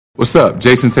What's up?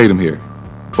 Jason Tatum here.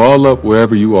 Ball up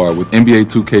wherever you are with NBA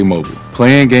 2K Mobile.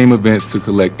 Playing game events to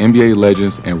collect NBA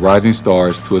legends and rising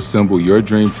stars to assemble your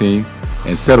dream team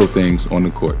and settle things on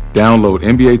the court. Download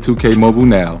NBA 2K Mobile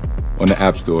now on the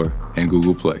App Store and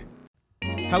Google Play.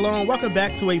 Hello and welcome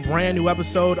back to a brand new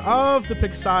episode of the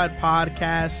Pickside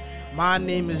Podcast. My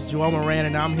name is Joel Moran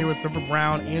and I'm here with River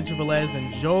Brown, Andrew Velez,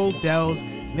 and Joel Dells.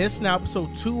 And this is now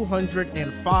episode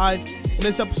 205. In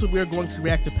this episode, we are going to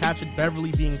react to Patrick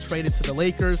Beverley being traded to the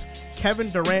Lakers, Kevin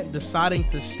Durant deciding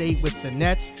to stay with the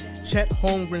Nets, Chet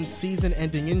Holmgren's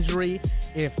season-ending injury,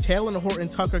 if Taylor Horton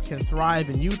Tucker can thrive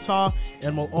in Utah,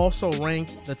 and we'll also rank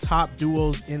the top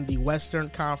duos in the Western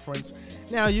Conference.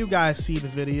 Now, you guys see the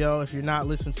video. If you're not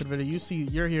listening to the video,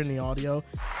 you're hearing the audio.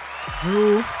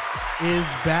 Drew is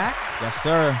back. Yes,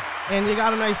 sir. And you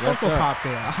got a nice Funko Pop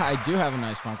there. I do have a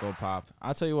nice Funko Pop.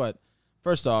 I'll tell you what.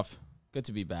 First off, good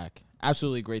to be back.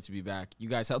 Absolutely great to be back. You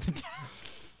guys held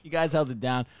it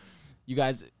down. You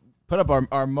guys put up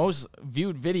our most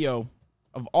viewed video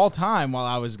of all time while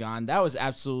I was gone. That was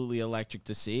absolutely electric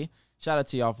to see. Shout out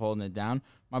to y'all for holding it down.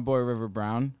 My boy River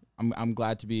Brown, I'm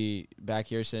glad to be back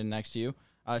here sitting next to you,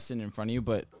 sitting in front of you.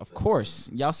 But, of course,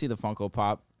 y'all see the Funko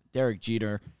Pop. Derek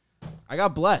Jeter. I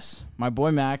got blessed. My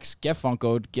boy Max, get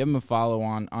Funko'd. Give him a follow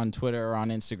on Twitter or on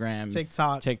Instagram.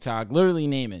 TikTok. Literally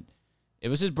name it. It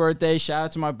was his birthday. Shout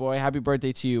out to my boy. Happy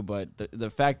birthday to you. But the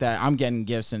fact that I'm getting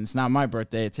gifts and it's not my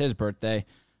birthday, it's his birthday,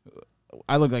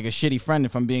 I look like a shitty friend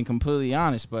if I'm being completely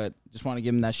honest. But just want to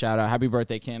give him that shout out. Happy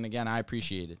birthday, Ken. Again, I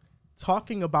appreciate it.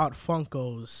 Talking about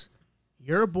Funkos,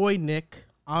 your boy Nick,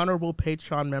 honorable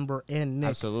Patreon member, and Nick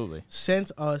absolutely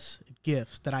sent us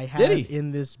gifts that I have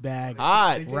in this bag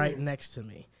right next to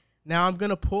me. Now I'm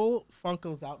gonna pull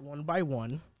Funkos out one by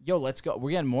one. Yo, let's go.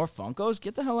 We're getting more Funkos?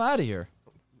 Get the hell out of here.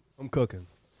 I'm cooking.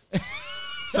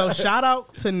 So shout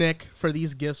out to Nick for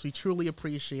these gifts. We truly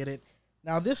appreciate it.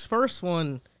 Now this first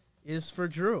one is for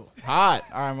Drew. Hot.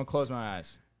 All right, I'm gonna close my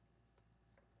eyes.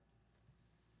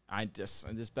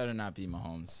 This better not be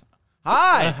Mahomes.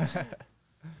 Hot.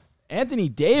 Anthony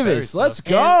Davis, let's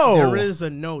go. And there is a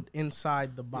note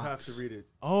inside the box. You have to read it.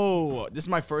 Oh, this is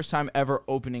my first time ever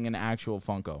opening an actual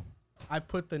Funko. I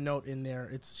put the note in there.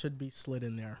 It should be slid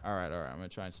in there. All right. I'm going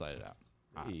to try and slide it out.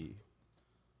 Hey.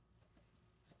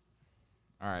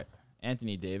 All right.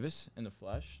 Anthony Davis in the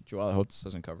flesh. Joel, I hope this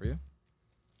doesn't cover you.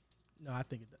 No,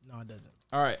 it doesn't.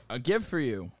 All right, a gift for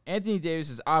you. Anthony Davis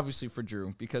is obviously for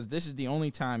Drew because this is the only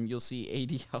time you'll see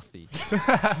AD healthy.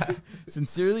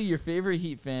 Sincerely, your favorite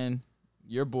Heat fan,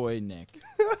 your boy, Nick.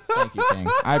 Thank you, King.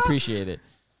 I appreciate it.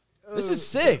 This is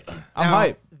sick. I'm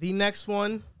hyped. The next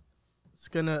one,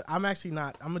 I'm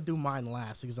going to do mine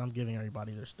last because I'm giving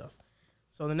everybody their stuff.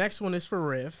 So the next one is for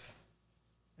Riv.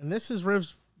 And this is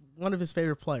Riv's one of his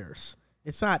favorite players.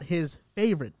 It's not his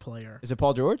favorite player. Is it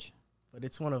Paul George? But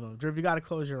it's one of them. Driv, you got to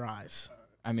close your eyes.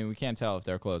 I mean, we can't tell if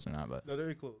they're closed or not, but. No,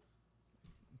 they're closed.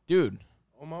 Dude.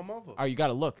 On my mother. Oh, you got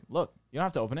to look. Look. You don't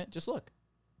have to open it. Just look.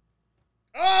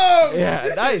 Oh! Yeah,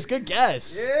 shit. Nice. Good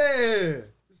guess. Yeah.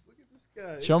 Just look at this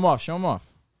guy. Show him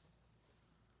off.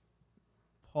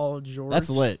 Paul George. That's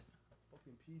lit.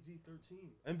 Fucking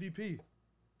PG-13. MVP.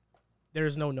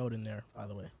 There's no note in there, by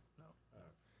the way. No.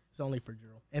 It's only for Drew.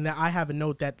 And I have a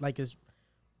note that is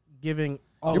giving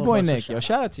all your of boy us Nick.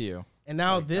 shout out to you. And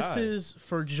now this is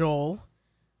for Joel.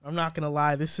 I'm not going to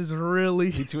lie. This is really,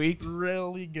 he tweaked?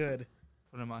 really good.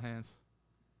 Put it in my hands.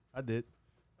 I did.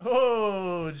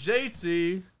 Oh,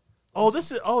 JT.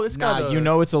 Oh, it's got you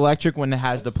know it's electric when it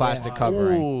has the plastic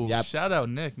covering. Ooh, yep. Shout out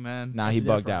Nick, man. Nah, he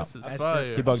bugged out. This is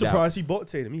fire. He bugged out. Surprised he bought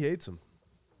Tatum. He hates him.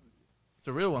 It's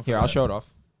a real one. Here, I'll show it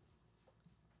off.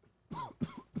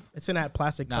 It's in that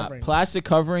plastic covering. Plastic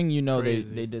covering, you know they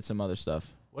Crazy. did some other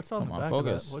stuff. What's on the back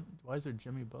focus. of that? Why is there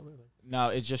Jimmy Butler? No,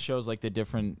 it just shows the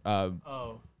different Numbers,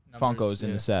 Funkos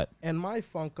in the set. And my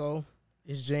Funko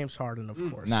is James Harden, of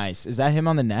course. Nice. Is that him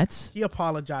on the Nets? He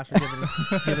apologized for giving me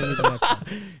the Nets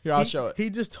one. Here, I'll show it. He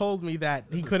just told me that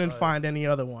he couldn't find any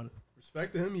other one.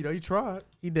 Respect to him. He tried.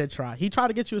 He did try. He tried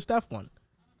to get you a Steph one.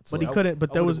 But he couldn't.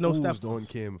 But there was no Steph one.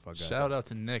 Shout out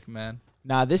to Nick, man.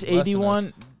 Nah, this AD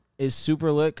one is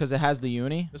super lit because it has the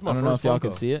uni. I don't know if y'all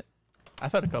can see it.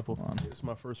 I've had a couple. This is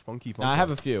my first funky Funko. Nah, I have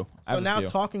a few. So now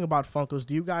talking about Funkos,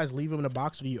 do you guys leave them in a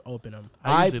box or do you open them?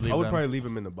 I would probably leave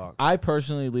them in the box. I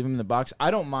personally leave them in the box.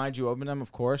 I don't mind you open them,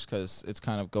 of course, because it's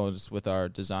kind of goes with our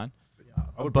design.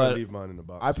 I would probably leave mine in the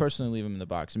box. I personally leave them in the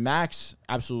box. Max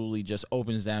absolutely just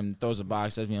opens them, throws a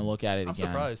box, doesn't even look at it again. I'm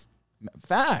surprised.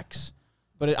 Facts.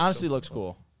 But it honestly looks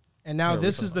cool. And now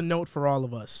this is the note for all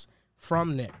of us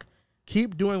from Nick.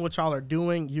 Keep doing what y'all are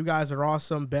doing. You guys are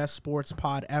awesome. Best sports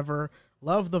pod ever.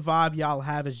 Love the vibe y'all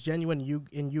have. It's genuine.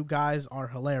 You guys are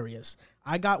hilarious.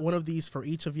 I got one of these for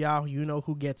each of y'all. You know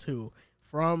who gets who.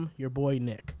 From your boy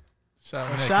Nick.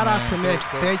 Shout out to Nick.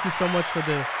 Thank you so much for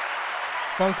the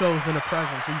Funkos and the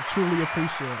presents. We truly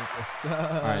appreciate it.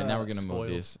 All right, now we're gonna Spoiled. move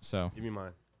these. So Give me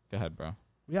mine. go ahead, bro.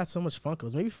 We got so much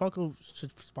Funkos. Maybe Funko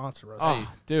should sponsor us.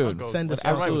 Oh, dude, Funko. Send us would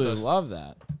absolutely with us. love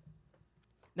that.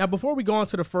 Now, before we go on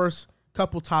to the first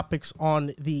couple topics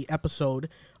on the episode,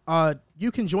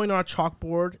 you can join our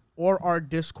chalkboard or our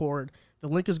Discord. The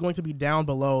link is going to be down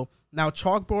below. Now,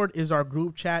 chalkboard is our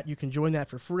group chat. You can join that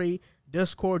for free.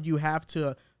 Discord, you have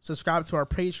to subscribe to our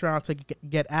Patreon to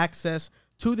get access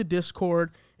to the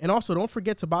Discord. And also, don't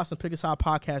forget to buy some Pick Aside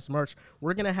Podcast merch.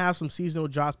 We're going to have some seasonal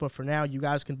drops, but for now, you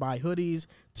guys can buy hoodies,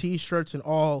 T-shirts, and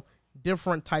all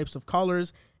different types of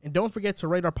colors. And don't forget to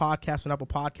rate our podcast on Apple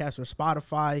Podcasts or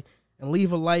Spotify and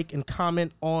leave a like and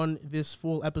comment on this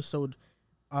full episode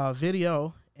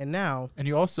video. And now, And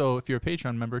you also, if you're a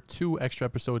Patreon member, 2 extra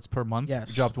episodes per month. Yes.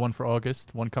 We dropped one for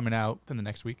August, one coming out then the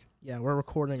next week. yeah, we're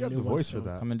recording You a have new the one voice for soon.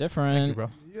 that. Coming Thank different. you, bro.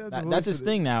 Yeah, That's his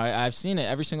thing now. I've seen it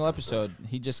every single episode.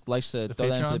 He just likes to The throw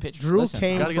that into Patreon? the picture. Drew Listen,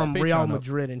 came gotta get from the Real Patreon up.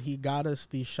 Madrid, and he got us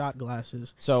these shot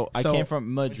glasses. So I So- came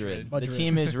from Madrid. Madrid. The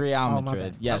team is Real Oh, my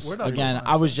Madrid. bad. Yes. We're not Again, going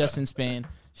I was just in Spain.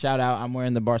 Shout out. I'm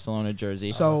wearing the Barcelona jersey.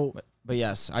 So But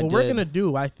yes, I what did. we're going to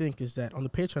do, I think, is that on the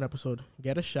Patreon episode,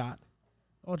 get a shot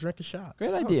or drink a shot.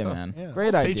 Great idea, so- man. yeah.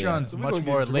 Great idea. Patreon's So we much gonna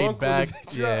get more drunk laid on back. the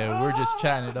Patreon. Yeah, we're just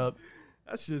chatting it up.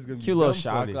 That's just gonna be Cute little dumb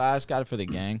shot funny. glass. Got it for the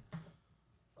gang.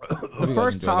 The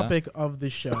first topic of the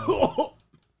show.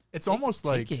 It's almost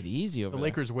like Take it easy the over there.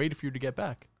 Lakers waited for you to get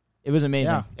back. It was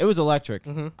amazing. Yeah. It was electric.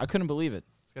 Mhm. I couldn't believe it.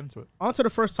 Let's get into it. On to the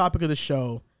first topic of the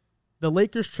show. The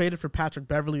Lakers traded for Patrick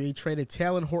Beverley. They traded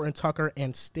Taylor Horton Tucker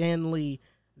and Stanley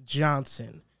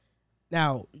Johnson.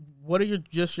 Now, what are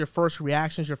your first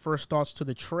reactions, your first thoughts to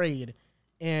the trade?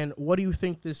 And what do you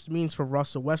think this means for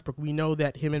Russell Westbrook? We know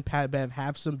that him and Pat Bev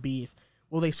have some beef.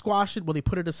 Will they squash it? Will they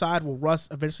put it aside? Will Russ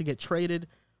eventually get traded?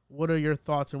 What are your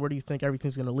thoughts, and where do you think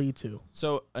everything's going to lead to?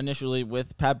 So initially,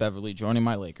 with Pat Beverley joining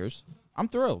my Lakers, I'm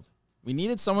thrilled. We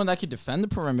needed someone that could defend the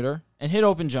perimeter and hit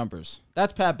open jumpers.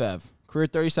 That's Pat Bev. Career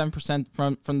 37%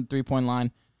 from the 3-point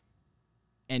line.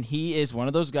 And he is one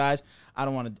of those guys. I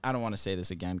don't want to say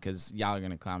this again because y'all are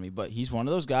gonna clown me, but he's one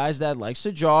of those guys that likes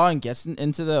to jaw and gets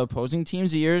into the opposing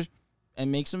team's ears and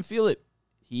makes them feel it.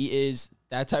 He is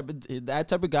that type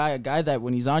of guy, a guy that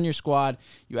when he's on your squad,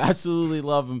 you absolutely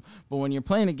love him. But when you're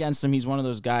playing against him, he's one of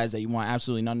those guys that you want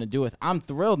absolutely nothing to do with. I'm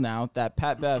thrilled now that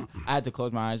Pat Bev, I had to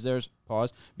close my eyes,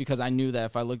 pause, because I knew that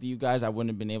if I looked at you guys, I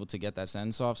wouldn't have been able to get that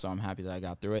sentence off, so I'm happy that I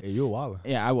got through it. Hey, you a wildin'.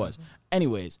 Yeah, I was.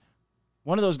 Anyways,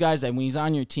 one of those guys that when he's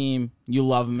on your team, you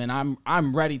love him, and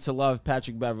I'm ready to love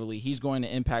Patrick Beverley. He's going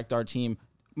to impact our team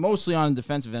mostly on the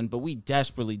defensive end, but we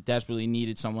desperately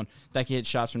needed someone that could hit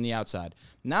shots from the outside.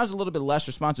 Now there's a little bit less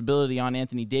responsibility on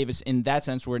Anthony Davis in that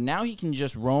sense, where now he can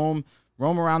just roam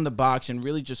around the box and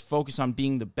really just focus on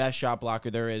being the best shot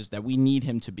blocker there is that we need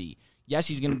him to be. Yes,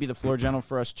 he's going to be the floor general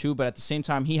for us too, but at the same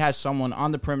time, he has someone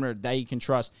on the perimeter that he can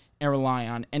trust and rely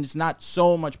on, and it's not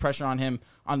so much pressure on him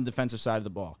on the defensive side of the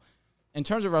ball. In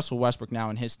terms of Russell Westbrook now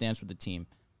and his stance with the team,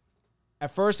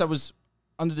 at first I was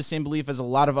under the same belief as a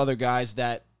lot of other guys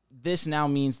that this now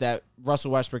means that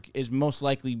Russell Westbrook is most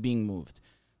likely being moved.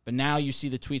 But now you see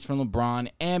the tweets from LeBron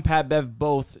and Pat Bev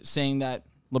both saying that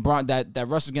that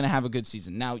Russ is going to have a good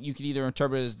season. Now, you could either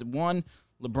interpret it as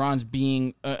LeBron's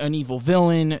being an evil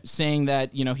villain, saying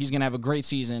that, he's going to have a great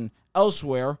season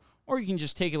elsewhere, or you can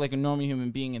just take it like a normal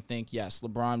human being and think, yes,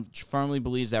 LeBron firmly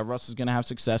believes that Russell's going to have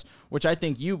success, which I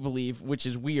think you believe, which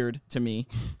is weird to me.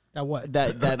 That what?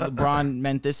 That LeBron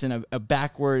meant this in a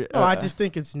backward. No, I just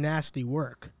think it's nasty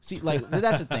work. See, like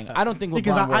that's the thing. I don't think LeBron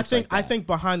Because I works think like that. I think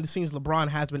behind the scenes, LeBron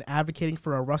has been advocating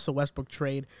for a Russell Westbrook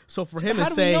trade. So for him how to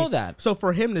do say, we know that? so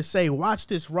for him to say, watch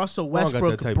this Russell got that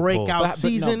Westbrook type of pull. breakout But no,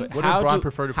 season. but Would How LeBron do-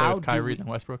 prefer to play how with do Kyrie we- than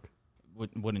Westbrook?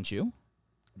 Wouldn't you?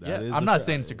 That is I'm a not fact.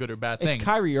 saying it's a good or bad It's thing.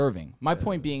 Kyrie Irving. My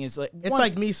point being is like It's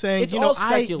like me saying, it's all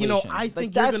speculation. I Like,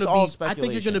 think you're that's gonna all be, I think you're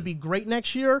speculation. gonna be great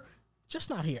next year, just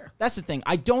not here. That's the thing.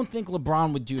 I don't think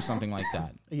LeBron would do something like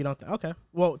that. You don't? Okay.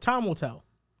 Well, time will tell.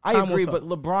 I Time will agree, tell. but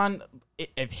LeBron,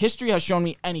 if history has shown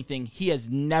me anything, he has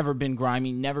never been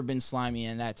grimy, never been slimy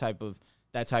in that type of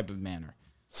manner.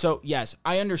 So yes,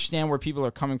 I understand where people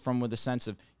are coming from with the sense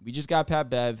of we just got Pat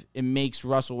Bev. It makes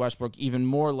Russell Westbrook even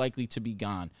more likely to be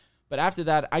gone. But after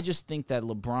that, I just think that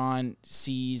LeBron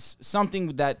sees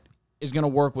something that is going to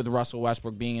work with Russell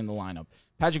Westbrook being in the lineup.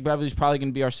 Patrick Beverley's probably going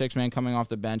to be our sixth man coming off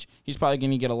the bench. He's probably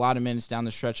going to get a lot of minutes down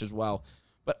the stretch as well.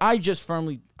 But I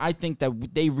think that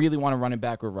they really want to run it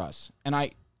back with Russ. And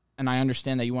and I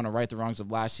understand that you want to right the wrongs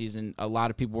of last season. A lot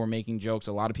of people were making jokes.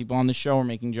 A lot of people on the show were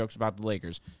making jokes about the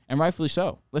Lakers, and rightfully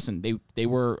so. Listen, they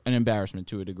were an embarrassment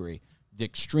to a degree.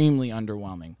 Extremely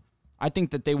underwhelming. I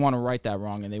think that they want to right that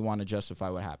wrong, and they want to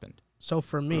justify what happened. So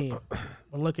for me,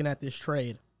 when looking at this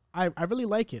trade, I really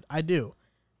like it. I do.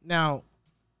 Now,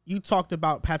 you talked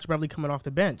about Patrick Beverley coming off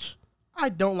the bench. I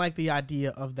don't like the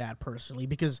idea of that personally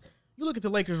because you look at the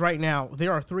Lakers right now,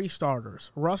 there are 3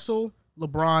 starters, Russell,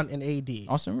 LeBron, and AD.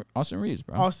 Austin Reeves,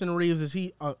 bro. Austin Reeves, is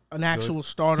he an actual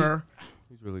starter?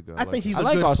 He's really good. I think he's a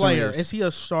like good Austin player. Reeves. Is he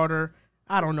a starter?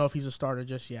 I don't know if he's a starter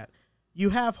just yet. You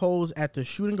have holes at the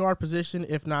shooting guard position,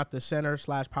 if not the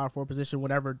center/power forward position,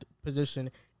 whatever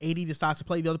position AD decides to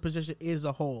play. The other position is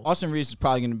a hole. Austin Reeves is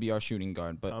probably going to be our shooting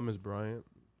guard, but Thomas Bryant.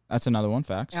 that's another one.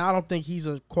 Facts. And I don't think he's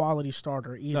a quality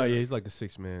starter either. No, yeah, he's like a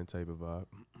 6-man type of vibe.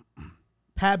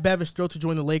 Pat Bev is thrilled to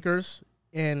join the Lakers,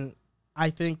 and I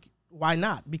think why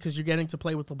not? Because you're getting to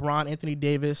play with LeBron, Anthony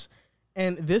Davis,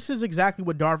 and this is exactly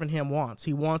what Darvin Ham wants.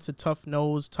 He wants a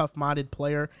tough-nosed, tough-minded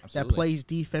player that plays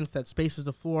defense, that spaces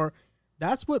the floor.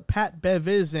 That's what Pat Bev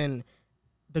is, and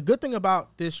the good thing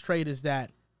about this trade is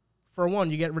that, for one,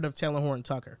 you get rid of Taylor Horton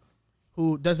Tucker,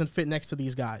 who doesn't fit next to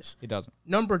these guys. He doesn't.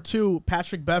 Number 2,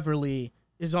 Patrick Beverley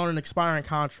is on an expiring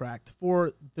contract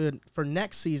for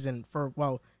next season,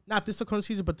 not this upcoming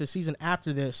season, but the season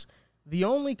after this. The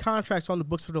only contracts on the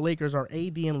books for the Lakers are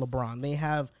AD and LeBron. They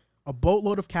have a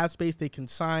boatload of cap space. They can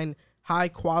sign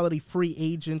high-quality free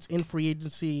agents in free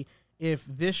agency if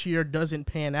this year doesn't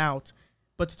pan out.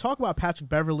 But to talk about Patrick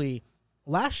Beverley,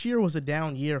 last year was a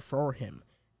down year for him.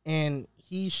 And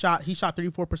he shot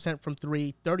 34% from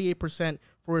 3, 38%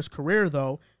 for his career,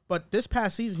 though. But this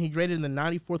past season, he graded in the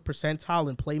 94th percentile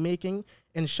in playmaking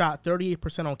and shot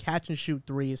 38% on catch-and-shoot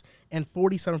threes and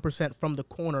 47% from the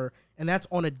corner, and that's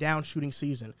on a down-shooting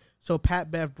season. So Pat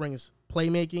Bev brings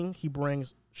playmaking, he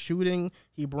brings shooting,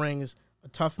 he brings a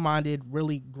tough-minded,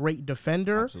 really great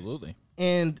defender. Absolutely.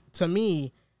 And to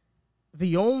me,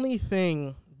 the only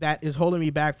thing that is holding me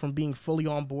back from being fully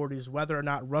on board is whether or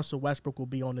not Russell Westbrook will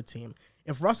be on the team.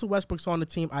 If Russell Westbrook's on the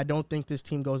team, I don't think this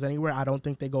team goes anywhere. I don't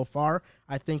think they go far.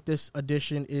 I think this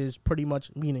addition is pretty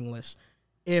much meaningless.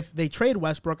 If they trade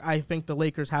Westbrook, I think the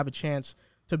Lakers have a chance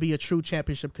to be a true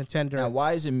championship contender. Now,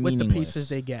 why is it with meaningless? the pieces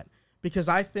they get? Because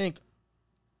I think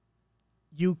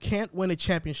you can't win a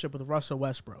championship with Russell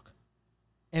Westbrook.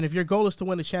 And if your goal is to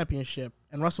win a championship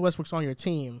and Russell Westbrook's on your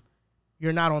team,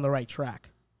 you're not on the right track.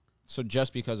 So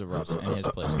just because of Russ and his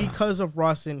place. Because of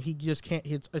Russ, and he just can't.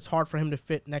 It's hard for him to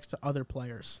fit next to other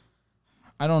players.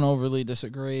 I don't overly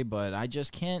disagree, but I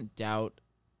just can't doubt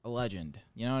a legend.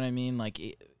 You know what I mean? Like,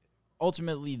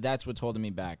 ultimately, that's what's holding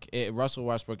me back. Russell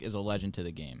Westbrook is a legend to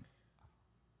the game.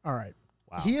 All right.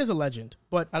 Wow. He is a legend,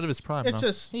 but out of his prime. It's no?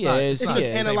 just he is. It's He just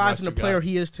is. analyzing the player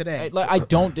he is today. I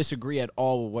don't disagree at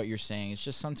all with what you're saying. It's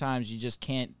just sometimes you just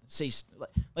can't say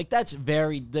like that's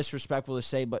very disrespectful to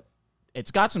say, but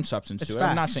it's got some substance to it.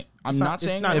 I'm not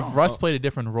saying. If Russ played a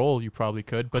different role, you probably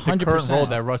could. But the 100%. current role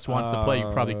that Russ wants to play, you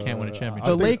probably can't win a championship.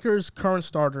 The Lakers' current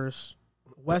starters: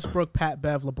 Westbrook, Pat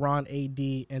Bev, LeBron,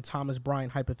 AD, and Thomas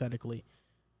Bryant. Hypothetically,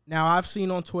 now I've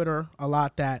seen on Twitter a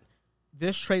lot that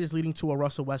this trade is leading to a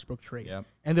Russell Westbrook trade,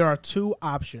 and there are 2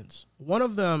 options. One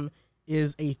of them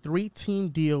is a 3-team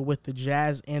deal with the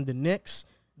Jazz and the Knicks.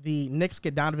 The Knicks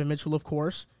get Donovan Mitchell, of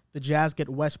course. The Jazz get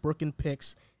Westbrook and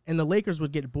picks. And the Lakers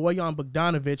would get Bojan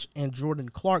Bogdanovic and Jordan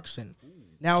Clarkson.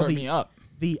 Now,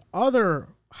 the other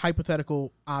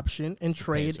hypothetical option in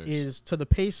trade is to the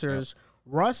Pacers,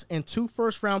 Russ and 2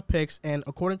 first-round picks, and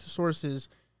according to sources,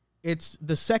 it's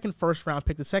the second first-round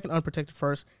pick, the second unprotected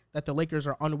first, that the Lakers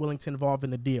are unwilling to involve in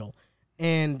the deal.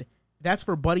 And that's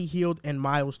for Buddy Hield and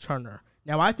Miles Turner.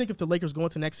 Now, I think if the Lakers go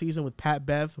into next season with Pat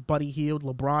Bev, Buddy Hield,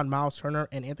 LeBron, Miles Turner,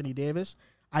 and Anthony Davis,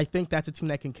 I think that's a team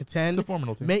that can contend. It's a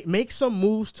formidable team. Make some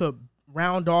moves to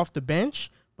round off the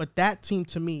bench, but that team,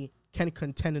 to me, can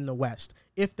contend in the West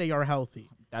if they are healthy.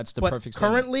 That's the but perfect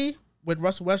currently, with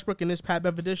Russell Westbrook in this Pat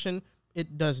Bev edition,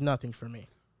 it does nothing for me.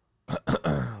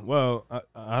 Well,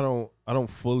 I don't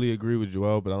fully agree with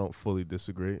Joel, but I don't fully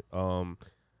disagree.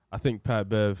 I think Pat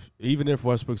Bev, even if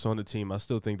Westbrook's on the team, I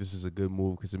still think this is a good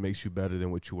move because it makes you better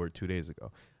than what you were 2 days ago.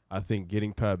 I think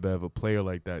getting Pat Bev, a player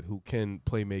like that who can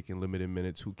play making limited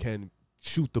minutes, who can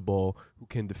shoot the ball, who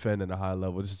can defend at a high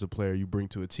level, this is a player you bring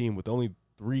to a team with only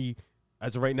 3,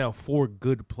 as of right now, 4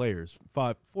 good players.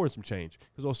 4 and some change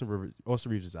because Austin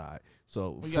Reeves is all right.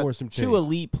 So 4 and some change. 2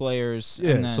 elite players.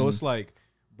 Yeah, and then so it's like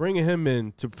bringing him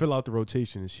in to fill out the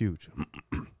rotation is huge.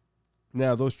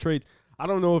 Now, those trades, I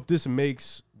don't know if this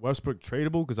makes Westbrook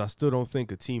tradable because I still don't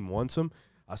think a team wants him.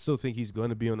 I still think he's going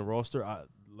to be on the roster.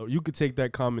 You could take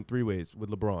that comment 3 ways with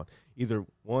LeBron. Either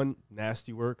 1,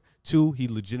 nasty work. 2, he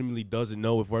legitimately doesn't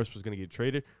know if Westbrook's going to get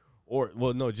traded. Or,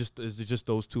 well, no, it's just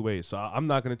those 2 ways. So I'm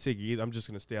not going to take it either. I'm just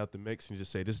going to stay out the mix and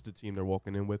just say this is the team they're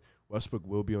walking in with. Westbrook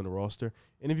will be on the roster.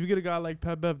 And if you get a guy like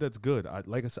Pat Bev, that's good.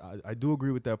 Like I said, I do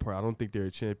agree with that part. I don't think they're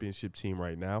a championship team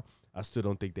right now. I still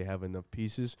don't think they have enough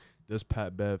pieces. Does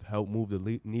Pat Bev help move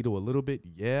the needle a little bit?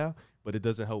 Yeah, but it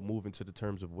doesn't help move into the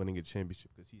terms of winning a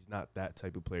championship because he's not that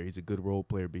type of player. He's a good role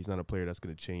player, but he's not a player that's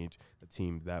going to change a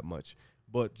team that much.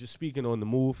 But just speaking on the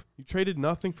move, you traded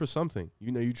nothing for something.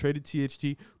 You traded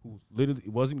THT, who literally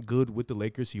wasn't good with the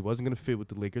Lakers. He wasn't going to fit with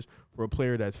the Lakers, for a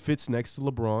player that fits next to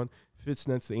LeBron, fits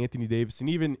next to Anthony Davis, and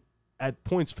even at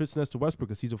points fits next to Westbrook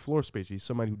because he's a floor spacer. He's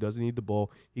somebody who doesn't need the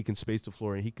ball. He can space the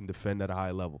floor, and he can defend at a high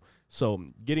level. So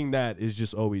getting that is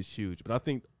just always huge. But I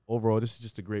think overall this is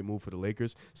just a great move for the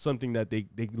Lakers, something that they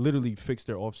literally fixed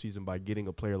their offseason by getting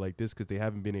a player like this because they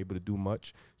haven't been able to do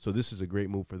much. So this is a great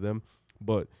move for them.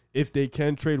 But if they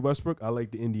can trade Westbrook, I like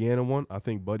the Indiana one. I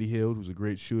think Buddy Hield, who's a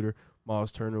great shooter,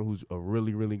 Miles Turner, who's a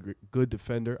really, really good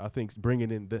defender. I think bringing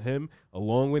in him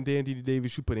along with Anthony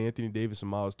Davis, you put Anthony Davis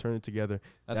and Miles Turner together.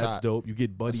 That's dope. You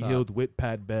get Buddy Hield with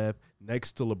Pat Bev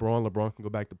next to LeBron. LeBron can go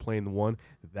back to playing the 1.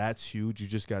 That's huge. You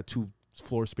just got 2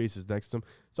 floor spaces next to him.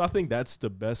 So I think that's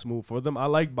the best move for them. I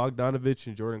like Bogdanovich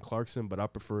and Jordan Clarkson, but I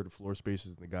prefer the floor spaces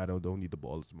and the guy that don't need the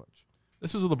ball as much.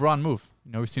 This was a LeBron move.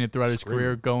 We've seen it throughout his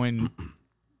career, going,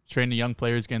 training the young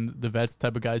players, getting the vets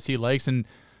type of guys he likes. And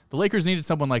the Lakers needed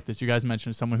someone like this. You guys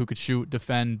mentioned someone who could shoot,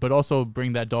 defend, but also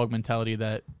bring that dog mentality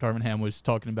that Darvin Ham was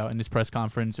talking about in his press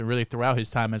conference and really throughout his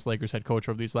time as Lakers head coach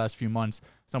over these last few months.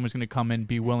 Someone's going to come in,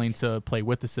 be willing to play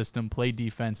with the system, play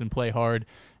defense, and play hard.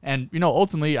 And,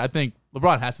 ultimately, I think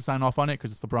LeBron has to sign off on it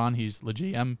because it's LeBron. He's the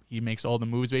GM. He makes all the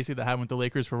moves, basically, that happen with the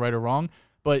Lakers for right or wrong.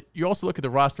 But you also look at the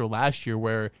roster last year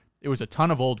where it was a ton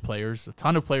of old players, a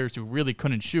ton of players who really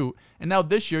couldn't shoot. And now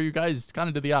this year, you guys kind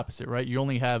of did the opposite, right? You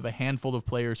only have a handful of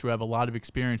players who have a lot of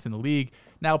experience in the league.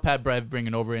 Now Pat Bev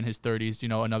bringing over in his 30s,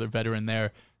 another veteran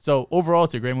there. So overall,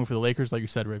 it's a great move for the Lakers. Like you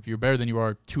said, Riv, you're better than you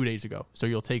are 2 days ago. So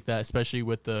you'll take that, especially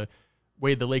with the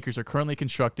way the Lakers are currently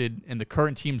constructed and the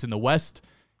current teams in the West.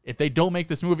 If they don't make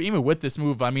this move, even with this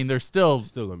move, I mean, they're still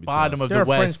gonna be bottom tough. of the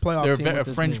West. They're a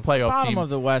fringe playoff Bottom team. of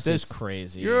the West is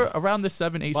crazy. You're around the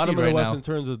 7-8 Bottom seed of the right West now. in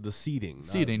terms of the seeding.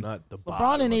 Not the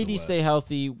bottom. LeBron and of AD the West. stay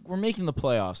healthy. We're making the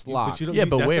playoffs. Lock. But Yeah,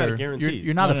 but that's where? Not a guarantee.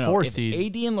 You're not a 4 If seed.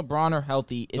 AD and LeBron are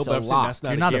healthy, it's No, but a I'm saying lock. that's not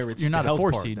You're a not a- guarantee. you're not The a health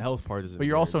 4 part- seed. The health part is. But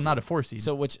you're also not a 4 seed.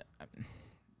 So which,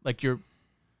 Like you're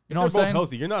You know what I'm saying?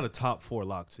 Healthy. You're not a top 4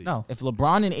 lock seed. No. if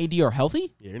LeBron and AD are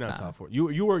healthy, Yeah, you're not top 4. You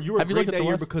were Have you great looked at that the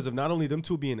year West? because of not only them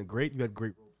two being a great, you had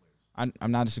great role players.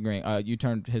 I'm not disagreeing. You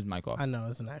turned his mic off. I know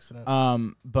it's an accident.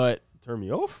 But Turn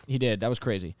me off. he did. That was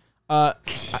crazy.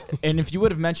 And if you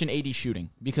would have mentioned AD shooting,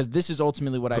 because this is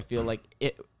ultimately what I feel like.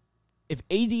 If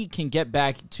AD can get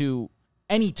back to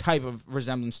any type of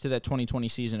resemblance to that 2020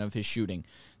 season of his shooting,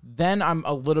 then I'm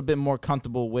a little bit more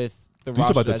comfortable with the roster. You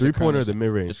talk about the as it 3-pointer or currently the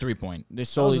mid-range? The 3-point. They're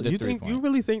solely the you 3-point. You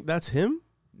really think that's him?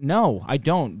 No, I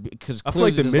don't, because I feel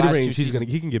like the clearly this last mid-range,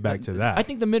 two he can get back to that. I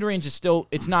think the mid-range is still,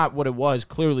 it's not what it was,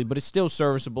 clearly, but it's still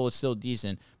serviceable. It's still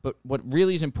decent. But what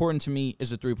really is important to me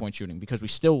is the 3-point shooting, because we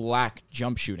still lack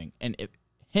jump shooting. And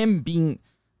him being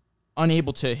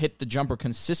unable to hit the jumper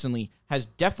consistently has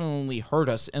definitely hurt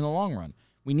us in the long run.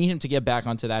 We need him to get back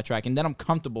onto that track. And then I'm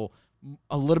comfortable,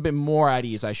 a little bit more at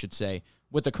ease, I should say,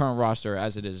 with the current roster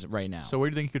as it is right now. So where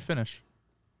do you think you could finish?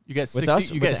 You get With 60, us,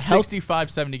 you with get the health-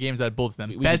 65, 70 games out of both of them.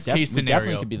 We Best could case we scenario.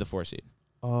 definitely could be the 4 seed.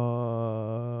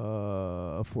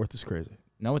 Fourth is crazy.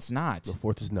 No, it's not. The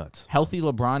fourth is nuts. Healthy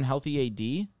LeBron, healthy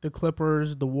AD. The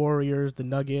Clippers, the Warriors, the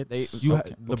Nuggets.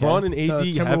 LeBron and AD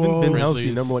The haven't been Timberwolves. healthy.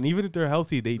 Grizzlies. Number one, even if they're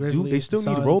healthy, they Grizzlies, still need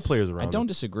Suns. role players around. I don't them.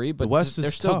 disagree, but The West they're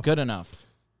is still tough. good enough.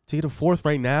 To get a fourth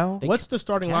right now, What's the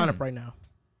starting can. lineup right now?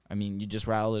 I mean, you just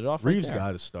rattled it off. Reeves right there.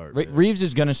 got to start. Re- man. Reeves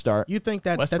is going to start. You think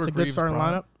that's Westbrook, a good Reeves, starting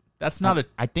Bron. lineup? That's not a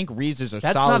I think Reeves is a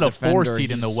that's solid not a defender. 4 seed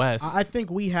in the He's- West. I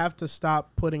think we have to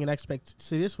stop putting an expect.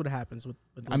 See, this is what happens with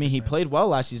I mean, he Lakers played fans. well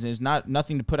last season. It's not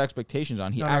nothing to put expectations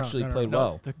on. He No, actually played No,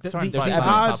 well. the starting the five is evidence.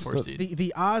 not a top odds, 4 seed.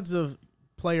 the odds of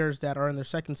players that are in their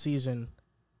second season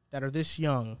that are this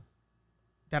young,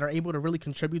 that are able to really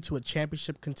contribute to a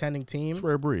championship contending team, It's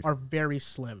rare breed. are very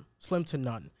slim to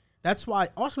none. That's why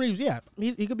Austin Reeves, yeah,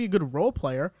 he could be a good role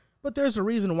player, but there's a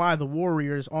reason why the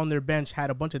Warriors on their bench had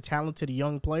a bunch of talented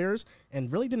young players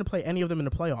and really didn't play any of them in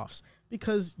the playoffs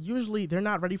because usually they're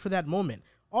not ready for that moment.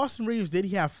 Austin Reeves, did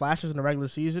he have flashes in the regular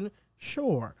season?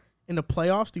 Sure. In the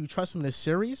playoffs, do you trust him in this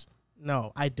series?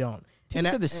 No, I don't. People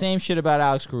said the same shit about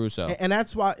Alex Caruso. And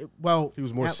that's why, well, He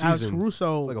was more Alex seasoned.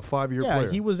 Caruso, Like a 5-year yeah,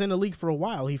 player. he was in the league for a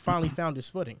while. He finally found his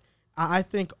footing. I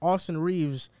think Austin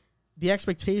Reeves, the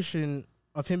expectation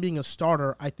of him being a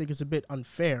starter, I think is a bit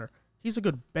unfair. He's a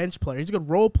good bench player. He's a good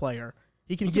role player.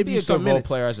 He can give be you a some good role minutes.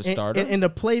 player as a starter. In the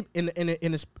play in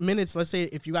his minutes, let's say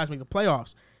if you guys make the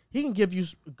playoffs, he can give you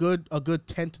a good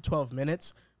 10 to 12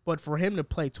 minutes. But for him to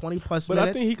play 20 plus But minutes,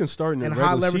 I think he can start in the high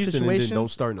regular level season and then situations, don't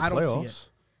start in the I don't see playoffs.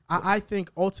 it. I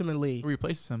think ultimately, Who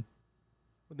replaces him?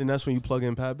 But then that's when you plug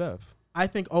in Pat Bev. I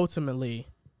think ultimately,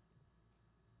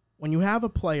 when you have a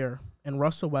player in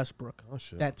Russell Westbrook Oh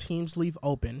shit. that teams leave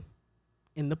open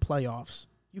in the playoffs,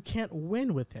 you can't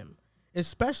win with him.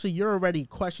 Especially you're already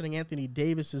questioning Anthony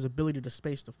Davis's ability to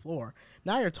space the floor.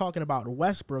 Now you're talking about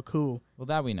Westbrook, who Well,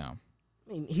 that we know.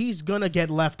 I mean, he's gonna get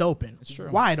left open, It's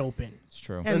true. wide open, It's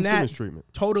true. and Ben that Simmons treatment.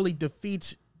 totally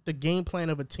defeats the game plan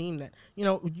of a team. That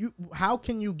how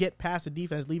can you get past a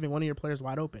defense leaving one of your players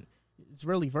wide open? It's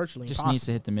really virtually Just impossible. needs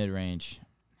to hit the mid range.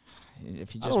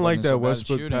 If he I just don't like wasn't that so bad at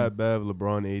Westbrook, shooting. Pat Bev,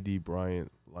 LeBron, AD,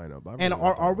 Bryant lineup. I And really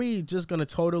like are that. we just gonna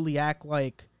totally act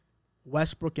like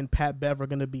Westbrook and Pat Bev are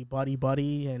gonna be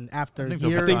buddy? And after I think they'll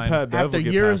years, be fine. Pat Bev after will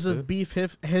get years past of it. beef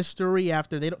history,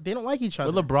 after they don't like each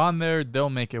other. With LeBron there,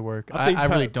 they'll make it work. I think I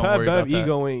really Pat- don't Pat worry Bev about that.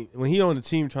 ego ain't when he on the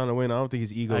team trying to win. I don't think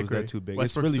his ego I is agree. that too big.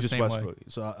 Westbrook's it's really the just same way. Westbrook.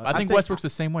 So I think think- Westbrook's the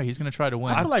same way. He's going to try to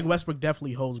win. I feel like Westbrook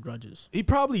definitely holds grudges. he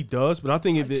probably does, but I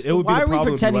think it would be Why the are we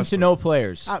problem. pretending to know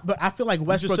players? But I feel like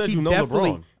Westbrook, said he you know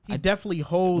definitely LeBron. he definitely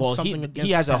holds Well, something against.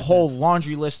 he has a Pat whole Bev.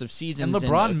 laundry list of seasons. And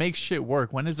LeBron makes shit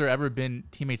work. When has there ever been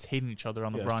teammates hating each other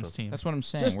on Yeah, LeBron's that's true. team? That's what I'm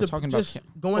saying. Just We're to- talking just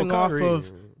about. going Well, off Kyrie-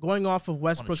 of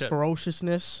Westbrook's chip.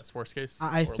 ferociousness. That's worst case.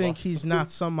 I or think loss. he's not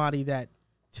somebody that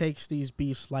takes these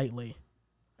beefs lightly.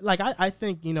 Like I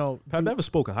think Pat Bev has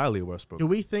spoken highly of Westbrook. do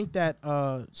we think that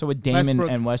So would Damon Westbrook-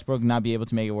 and Westbrook not be able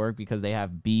to make it work because they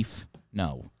have beef?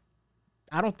 No.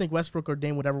 I don't think Westbrook or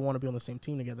Dame would ever want to be on the same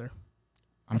team together.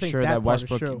 I'm think sure that that part is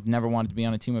Westbrook true. never wanted to be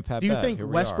on a team with Pat Do you Bev. think Here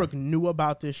we Westbrook are. knew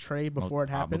about this trade before Well, it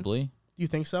happened? Probably. Do you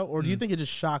think so, or do you think it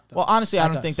just shocked them? Well, honestly, I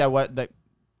Like don't think us? that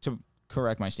to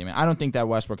correct my statement, I don't think that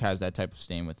Westbrook has that type of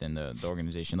stain within the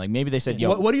organization. Like maybe they said,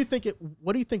 "Yo, What do you think?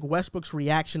 What do you think Westbrook's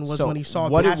reaction was so when he saw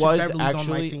what Patrick it was Beverley's on my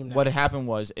actually? team now? What happened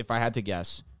was, if I had to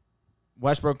guess,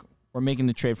 Westbrook, we're making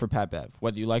the trade for Pat Bev.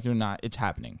 Whether you like it or not, it's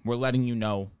happening. We're letting you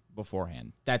know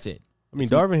beforehand. That's it. I mean,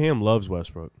 Darvin Ham loves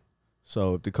Westbrook.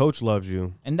 So if the coach loves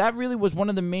you, And that really was one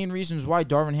of the main reasons why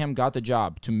Darvin Ham got the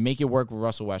job, to make it work with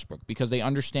Russell Westbrook, because they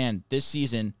understand this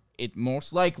season, it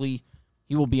most likely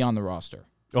he will be on the roster.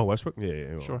 oh Westbrook,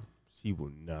 yeah, Sure. he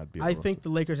will not be. I think the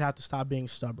Lakers have to stop being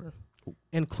stubborn.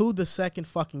 Include the second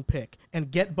fucking pick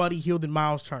and get Buddy Hield and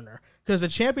Miles Turner, because the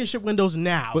championship window's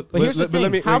now. But- But here's the thing: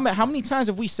 let me- how many times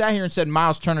have we sat here and said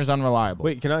Miles Turner's unreliable?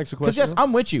 Wait, can I ask a Because question? yes,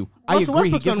 I'm with you. I Russell agree.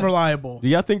 He Westbrook's gives him- unreliable. Do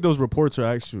y'all think those reports are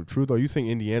actually true? Though you think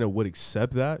Indiana would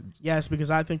accept that? Yes,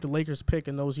 because I think the Lakers' pick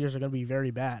in those years are going to be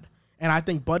very bad. And I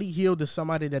think Buddy Hield is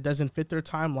somebody that doesn't fit their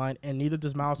timeline, and neither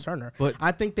does Miles Turner. But-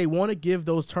 I think they want to give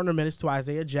those Turner minutes to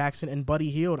Isaiah Jackson and Buddy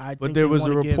Hield. I think there they was a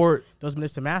wanna give report- those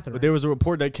minutes to Mathurin. But there was a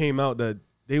report that came out that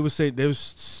they would say they was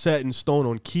set in stone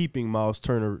on keeping Miles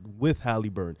Turner with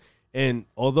Halliburton. And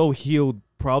although Hield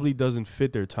probably doesn't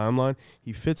fit their timeline,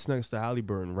 he fits next to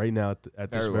Halliburton right now at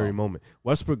this Very very well. moment.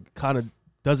 Westbrook kind of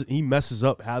doesn't. He messes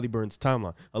up Halliburton's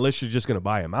timeline unless you're just going to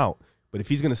buy him out. But if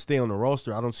he's going to stay on the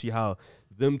roster, I don't see how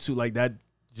them two like that.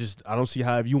 I don't see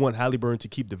how, if you want Halliburton to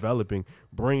keep developing,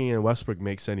 bringing in Westbrook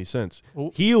makes any sense.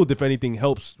 Well- Hield, if anything,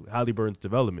 helps Halliburton's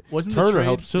development. Wasn't Turner the trade,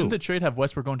 helps too. Didn't the trade have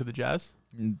Westbrook going to the Jazz?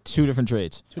 Two different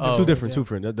trades. Oh, Two different.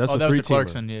 yeah. That's Oh, a that was the three-teamer.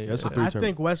 Clarkson, yeah, That's a yeah. I three-teamer.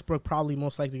 think Westbrook probably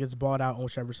most likely gets bought out in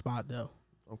whichever spot, though.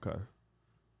 Okay.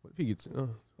 What if he gets?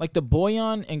 Like the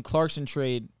Boyan and Clarkson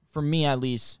trade, for me at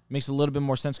least, makes a little bit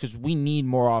more sense because we need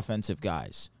more offensive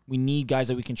guys. We need guys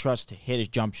that we can trust to hit his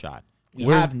jump shot.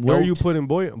 Where are you putting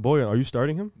Boyan? Are you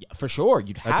starting him Yeah, for sure,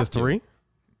 you'd at have the three? to.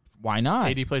 Why not?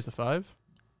 AD plays the 5.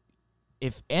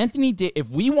 If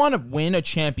we want to win a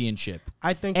championship,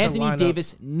 I think the Anthony lineup-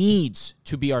 Davis needs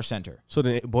to be our center. So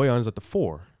then Boyan's at the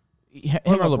 4. Him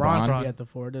Or or LeBron LeBron. could be at the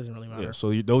 4. It doesn't really matter. Yeah.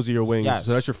 So those are your wings. Yes.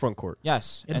 So that's your front court.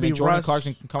 Yes, It'd and be then Jordan Russ-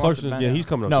 Clarkson can come Clarkson, off the bench. yeah, he's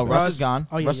coming up. No, the Russ bench. is gone.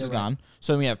 Oh, yeah, Russ you're is right. gone.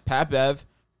 So we have Pat Bev,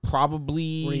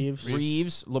 probably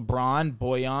Reeves. LeBron,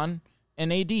 Boyan,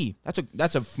 and AD. That's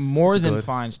a more That's than good.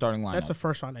 fine starting lineup. That's a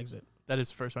first-round exit. That is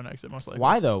first round exit, most likely.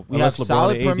 Why though? We Unless have LeBron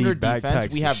solid and AD perimeter backpacks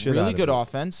defense. We the have shit out really of good it.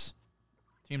 offense.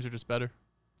 Teams are just better.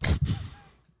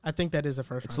 I think that is a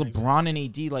first It's round exit. LeBron and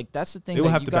AD. Like that's the thing. They will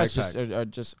that have you to guys backpack. just are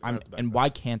just. They'll have to And why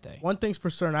can't they? One thing's for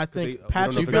certain. I think we don't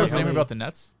Patrick Do you know feel the if same they- about the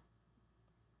Nets?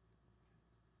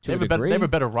 To They a have, degree, they have a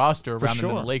better roster For around them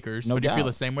than sure. the Lakers. No but you feel doubt.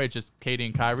 the same way. It's just Katie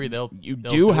and Kyrie. They'll you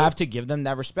they'll do it. have to give them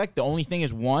that respect. The only thing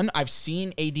is, one, I've seen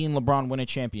AD and LeBron win a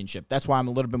championship. That's why I'm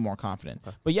a little bit more confident.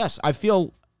 But yes, I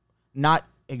feel not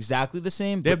exactly the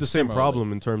same. They have the same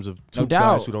problem in terms of two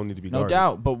guys who don't need to be guarded. No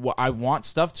doubt. But I want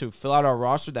stuff to fill out our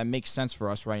roster that makes sense for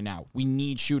us right now. We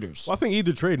need shooters. Well, I think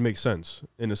either trade makes sense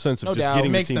in the sense of just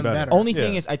getting the team better. Only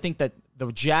thing is, I think that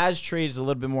the Jazz trade is a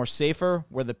little bit more safer,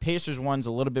 where the Pacers one's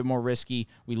a little bit more risky.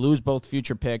 We lose both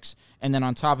future picks, and then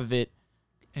on top of it,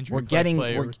 we're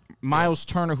getting Miles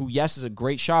Turner, who is a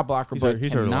great shot blocker, but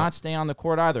cannot stay on the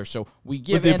court either. So we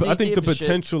give. I think the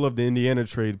potential of the Indiana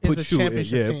trade puts you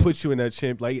in that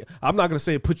champ. Like, I'm not gonna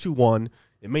say it puts you one.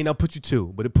 It may not put you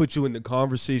two, but it puts you in the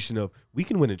conversation of we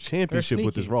can win a championship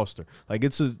with this roster. Like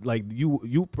that's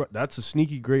a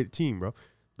sneaky great team, bro.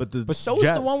 But so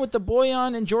is the one with the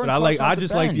Boyan and Jordan. But I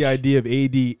just like the idea of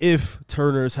AD if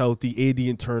Turner is healthy, AD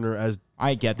and Turner as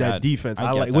I get that defense.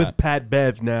 I like with Pat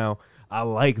Bev now. I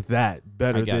like that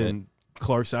better than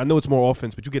Clarkson. I know it's more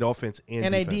offense, but you get offense and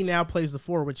defense. AD now plays the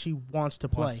 4, which he wants to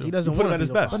play. He doesn't want to at his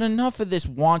best. But enough of this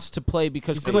wants to play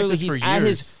because clearly he's at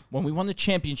his. When we won the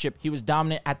championship, he was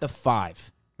dominant at the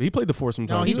 5. But he played the 4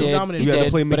 sometimes. No, he was dominant. He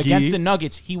did. But against the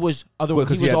Nuggets, he was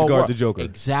because he had to guard the Joker.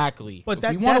 Exactly. But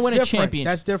we want to win a championship.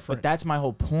 That's different. But that's my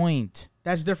whole point.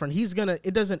 That's different.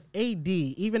 It doesn't AD,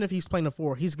 even if he's playing the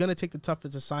 4, he's gonna take the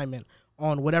toughest assignment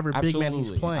on whatever big man he's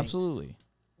playing. Absolutely.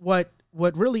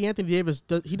 What really Anthony Davis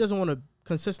does, he doesn't want to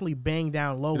consistently bang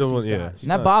down low with these guys.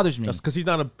 And that bothers me. That's because he's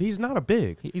not a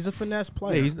big. He's a finesse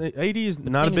player. Yeah, AD is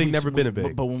not a big, never been a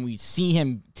big. But when we see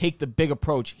him take the big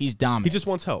approach, he's dominant. He just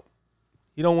wants help.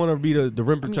 He don't want to be the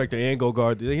rim protector and go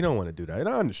guard. He don't want to do that.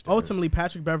 I understand. Ultimately,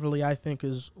 Patrick Beverley, I think,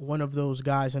 is one of those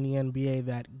guys in the NBA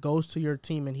that goes to your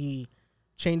team and he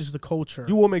changes the culture.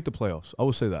 You will make the playoffs. I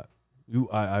will say that.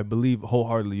 I believe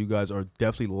wholeheartedly you guys are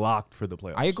definitely locked for the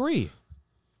playoffs. I agree.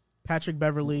 Patrick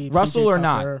Beverley, Russell or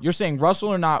not. You're saying Russell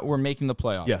or not, we're making the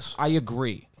playoffs. Yes. I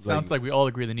agree. Sounds like we all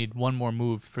agree they need one more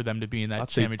move for them to be in that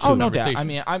championship no conversation. doubt. I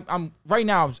mean, I'm right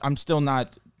now, I'm still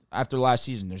not, after last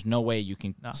season, there's no way you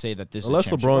can say that this unless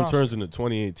is LeBron turns into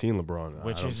 2018 LeBron.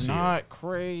 Which is not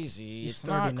crazy. It's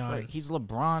not crazy. He's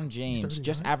LeBron James.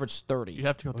 Just averaged 30. You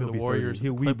have to go through the Warriors,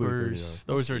 Clippers.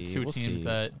 Those are two teams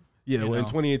that... Yeah, well, in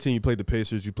 2018, you played the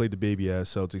Pacers, you played the baby-ass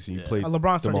Celtics, and you played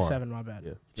LeBron's DeMar. 37, my bad.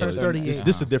 Yeah. Turns 38.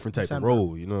 This is a different type of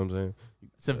road, you know what I'm saying?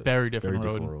 It's a very different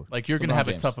road. Like, you're going to have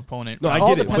a tough opponent. No, I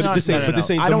get it, but this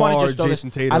ain't DeMar, Jason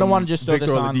Tatum, I don't want to just throw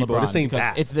this on Oladipo. LeBron This ain't because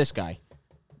that. it's this guy.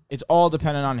 It's all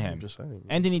dependent on him. I'm just saying.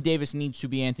 Anthony Davis needs to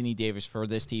be Anthony Davis for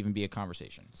this to even be a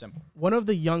conversation. Simple. One of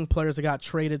the young players that got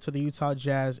traded to the Utah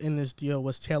Jazz in this deal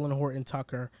was Talen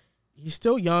Horton-Tucker. He's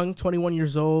still young, 21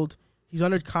 years old. He's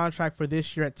under contract for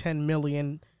this year at $10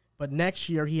 million, but next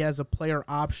year he has a player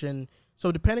option.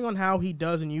 So depending on how he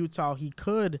does in Utah, he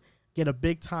could get a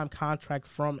big-time contract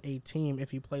from a team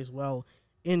if he plays well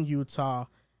in Utah.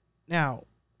 Now,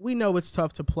 we know it's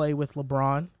tough to play with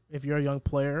LeBron if you're a young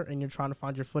player and you're trying to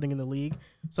find your footing in the league.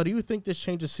 So do you think this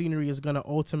change of scenery is going to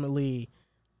ultimately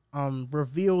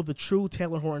reveal the true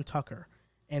Talen Horton-Tucker,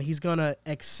 and he's going to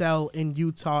excel in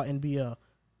Utah and be a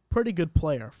pretty good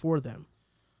player for them?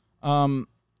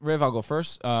 Riv, I'll go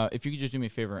first. If you could just do me a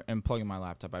favor and plug in my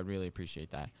laptop, I'd really appreciate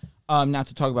that. Not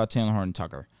to talk about Talen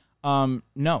Horton-Tucker.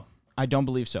 No, I don't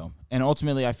believe so. And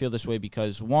ultimately, I feel this way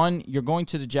because, one, you're going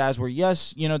to the Jazz where,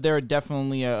 yes, they're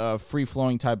definitely a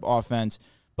free-flowing type offense,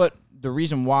 but the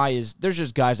reason why is there's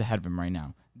just guys ahead of him right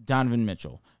now. Donovan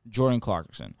Mitchell, Jordan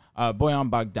Clarkson,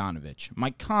 Bojan Bogdanovic,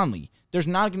 Mike Conley. There's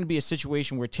not going to be a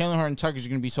situation where Talen Horton-Tucker is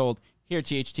going to be told, here,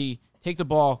 THT, take the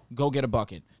ball, go get a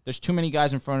bucket. There's too many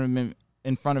guys in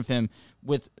front of him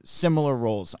with similar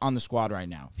roles on the squad right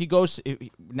now.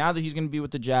 Now that he's going to be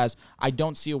with the Jazz, I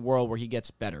don't see a world where he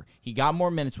gets better. He got more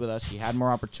minutes with us. He had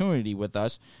more opportunity with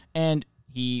us, and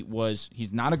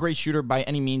he's not a great shooter by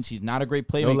any means. He's not a great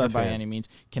playmaker by any means.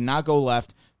 Cannot go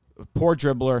left. Poor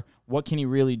dribbler. What can he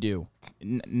really do?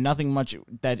 Nothing much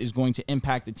that is going to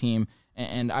impact the team,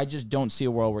 and I just don't see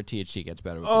a world where THT gets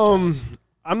better with the Jazz.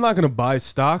 I'm not going to buy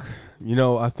stock.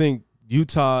 I think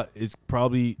Utah is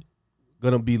probably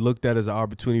going to be looked at as an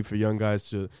opportunity for young guys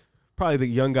the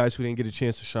young guys who didn't get a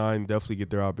chance to shine definitely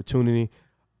get their opportunity.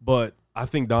 But I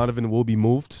think Donovan will be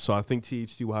moved, so I think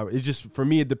THT will have it. It's just, for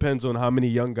me, it depends on how many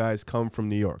young guys come from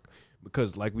New York.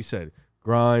 Because, like we said,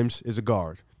 Grimes is a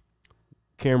guard.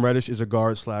 Cam Reddish is a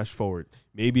guard/forward.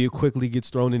 Maybe it quickly gets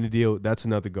thrown in the deal. That's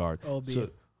another guard.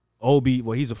 Obi,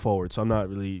 well, he's a forward, so I'm not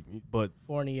really, but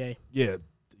Fournier. Yeah,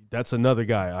 that's another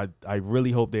guy. I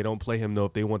really hope they don't play him, though,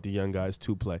 if they want the young guys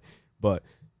to play. But,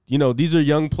 these are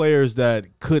young players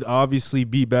that could obviously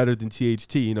be better than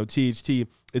THT. THT,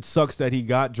 it sucks that he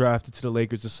got drafted to the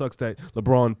Lakers. It sucks that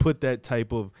LeBron put that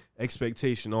type of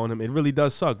expectation on him. It really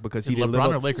does suck because he didn't live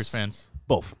up. LeBron or Lakers fans?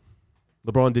 Both.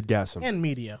 LeBron did gas him. And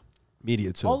media.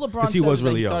 Media too. All LeBron because said he was was that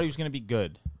really he young. thought he was going to be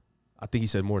good. I think he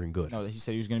said more than good. No, he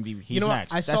said he was going to be. He's You know what?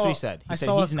 next. I That's saw- what he said. He I said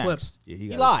saw a he's clip. next. Yeah, He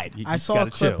gotta- lied. I he's saw a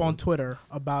gotta clip chill. on Twitter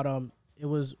about it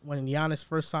was when Giannis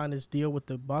first signed his deal with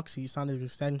the Bucks. He signed his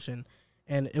extension,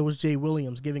 and it was Jay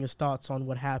Williams giving his thoughts on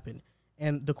what happened.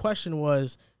 And the question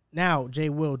was, now Jay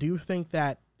Will, do you think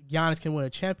that Giannis can win a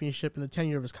championship in the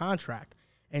 10-year of his contract?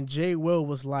 And Jay Will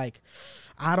was like,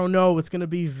 I don't know. It's going to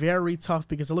be very tough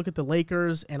because I look at the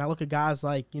Lakers and I look at guys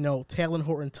like, Taylor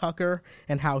Horton Tucker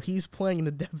and how he's playing in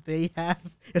the depth they have.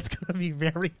 It's going to be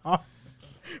very hard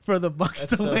for the Bucks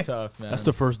That's to so win. tough, man. That's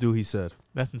the first dude he said.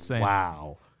 That's insane.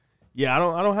 Wow. Yeah,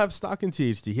 I don't have stock in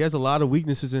THT. He has a lot of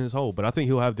weaknesses in his hole, but I think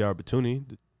he'll have the opportunity.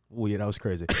 Oh, yeah, that was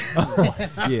crazy.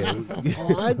 Yeah,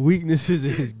 weaknesses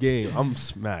in his game. I'm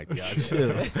smacked, y'all. Chill.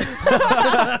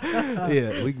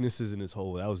 Yeah, weaknesses in his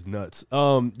hole. That was nuts.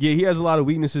 Yeah, he has a lot of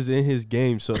weaknesses in his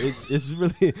game, so it's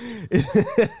really.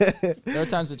 No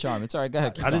time's the charm. It's all right. Go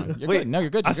ahead. Keep I just- going. You're wait, good. No, you're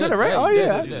good. I You're said good. it right. Oh you're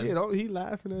yeah, good, you're good. he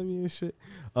laughing at me and shit.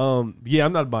 Yeah,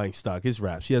 I'm not buying stock. His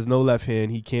raps. He has no left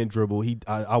hand. He can't dribble.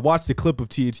 I watched the clip of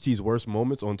THT's worst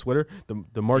moments on Twitter.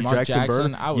 The Mark Jackson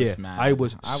burn. I was mad. I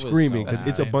was screaming so because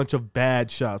it's a mad. bunch of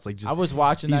bad shots. Like just, I was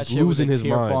watching that he's shit with a losing his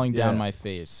tear mind. falling down Yeah. my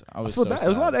face. I was feel so bad. sad.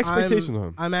 There's a lot of expectations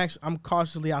on him. I'm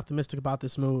cautiously optimistic about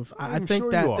this move. I I'm think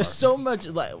sure that you are. There's so much.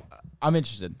 Like, I'm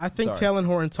interested. I think Sorry. Taylor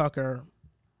Horton Tucker.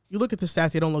 You look at the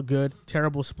stats; they don't look good.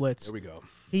 Terrible splits. There we go.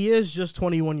 He is just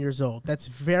 21 years old. That's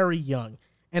very young.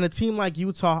 And a team like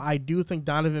Utah, I do think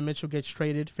Donovan Mitchell gets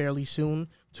traded fairly soon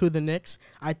to the Knicks.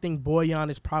 I think Bojan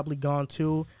is probably gone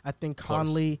too. I think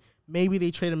Conley, maybe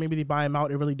they trade him, maybe they buy him out.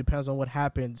 It really depends on what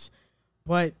happens.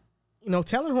 But,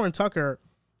 Taylor Horton Tucker,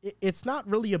 it's not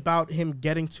really about him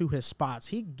getting to his spots.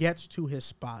 He gets to his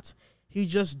spots. He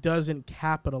just doesn't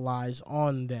capitalize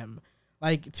on them.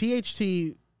 Like THT,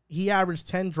 he averaged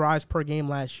 10 drives per game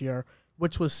last year,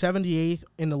 which was 78th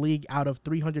in the league out of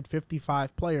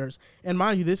 355 players. And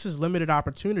mind you, this is limited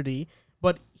opportunity,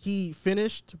 but he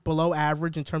finished below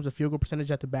average in terms of field goal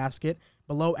percentage at the basket,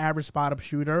 below average spot-up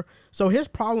shooter. So his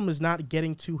problem is not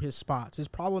getting to his spots. His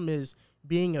problem is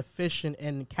being efficient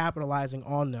and capitalizing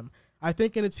on them. I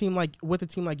think with a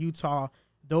team like Utah,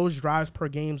 those drives per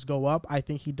games go up. I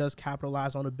think he does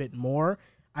capitalize on a bit more.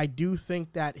 I do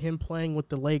think that him playing with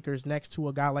the Lakers next to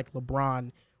a guy like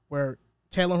LeBron, where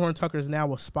Taylor Horton Tucker is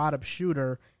now a spot-up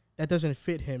shooter, that doesn't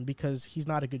fit him because he's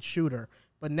not a good shooter.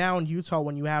 But now in Utah,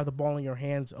 when you have the ball in your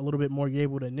hands a little bit more, you're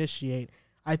able to initiate.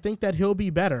 I think that he'll be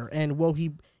better. And will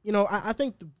he, I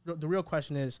think the real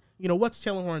question is, what's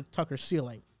Taylor Horton Tucker's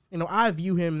ceiling? I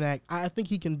view him that I think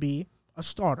he can be a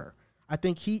starter. I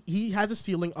think he has a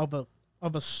ceiling of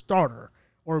a starter,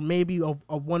 or maybe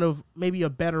maybe a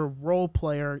better role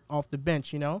player off the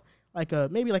bench,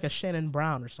 maybe like a Shannon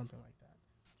Brown or something like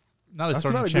that. Not a That's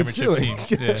starting not a good championship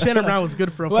team. Yeah. Shannon Brown was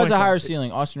good for a Who has point a higher guard.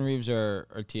 ceiling, Austin Reeves or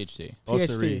THT? Austin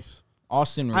THT. Reeves.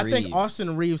 Austin Reeves. I think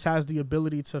Austin Reeves has the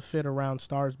ability to fit around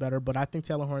stars better, but I think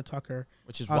Taylor Horton Tucker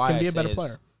which is why can I be a say better his-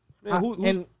 player. Man,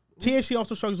 And THC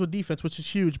also struggles with defense, which is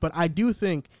huge, but I do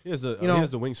think he has the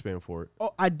wingspan for it.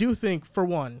 I do think, for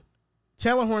one,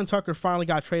 Taylor Horton Tucker finally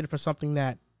got traded for something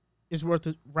that is worth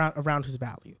around his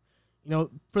value.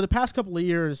 For the past couple of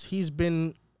years, he's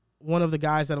been one of the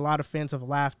guys that a lot of fans have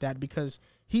laughed at because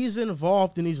he's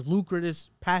involved in these lucrative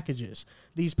packages,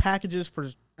 these packages for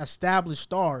established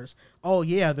stars. Oh,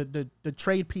 yeah, the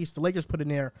trade piece the Lakers put in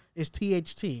there is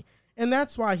THT. And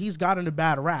that's why he's gotten a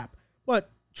bad rap. But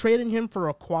trading him for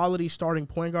a quality starting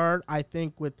point guard, I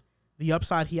think with the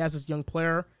upside he has as a young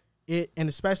player, and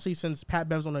especially since Pat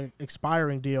Bev's on an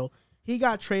expiring deal, he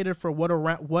got traded for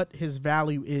what his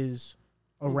value is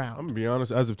around. I'm gonna be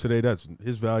honest. As of today, that's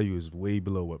his value is way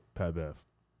below what Pat Bev.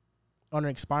 On an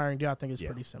expiring deal, I think it's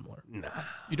pretty similar.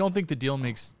 You don't think the deal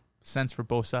makes sense for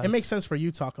both sides? It makes sense for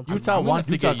Utah completely. Utah wants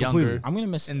to Utah get completely. younger, I'm gonna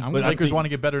miss. and I'm the gonna, Lakers want to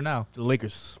get better now. The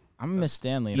Lakers. I'm gonna miss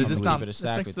Stanley. Does If this I'm gonna not leave it a this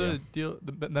stack makes with the you.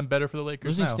 deal them better for the Lakers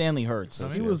Losing now? Stanley hurts.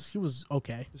 I He mean, was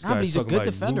okay. This Nah, but guy's he's a talking good about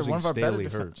defender, losing one of our better Stanley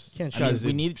defenders. Hurts. Can't I shoot. mean, Guys we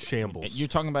in need shambles. You're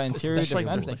talking about interior That's like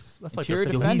defense. that's like Interior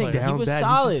their defending. defense. He down was bad.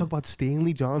 solid. You talk about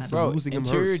Stanley Johnson Bro, losing him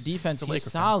interior hurts. defense, It's a he's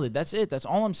Laker fan. solid. That's it. That's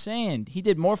all I'm saying. He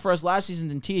did more for us last season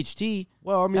than THT.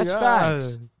 Well, I mean, That's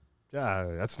facts.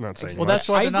 That's not saying. Well, much. that's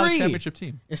why I they're not a agree. championship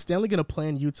team. Is Stanley going to play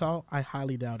in Utah? I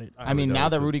highly doubt it. I mean, doubt now it,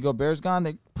 that too. Rudy Gobert's gone,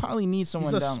 they probably need He's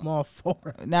someone a down. small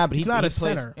forward. Nah, but he's not a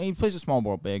plays, center. He plays a small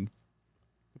ball big.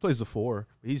 He plays the 4.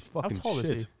 He's fucking tall is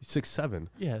shit. he? He's 6'7".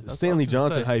 Yeah, The that's Stanley what I was gonna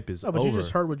Johnson say. hype is No, but over. you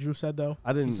just heard what Drew said, though.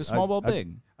 I didn't. He's a small ball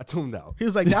big. I tuned out. He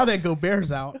was like, now that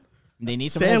Gobert's out, They need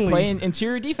someone to play in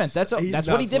interior defense. That's what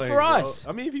he did for us.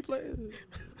 I mean, if he played,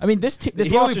 this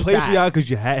he only played for y'all because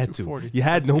you had to. 40. You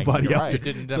had nobody out right.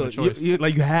 there. Didn't have a choice. You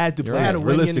had to play. Had a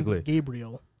Realistically,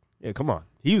 Gabriel. yeah, come on.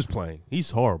 He was playing.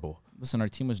 He's horrible. Listen, our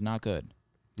team was not good.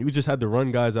 You just had to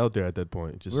run guys out there at that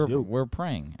point. Just We're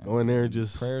praying. go in there and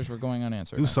just Prayers were going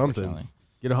unanswered. do something. Unfortunately.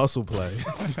 Get a hustle play.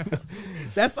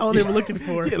 That's all they were looking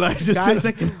for. Yeah, like just guys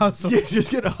that can hustle. Yeah, just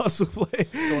get a hustle play.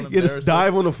 Get a embarrass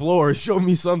dive us. on the floor. Show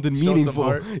me something Show some meaningful.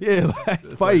 heart. Yeah, like That's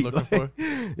what fight. I'm looking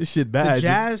Like, this shit bad. The Just-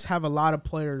 Jazz have a lot of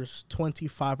players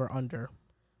 25 or under.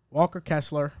 Walker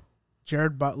Kessler,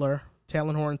 Jared Butler,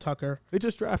 Talon Horn-Tucker. they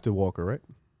just drafted Walker, right?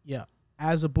 Yeah.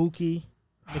 Azubuike,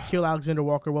 Nikhil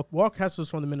Alexander-Walker. Walker Kessler's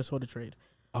from the Minnesota trade.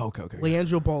 Oh, okay.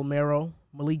 Leandro Bolmero,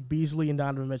 Malik Beasley, and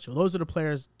Donovan Mitchell. Those are the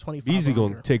players 25 Easy or going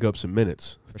under. to take up some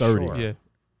minutes. For 30. sure. Yeah,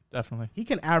 definitely. He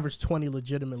can average 20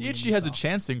 legitimately. in THG has a Utah.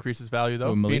 chance to increase his value though.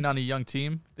 Who, Malik? Being on a young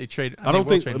team, they trade. I don't will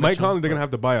think trade Mike Mitchell, Conley, they're going to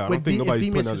have to buy out. I don't Wait, think if nobody's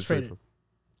D-Mitch putting out is the trade traded. for him.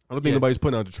 I don't think Yeah. nobody's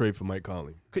putting out the trade for Mike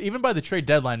Conley. Even by the trade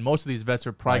deadline, most of these vets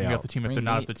are probably going to be Buy off the team if Bring they're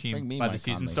not me- off the team bring me by the Mike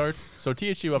season Conley. starts. So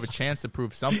THC will have a chance to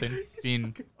prove something,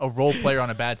 being a role player on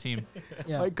a bad team.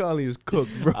 Yeah. Mike Conley is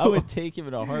cooked, bro. I would take him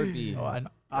in a heartbeat.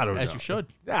 I don't know. As you should.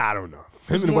 I don't know.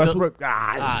 Him and Westbrook.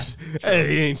 He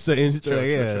ain't saying True,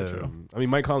 yeah. true. I mean,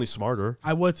 Mike Conley's smarter.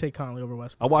 I would take Conley over I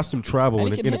Westbrook. watched him travel And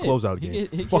in he the can hit. closeout He game.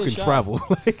 can- he can Fucking get shot. travel.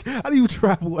 Like, how do you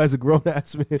travel as a grown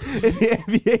ass man in the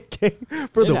NBA game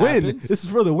for the win? happens. This is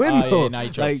for the win, Oh, yeah, though. no, you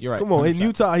joked. Like, You're right. come on, in 100%.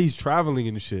 Utah, he's traveling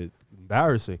and shit.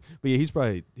 Embarrassing. But yeah,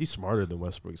 he's smarter than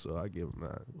Westbrook, so I give him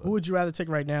that. But Who would you rather take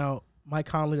right now, Mike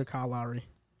Conley or Kyle Lowry?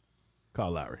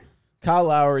 Kyle Lowry. Kyle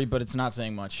Lowry, but it's not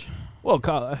saying much. Well,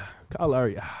 Kyle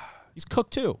Lowry, He's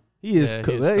cooked too. he is. Yeah, he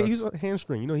cooked. is cooked. He's a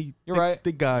hamstring. You know, You're right.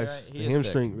 Thick guys. You're right. He The is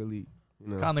hamstring really. You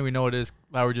know. Conley, we know it is.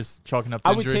 Lowry just chalking up to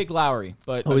I would injury. take Lowry,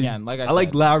 but Oh, again, like I said,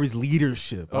 like Lowry's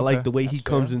leadership. I like Okay. the way he That's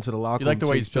comes fair. into the locker You room. like the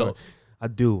way takes he's built. charge. I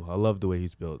do. I love the way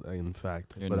he's built, in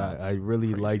fact. You're but nuts. I really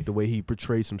Crazy. like the way he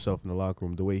portrays himself in the locker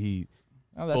room, the way he,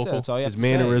 Oh, that's it. Vocal. That's all you have his to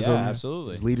say. mannerism, Yeah,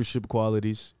 absolutely. his leadership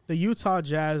qualities. The Utah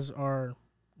Jazz are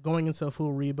going into a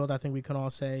full rebuild. I think we can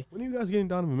all say. When are you guys getting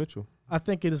Donovan Mitchell? I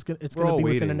think it's We're going to all be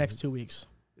within the waiting. next 2 weeks.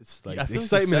 It's I like feel the like you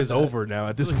excitement said is that. over now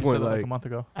at this I feel like you point. said that Like a month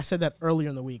ago. I said that earlier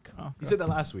in the week. Oh, you said that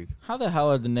last week. How the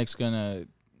hell are the Knicks gonna?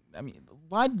 I mean,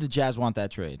 why did the Jazz want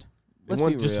that trade? They Let's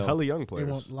want be just real. hella young They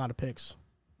players. want a lot of picks.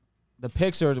 The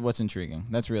picks are what's intriguing.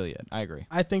 That's really it. I agree.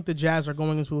 I think the Jazz are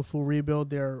going into a full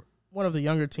rebuild. They're one of the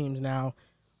younger teams now.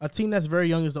 A team that's very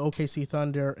young is the OKC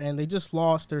Thunder, and they just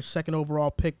lost their second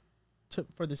overall pick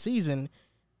for the season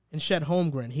in Chet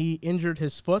Holmgren. He injured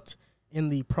his foot in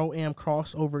the Pro-Am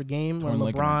crossover game when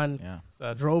Torn LeBron ligament. Yeah.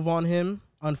 Sad. drove on him.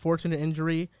 Unfortunate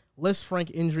injury. Liz Frank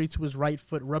injury to his right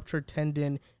foot, ruptured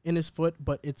tendon in his foot,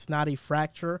 but it's not a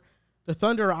fracture. The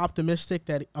Thunder are optimistic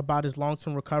about his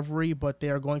long-term recovery, but they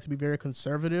are going to be very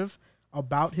conservative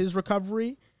about his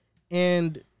recovery.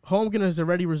 And Holmgren has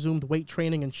already resumed weight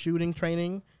training and shooting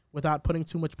training without putting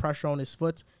too much pressure on his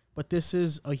foot. But this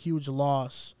is a huge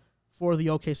loss for the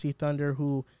OKC Thunder,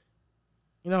 who,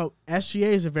 SGA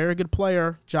is a very good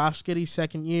player. Josh Giddey's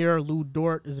second year. Lou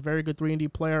Dort is a very good 3-and-D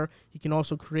player. He can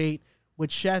also create. With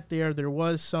Chet there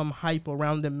was some hype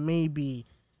around them maybe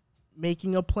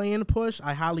making a play-in push.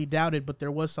 I highly doubt it, but there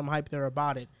was some hype there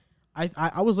about it.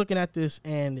 I was looking at this,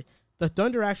 and the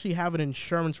Thunder actually have an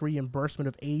insurance reimbursement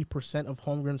of 80% of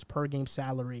Holmgren's per-game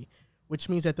salary, which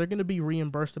means that they're going to be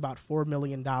reimbursed about $4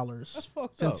 million. That's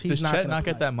fucked since up. he's Does not Chet gonna not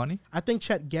get play. that money? I think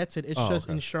Chet gets it. It's just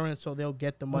okay. insurance, so they'll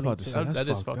get the I was money about to too. say, that's That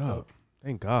is fucked fucked up. up.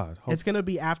 Thank God. It's going to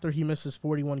be after he misses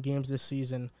 41 games this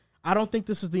season. I don't think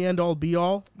this is the end-all,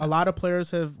 be-all. A lot of players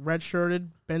have redshirted.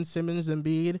 Ben Simmons,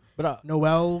 Embiid, But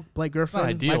Noel, Blake Griffin,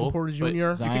 ideal, Michael Porter but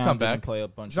Jr., Zion can come didn't back. Play a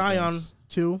bunch of Zion, games.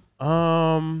 too.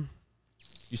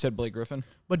 You said Blake Griffin.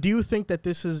 But do you think that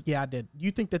this is... Yeah, I did. Do you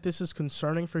think that this is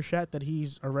concerning for Chet, that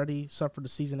he's already suffered a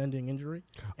season-ending injury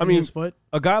in his foot?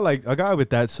 a guy with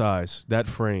that size, that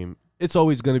frame, it's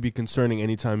always going to be concerning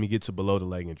anytime he gets a below the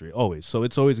leg injury. Always. So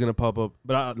it's always going to pop up.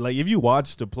 But if you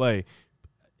watch the play,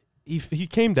 he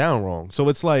came down wrong. So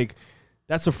it's like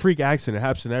that's a freak accident. It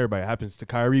happens to everybody. It happens to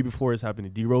Kyrie before. It's happened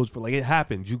to D Rose. It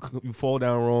happens. You fall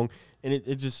down wrong, and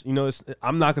it just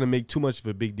I'm not going to make too much of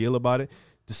a big deal about it.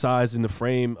 The size and the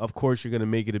frame, of course, you're going to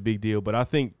make it a big deal. But I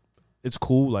think it's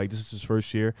cool. Like, this is his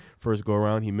first year, first go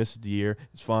around. He misses the year.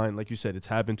 It's fine. Like you said, it's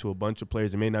happened to a bunch of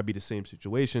players. It may not be the same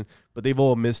situation, but they've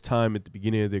all missed time at the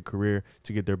beginning of their career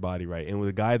to get their body right. And with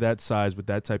a guy that size, with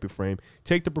that type of frame,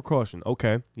 take the precaution.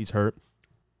 Okay, he's hurt.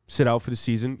 Sit out for the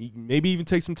season. Maybe even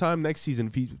take some time next season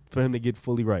for him to get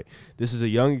fully right. This is a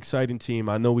young, exciting team.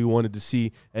 I know we wanted to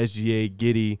see SGA,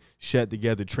 Giddey, Chet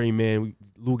together, Trey Mann,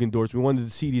 Lugan Dortz. We wanted to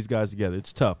see these guys together.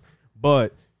 It's tough.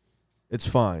 But it's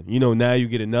fine. You know, now you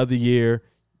get another year.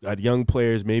 Got young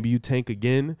players. Maybe you tank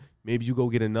again. Maybe you go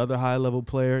get another high-level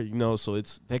player. You know, so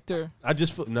it's Victor. I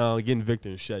just feel getting Victor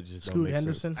and Chet just don't Scoot make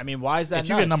Henderson. sense. I mean, why is that If nuts?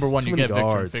 you get number one, Too you many get Victor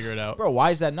and guards. figure it out. Bro,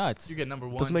 why is that nuts? You get number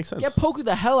one. Doesn't make sense. Get Poku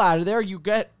the hell out of there. You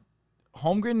get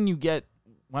Holmgren and you get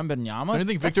Wembanyama. Don't you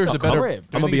think That's Victor's the a better? crib.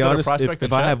 do I'm you gonna think be he's a better honest. prospect If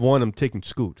than I Chet? have one, I'm taking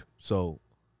Scoot. So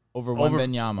over Over-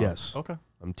 Wembanyama. yes, Okay.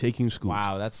 I'm taking Scoot.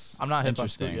 Wow, that's I'm not hip on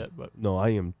interesting. Scoot yet, but No, I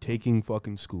am taking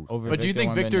fucking Scoot. Over do you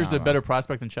think Victor Victor's a Wembanyama. better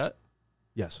prospect than Chet?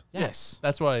 Yes. Yes.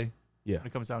 That's why Yeah. when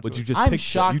it comes down But to you it. just I'm picked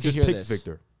shocked you to just hear picked this.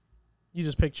 Victor. You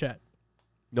just pick Chet.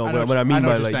 No, I know what I what mean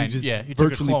you're by like saying. you just Yeah, he took a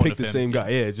virtually clone picked of the him. same guy.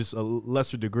 Yeah. Yeah, just a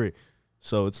lesser degree.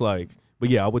 So it's like, but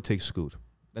yeah, I would take Scoot.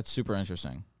 That's super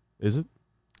interesting. Is it?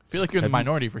 I feel like you're in the Have you-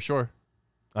 minority for sure.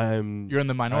 I am. You're in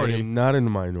the I minority. am not in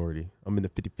the minority. I'm in the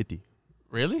 50-50.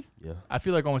 Really? Yeah. I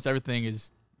feel like almost everything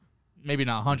is maybe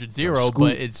not 100-0, Scoot-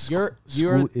 but it's. You're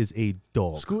Scoot is a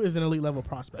dog. Scoot is an elite level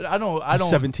prospect. I don't. He's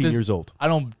 17 years old. I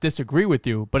don't disagree with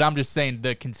you, but I'm just saying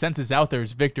the consensus out there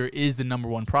is Victor is the number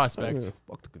one prospect.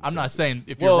 Fuck the I'm not consensus. saying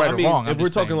if you're Well, right I mean, or wrong. if I'm we're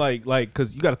just talking saying, like,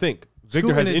 because you got to think, Scoot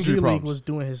Victor has in the injury G League problems. was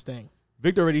doing his thing.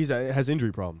 Victor already has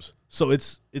injury problems, so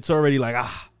it's already like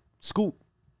Scoot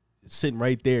is sitting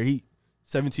right there. He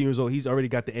 17 years old. He's already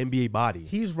got the NBA body.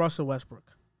 He's Russell Westbrook.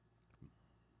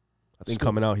 I think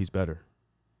coming out, he's better.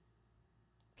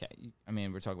 Okay. I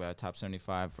mean, we're talking about top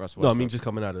 75. Russell No, I Westbrook. mean just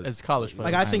coming out of as college player.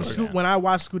 Like I think I Scoot. understand. When I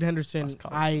watch Scoot Henderson, That's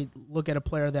college. I look at a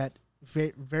player that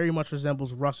very much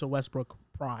resembles Russell Westbrook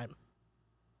prime.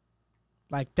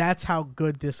 Like that's how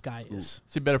good this guy is.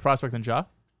 Is he a better prospect than Ja?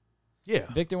 Yeah.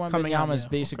 Victor Coming out, Wembanyama is yeah.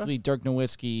 basically Dirk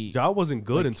Nowitzki. Ja wasn't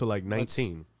good Like, until like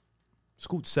 19.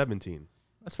 Scoot 17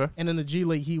 That's fair. And in the G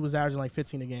League, he was averaging like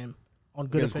 15 a game on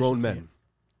good against efficiency. grown men.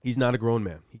 He's not a grown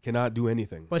man. He cannot do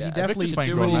anything. But Yeah, he definitely Victor's playing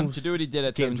to, do grown what man. he, to do what he did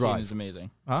at Can't 17 drive. is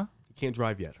amazing. Huh? He can't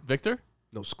drive yet. Victor?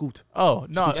 No, Scoot. Oh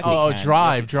no! Yes, he Oh, can.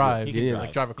 drive, Yes, he drive. can. He can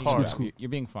Like drive a He can car. Scoot, drive. Scoot. You're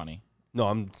being funny. No,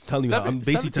 I'm telling you. I'm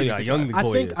basically 17 telling you how he young can the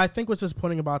boy is. I think what's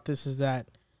disappointing about this is that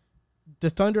the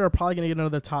Thunder are probably going to get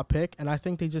another top pick, and I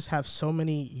think they just have so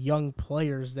many young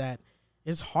players that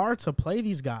it's hard to play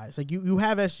these guys. Like you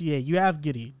have SGA, you have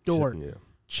Giddey, Dort, Yeah.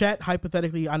 Chet.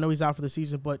 Hypothetically, I know he's out for the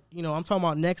season, but I'm talking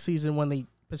about next season when they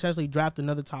potentially draft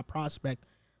another top prospect.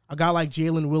 A guy like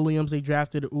Jalen Williams, they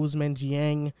drafted Ousmane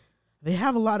Dieng. They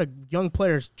have a lot of young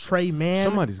players. Trey Mann.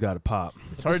 Somebody's got to pop.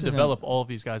 It's hard This to isn't- develop all of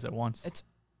these guys at once. It's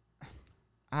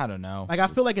I don't know. Like I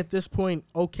feel like at this point,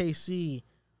 OKC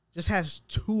just has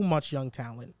too much young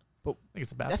talent. I think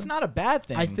it's a bad That's thing. not a bad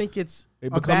thing. I think it's It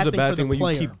a becomes a for bad the thing when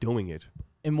player. you keep doing it.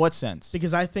 In what sense?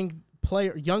 Because I think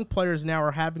young players now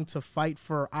are having to fight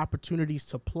for opportunities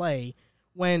to play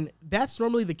when that's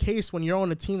normally the case when you're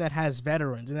on a team that has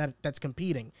veterans and that's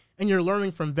competing and you're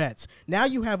learning from vets. Now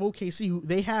you have OKC who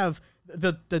they have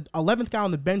the 11th guy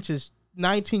on the bench is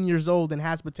 19 years old and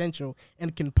has potential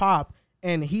and can pop,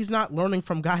 and he's not learning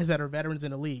from guys that are veterans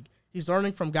in the league. He's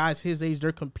learning from guys his age.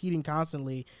 They're competing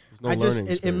constantly. no I just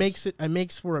learning it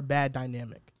makes for a bad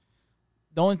dynamic.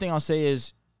 The only thing I'll say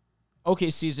is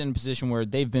OKC's in a position where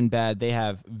they've been bad. They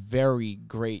have very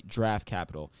great draft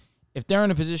capital. If they're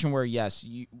in a position where, yes,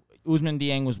 Ousmane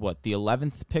Dieng was what, the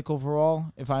 11th pick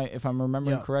overall, if I'm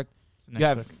remembering Yeah. correct? It's the next You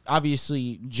have pick.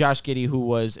 obviously Josh Giddey, who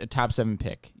was a top 7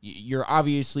 pick. You're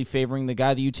obviously favoring the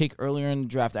guy that you take earlier in the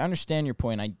draft. I understand your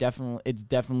point. It's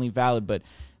definitely valid, but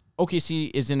OKC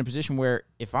is in a position where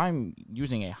if I'm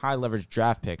using a high leverage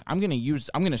draft pick, I'm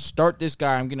gonna start this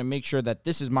guy. I'm gonna make sure that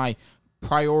this is my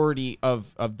priority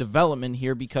of development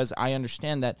here because I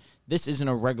understand that this isn't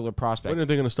a regular prospect. When are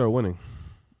they going to start winning?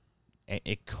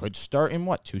 It could start in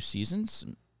 2 seasons,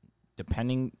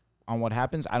 depending on what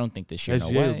happens. I don't think this year.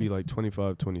 SGA no way. will be like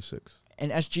 25, 26.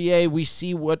 And SGA, we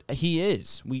see what he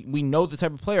is. We know the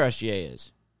type of player SGA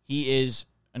is. He is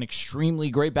an extremely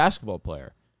great basketball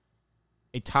player,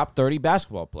 a top 30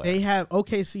 basketball player. They have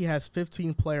OKC has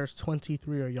 15 players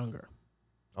 23 or younger.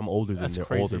 I'm older than That's their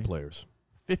crazy. older players.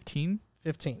 15.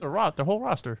 15. The whole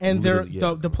roster. And they're Literally,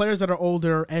 yeah. the players that are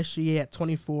older, SGA at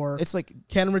 24, it's like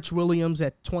Kenrich Williams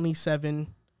at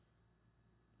 27.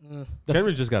 the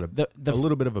Kenrich just got the a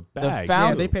little bit of a bag. foul- Yeah,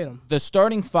 Found- they paid him. the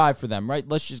starting 5 for them, right?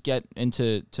 Let's just get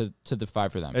into to the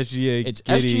 5 for them. SGA, It's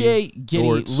Giddey, SGA,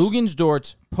 Giddey, Dortz. Lugans,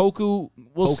 Dortz, Poku.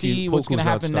 We'll Poku- see what's going to Poku's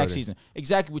not happen next starting. season.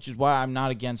 Exactly, which is why I'm not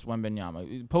against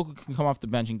Wembanyama. Poku can come off the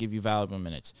bench and give you valuable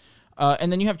minutes.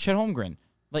 And then you have Chet Holmgren.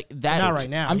 Like that. Not right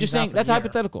now. I'm just He's out saying for that's the year.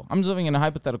 hypothetical. I'm just living in a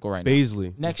hypothetical right now.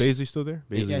 Baisley. Next- Is Baisley still there?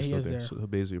 Baisley's Yeah, he still is there. there. So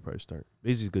Baisley will probably start.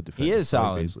 Baisley's a good defender. is I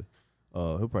like solid.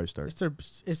 He'll probably start.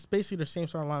 It's basically the same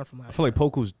starting lineup from last year. I feel like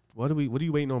Poku's. What are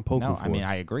you waiting on Poku No, for? I mean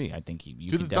I agree. I think you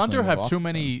Do can the Thunder definitely have move too off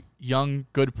many young,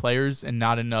 good players and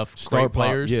not enough Star great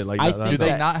players? Yeah, like I that- think Do they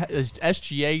that- not? Is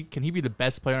SGA? Can he be the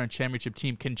best player on a championship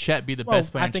team? Can Chet be the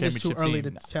best player I on a think it's too championship early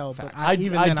team? to tell. But I even do.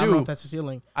 then, I don't know if that's the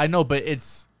ceiling. I know, but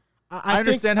it's. I think-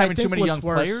 understand I having too think many what's young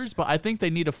worse- players, but I think they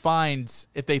need to find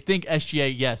if they think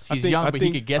SGA, yes, I he's think- young, I but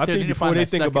think- he could get I there. think They need to before find they that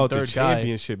think second, about the third guy.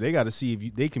 championship, they got to see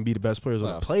if they can be the best players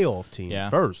on a playoff team Yeah.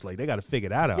 first. Like they got to figure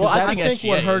that out. Well, I I think think SGA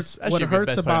what is- hurts SGA what would be the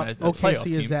hurts best player on about a playoff OKC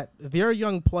is team. that their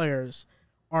young players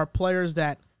are players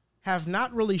that have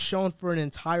not really shown for an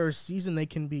entire season they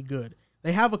can be good.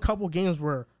 They have a couple games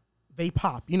where they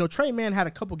pop. Trey Mann had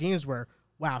a couple games where,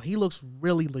 wow, he looks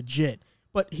really legit.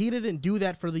 But he didn't do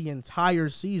that for the entire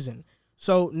season.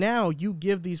 So now you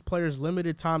give these players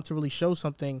limited time to really show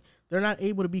something. They're not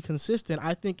able to be consistent.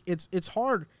 I think it's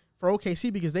hard for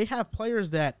OKC because they have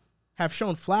players that have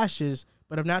shown flashes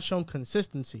but have not shown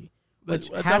consistency. Which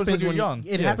That happens when you're young.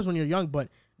 It Yeah. happens when you're young, but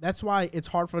that's why it's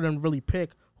hard for them to really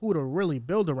pick who to really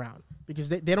build around because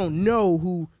they don't know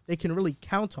who they can really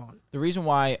count on. The reason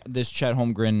why this Chet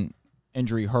Holmgren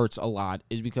injury hurts a lot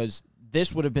is because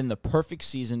this would have been the perfect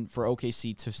season for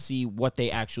OKC to see what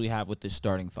they actually have with this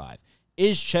starting five.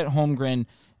 Is Chet Holmgren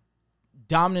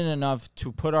dominant enough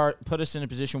to put us in a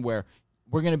position where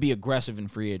we're going to be aggressive in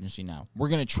free agency now? We're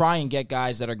going to try and get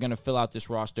guys that are going to fill out this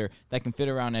roster that can fit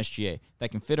around SGA, that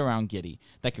can fit around Giddey,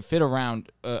 that can fit around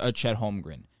a Chet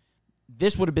Holmgren.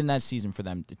 This would have been that season for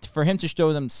them, for him to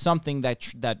show them something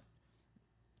that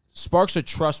sparks a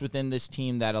trust within this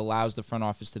team that allows the front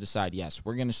office to decide, yes,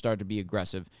 we're going to start to be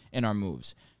aggressive in our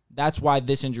moves. That's why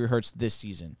this injury hurts this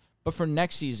season. But for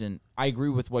next season, I agree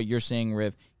with what you're saying,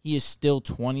 Riv. He is still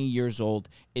 20 years old.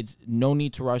 It's no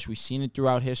need to rush. We've seen it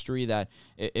throughout history that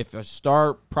if a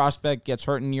star prospect gets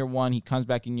hurt in year one, he comes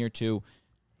back in year two.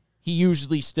 He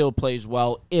usually still plays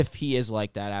well if he is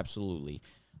like that, absolutely.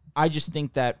 I just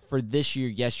think that for this year,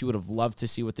 yes, you would have loved to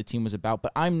see what the team was about,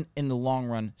 but I'm, in the long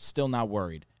run, still not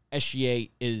worried. SGA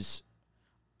is,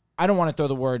 I don't want to throw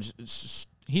the words,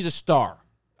 he's a star.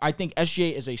 I think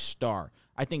SGA is a star.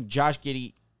 I think Josh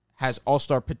Giddey has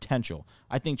all-star potential.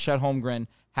 I think Chet Holmgren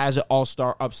has an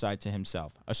all-star upside to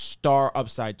himself, a star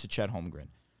upside to Chet Holmgren.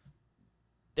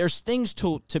 There's things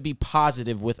to be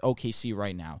positive with OKC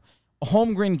right now.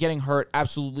 Holmgren getting hurt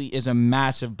absolutely is a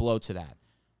massive blow to that.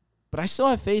 But I still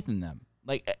have faith in them.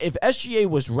 Like, if SGA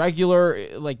was regular,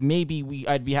 like maybe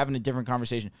I'd be having a different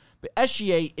conversation. But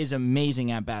SGA is amazing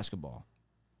at basketball.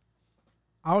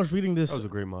 I was reading this. That was a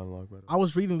great monologue. By the way. I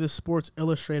was reading this Sports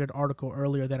Illustrated article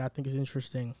earlier that I think is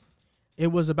interesting. It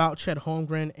was about Chet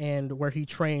Holmgren and where he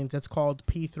trains. It's called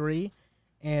P3,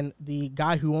 and the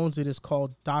guy who owns it is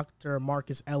called Dr.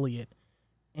 Marcus Elliott.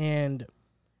 And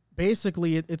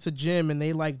basically, it's a gym, and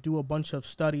they do a bunch of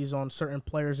studies on certain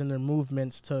players and their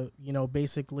movements to,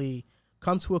 basically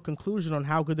come to a conclusion on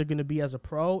how good they're going to be as a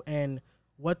pro and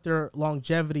what their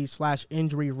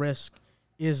longevity/injury risk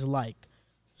is like.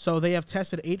 So they have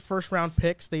tested 8 first-round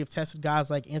picks. They have tested guys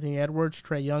like Anthony Edwards,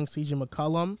 Trae Young, C.J.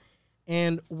 McCollum.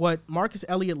 And what Marcus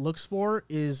Elliott looks for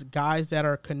is guys that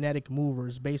are kinetic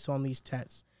movers based on these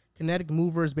tests. Kinetic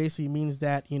movers basically means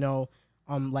that,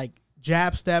 like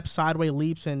jab steps, sideways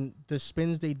leaps, and the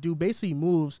spins they do, basically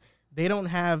moves. They don't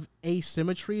have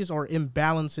asymmetries or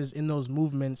imbalances in those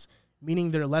movements,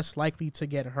 meaning they're less likely to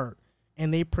get hurt.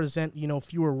 And they present,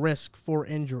 fewer risk for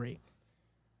injury.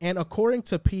 And according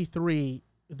to P3,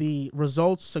 the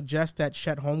results suggest that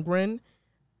Chet Holmgren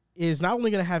is not only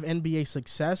going to have NBA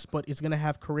success, but is going to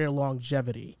have career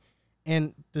longevity.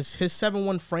 And his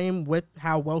 7'1" frame with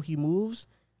how well he moves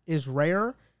is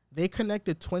rare. They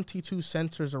connected 22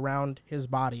 sensors around his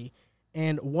body,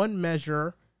 and one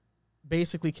measure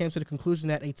basically came to the conclusion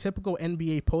that a typical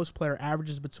NBA post player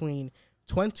averages between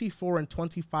 24 and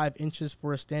 25 inches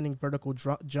for a standing vertical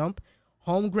jump.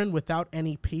 Holmgren, without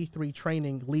any P3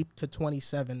 training, leaped to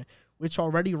 27, which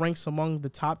already ranks among the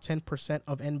top 10%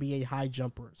 of NBA high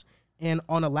jumpers. And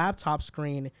on a laptop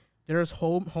screen, there's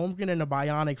Holmgren in a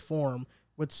bionic form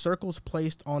with circles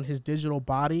placed on his digital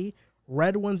body.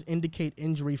 Red ones indicate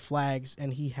injury flags,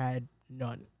 and he had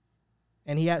none.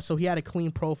 And he had a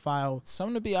clean profile.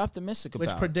 Something to be optimistic about.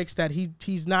 Which predicts that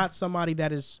he's not somebody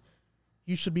that is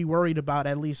you should be worried about,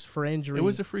 at least for injury. It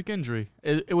was a freak injury.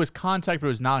 It was contact, but it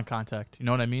was non-contact. You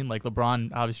know what I mean? Like, LeBron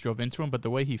obviously drove into him, but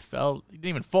the way he fell, he didn't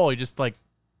even fall. He just,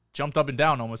 jumped up and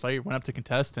down almost. Like, he went up to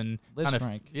contest and Liz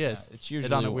Frank. Yes. It's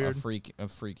usually a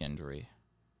freak injury.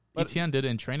 But ETN did it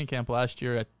in training camp last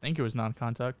year. I think it was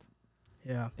non-contact.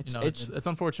 Yeah. It's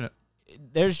unfortunate.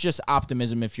 There's just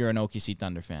optimism if you're an OKC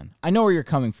Thunder fan. I know where you're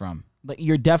coming from. But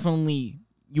you're definitely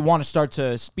you want to start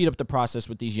to speed up the process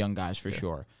with these young guys for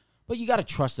sure. But you got to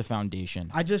trust the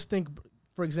foundation. I just think,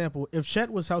 for example, if Chet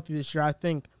was healthy this year, I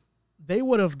think they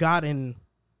would have gotten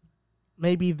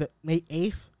maybe the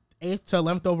 8th to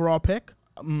 11th overall pick.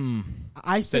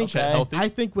 I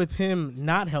think with him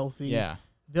not healthy,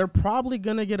 they're probably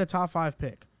going to get a top 5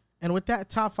 pick. And with that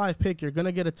top 5 pick, you're going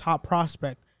to get a top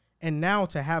prospect. And now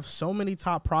to have so many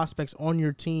top prospects on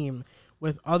your team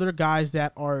with other guys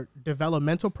that are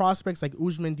developmental prospects like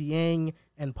Ousmane Dieng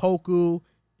and Poku,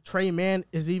 Trey Mann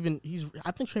I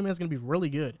think Trey Mann's going to be really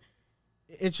good.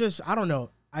 It's just, I don't know.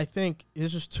 I think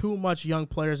there's just too much young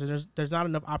players, and there's not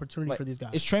enough opportunity for these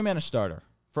guys. Is Trey Mann a starter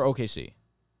for OKC?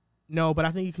 No, but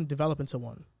I think he can develop into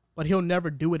one. But he'll never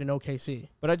do it in OKC.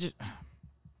 But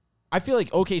I feel like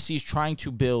OKC is trying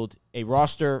to build a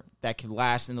roster that can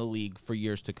last in the league for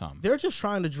years to come. They're just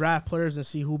trying to draft players and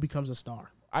see who becomes a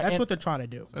star. That's what they're trying to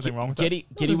do. Nothing wrong with that.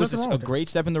 Giddey was a great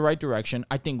step in the right direction.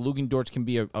 I think Lugan-Dort can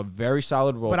be a very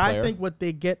solid role player. But I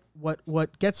think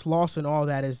what gets lost in all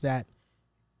that is that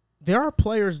there are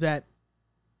players that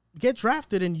get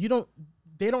drafted and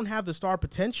they don't have the star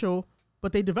potential,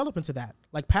 but they develop into that.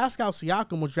 Like Pascal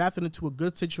Siakam was drafted into a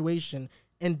good situation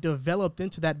and developed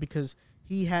into that because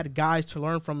he had guys to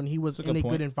learn from and he was in a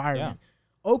good environment.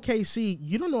 Yeah. OKC,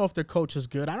 you don't know if their coach is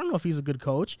good. I don't know if he's a good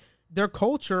coach. Their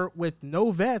culture with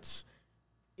no vets,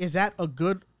 is that a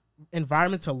good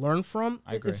environment to learn from?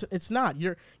 I agree. It's not.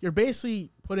 You're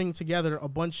basically putting together a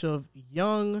bunch of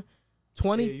young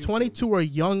 22 or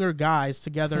younger guys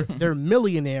together. They're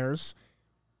millionaires.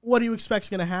 What do you expect is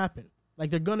going to happen? Like,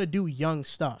 they're going to do young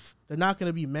stuff. They're not going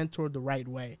to be mentored the right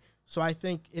way. So I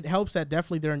think it helps that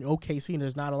definitely they're in OKC and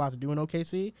there's not a lot to do in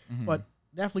OKC. But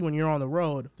definitely when you're on the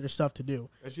road, there's stuff to do.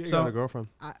 SGA got a girlfriend.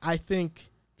 I think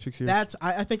 6 years.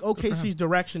 I think OKC's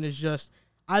direction is just,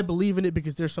 I believe in it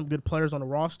because there's some good players on the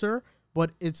roster,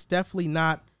 but it's definitely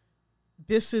not.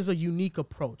 This is a unique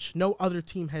approach. No other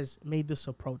team has made this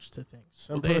approach to things.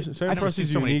 I've never seen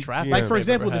so many draft. Like, for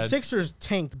example, the Sixers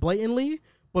tanked blatantly,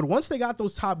 but once they got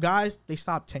those top guys, they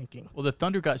stopped tanking. Well, the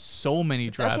Thunder got so many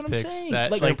draft picks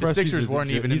that like the Sixers weren't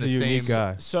even in the same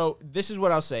guy. So this is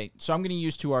what I'll say. So I'm going to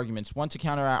use two arguments. One to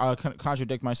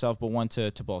contradict myself, but one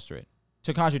to bolster it.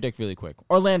 To contradict really quick.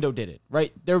 Orlando did it,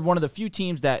 right? They're one of the few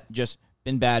teams that just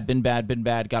been bad,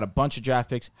 got a bunch of draft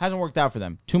picks. Hasn't worked out for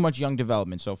them. Too much young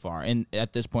development so far and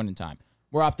at this point in time.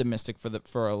 We're optimistic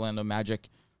for Orlando Magic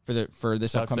for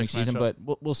this upcoming season, but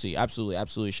we'll see.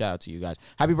 Absolutely. Shout out to you guys.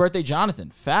 Happy birthday,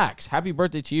 Jonathan. Facts. Happy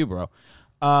birthday to you, bro.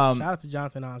 Shout out to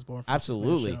Jonathan Osborne.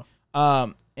 Absolutely.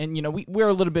 And we're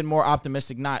a little bit more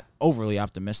optimistic, not overly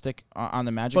optimistic on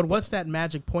the Magic. But what's that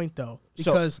Magic point though?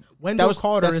 Because Wendell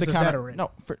Carter is a veteran.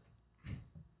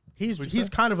 He's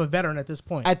kind of a veteran at this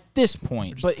point. At this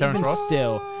point, but even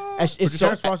still,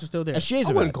 Terrence Ross is still there. SGA's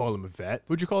I wouldn't call him a vet.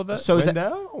 Would you call a vet? So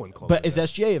Wendell? I wouldn't call him a vet. Is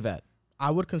SGA a vet?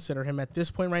 I would consider him at this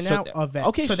point right now a vet.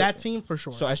 Okay, so that team for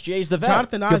sure. So SGA is the vet.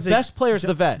 Jonathan Isaac, the best player is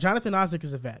the vet. Jonathan Isaac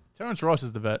is a vet. Terrence Ross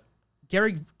is the vet.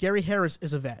 Gary Harris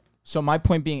is a vet. So my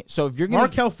point being, so if you're going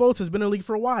Markelle Fultz has been in the league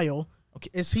for a while. Okay.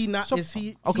 Is he not? Is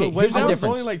he? Okay, here's the difference.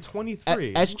 Only like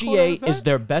 23. SGA is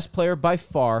their best player by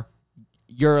far.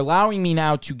 You're allowing me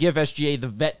now to give SGA the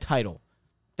vet title.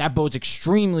 That bodes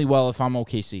extremely well if I'm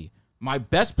OKC. My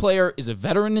best player is a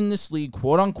veteran in this league,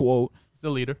 quote unquote. He's the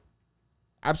leader.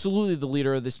 Absolutely the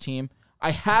leader of this team.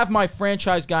 I have my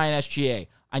franchise guy in SGA.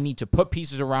 I need to put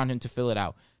pieces around him to fill it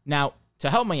out. Now, to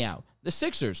help me out, the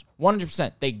Sixers,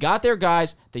 100%. They got their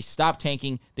guys. They stopped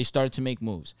tanking. They started to make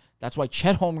moves. That's why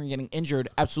Chet Holmgren getting injured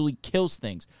absolutely kills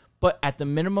things. But at the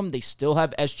minimum, they still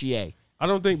have SGA. I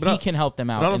don't think he can help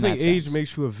them out. But I don't think age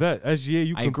makes you a vet. SGA,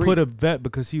 you can put a vet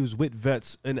because he was with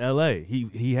vets in LA.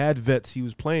 He had vets he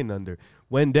was playing under.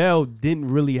 Wendell didn't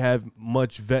really have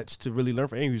much vets to really learn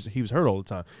from. He was hurt all the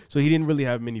time, so he didn't really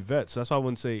have many vets. That's why I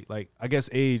wouldn't say I guess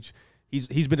age. He's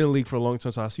been in the league for a long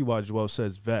time, so I see why Joel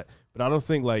says vet. But I don't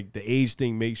think the age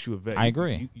thing makes you a vet. I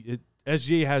agree.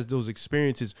 SGA has those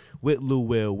experiences with Lou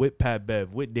Will, with Pat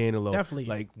Bev, with Danilo,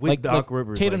 definitely, with Doc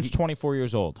Rivers. Tatum's 24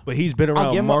 years old, but he's been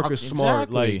around Marcus Smart,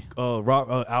 exactly. Al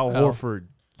Horford.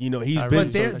 He's been.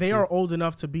 But they are old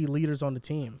enough to be leaders on the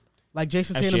team. Like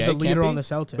Jason Tatum's a leader on the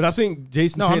Celtics. But I think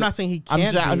Jason. I'm not saying he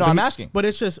can't. I'm asking. But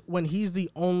it's just when he's the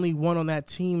only one on that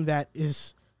team that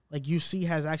is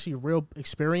has actually real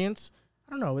experience.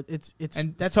 I don't know.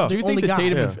 That's tough. Do you think the guy.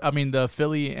 Tatum? The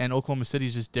Philly and Oklahoma City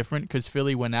is just different because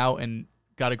Philly went out and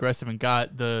got aggressive and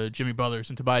got the Jimmy Butlers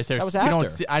and Tobias Harris. That was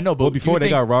after. I know, but before they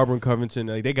got Robert Covington,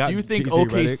 they got. Do you think JJ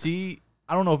OKC? Redick?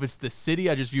 I don't know if it's the city.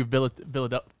 I just view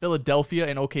Philadelphia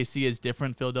and OKC as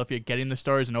different. Philadelphia getting the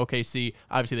stars, and OKC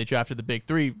obviously they drafted the big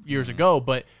three years ago.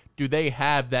 But do they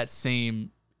have that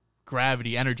same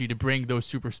gravity, energy to bring those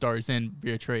superstars in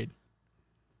via trade.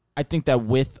 I think that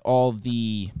with all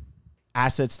the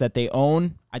assets that they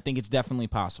own, I think it's definitely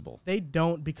possible. They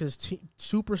don't, because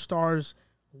superstars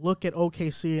look at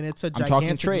OKC and it's a I'm gigantic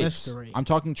talking trades. mystery. I'm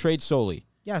talking trades solely.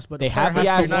 Yes, but They have the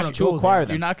assets to acquire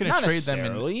them. You're not going to trade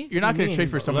them. You're not going to trade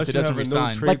for someone who doesn't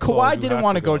resign. Like Kawhi didn't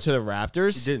want to go to the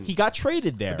Raptors. He didn't. He got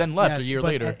traded there. But then left a year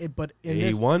later. But in He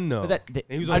this, won though.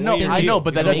 I know,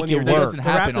 but that doesn't the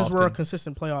happen Raptors were a often.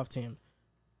 consistent playoff team.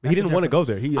 He didn't want to go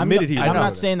there. He admitted he. I'm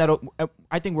not saying that.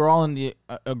 I think we're all in the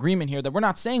agreement here that we're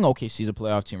not saying OKC's a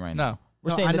playoff team right now. No.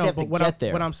 We're saying that they have to get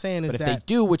there. What I'm saying is but if that they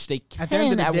do, which they can at the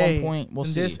end of the at day, one point, we'll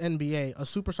in see. this NBA, a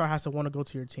superstar has to want to go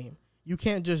to your team. You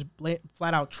can't just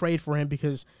flat out trade for him,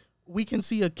 because we can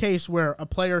see a case where a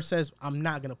player says, "I'm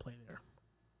not going to play there.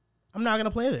 I'm not going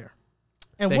to play there."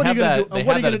 And what are you going to do? And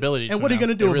what are you going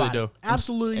to do about it?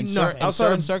 Absolutely nothing. In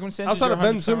certain circumstances, outside of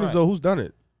Ben Simmons, though, who's done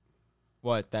it?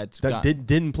 What? That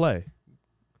didn't play.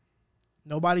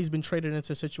 Nobody's been traded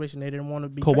into a situation they didn't want to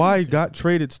be. Kawhi got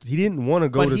traded. He didn't want to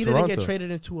go to Toronto. But he didn't get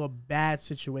traded into a bad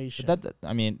situation.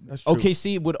 I mean, that's true.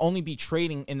 OKC would only be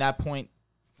trading in that point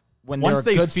when once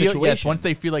they're a good situation. Yes, once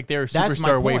they feel like they're a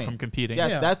superstar away from competing.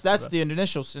 Yes, that's the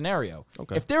initial scenario.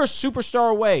 Okay. If they're a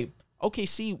superstar away,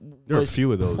 OKC there was are a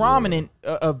few of those prominent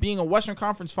of being a Western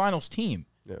Conference Finals team.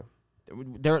 Yeah.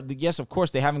 Yes, of course,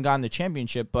 they haven't gotten the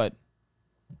championship, but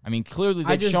I mean, clearly I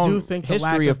they've just shown do think the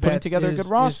history lack of putting vets together a good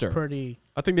roster.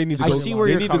 I think they need to I go. see where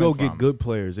they you're need to go coming get from. good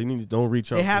players. They need to don't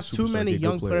reach out. They have for too superstar, many get good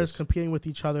young players competing with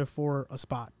each other for a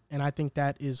spot, and I think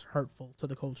that is hurtful to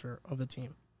the culture of the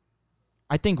team.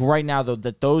 I think right now, though,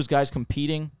 that those guys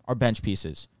competing are bench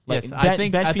pieces. Yes, I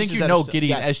think you know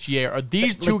Giddey and SGA are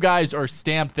these two guys are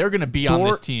stamped. They're going to be on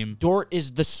this team. Dort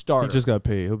is the starter. He just got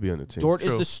paid. He'll be on the team. Dort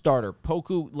is the starter.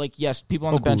 Poku, yes, people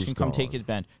on the bench can come gone. take his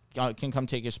bench, can come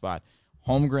take his spot.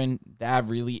 Holmgren, that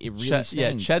really stings.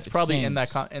 Yeah, Chet's probably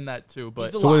stings. in that too.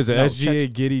 But So what is it? No, SGA, Chet's-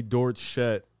 Giddey, Dort,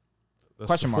 Chet. That's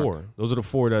Question the mark. four. Those are the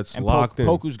four that's And locked in.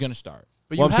 Poku's going to start.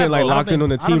 But Well, I'm saying like locked in on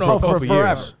the team for a couple for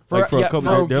years. forever. Like for a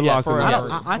couple, they're locked in. forever.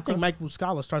 I think Mike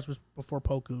Muscala starts before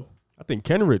Poku. I think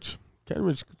Kenrich.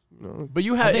 But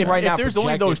you I have think right now if there's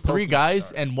only projected those three Poku's guys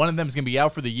starting. and one of them is going to be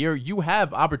out for the year, you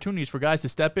have opportunities for guys to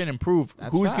step in and prove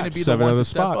That's who's going to facts. be the 7 ones other to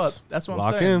step spots. up. That's what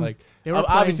Lock I'm saying. in. Like They were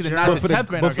obviously playing they're not Jared- the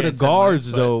 10th man. But for the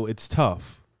guards though, it's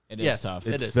tough. It is Yes, tough.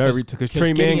 it It's is. very because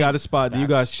Trey Giddey Mann got a spot. You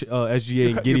got Facts. SGA and You're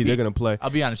Giddey. beat. They're gonna play. I'll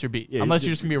be honest, you're beat. Yeah, Unless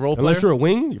you're just going to be a role player. Unless you're a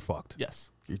wing, you're fucked.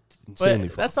 Yes. You're insanely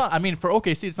But fucked. that's not. I mean, for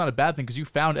OKC, it's not a bad thing because you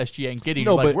found SGA and Giddey.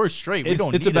 No, Like but we're straight. We It's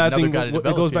don't a need bad another thing. guy to It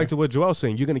develop goes back here. to what Joel's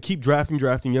saying. You're gonna keep drafting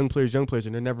young players,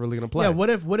 and they're never really gonna play. Yeah, what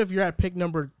if you're at pick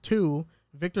number 2,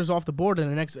 Victor's off the board, and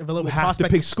the next available You have to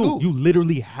prospect pick is Scoot. You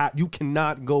literally have. You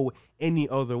cannot go any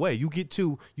other way. You get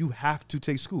 2, you have to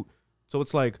take Scoot. So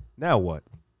it's like, now what?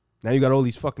 Now you got all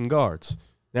these fucking guards.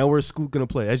 Now where's Scoot gonna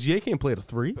play? SGA can't play at a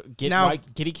 3.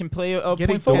 Giddey can play a Giddey point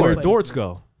can So where forward. play. Dort's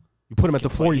go? You put him at the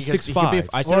 4. He's 6'5".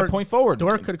 I said a Or point forward.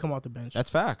 Dort could come off the bench. That's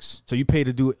facts. So you paid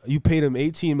him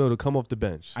 $18 million to come off the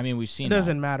bench. I mean, we've It seen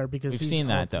doesn't that. matter because We've he's seen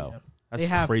that, healthy, though. man. That's They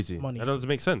have crazy. money. That doesn't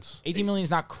make sense. 18 million is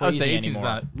not I would crazy say 18's anymore.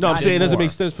 not. No, I'm saying it doesn't anymore.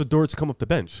 make sense for Dort to come off the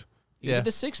bench. Yeah. Yeah.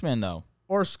 The 6 man though.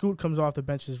 Or Scoot comes off the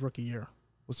bench his rookie year.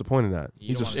 What's the point of that? You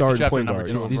He's a don't want- starting It's a point chapter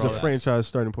guard. number 2 He's a bro. franchise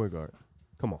starting point guard.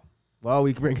 Come on. Why are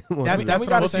we bringing him on? That's That's what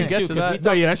what I'm I'm saying. Get saying to too. 'Cause that.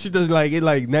 No, yeah, that shit doesn't like it.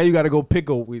 Like now you got to go pick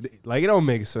a like it don't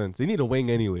make sense. They need a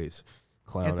wing anyways.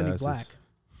 Clown Anthony asses. Black.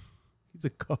 He's a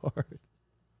guard.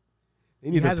 They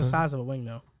He need has the size of a wing,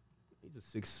 though. He's a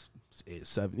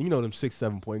 6'7". You know them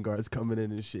 6'7" point guards coming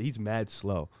in and shit. He's mad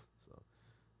slow. So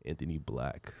Anthony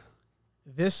Black.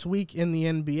 This week in the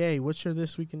NBA. What's your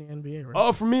this week in the NBA, right?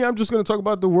 Oh, for me, I'm just gonna talk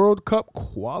about the World Cup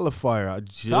qualifier. I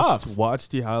just Tough. watched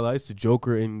the highlights. The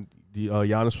Joker and the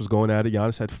Giannis was going at it.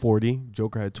 Giannis had 40.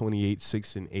 Joker had 28,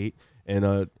 6 and 8.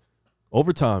 And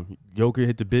overtime, Joker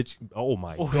hit the bitch. Oh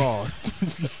my god!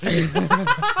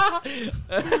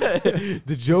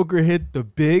 The Joker hit the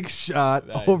big shot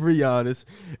over Giannis,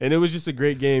 and it was just a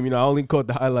great game. You know, I only caught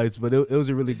the highlights, but it was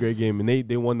a really great game, and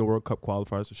they won the World Cup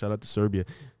qualifier. So shout out to Serbia.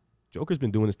 Joker's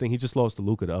been doing his thing. He just lost to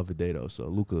Luka the other day though, so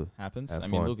Luka Happens. have I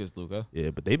mean, fun. Luka's Luka.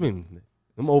 Yeah, but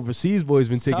them overseas boys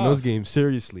been It's taking tough. those games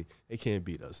seriously. They can't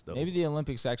beat us though. Maybe the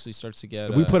Olympics actually starts to get.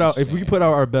 If we put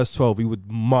out our best 12, we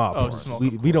would mob. Oh, them.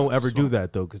 smoke, We don't ever do smoke.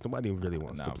 that though, because nobody really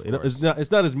wants No, to of play. course.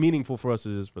 It's not as meaningful for us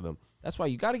as it is for them. That's why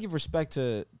you got to give respect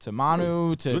to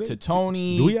Manu, to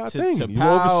Tony, Do y'all to thing. to You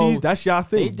Pau. overseas, that's y'all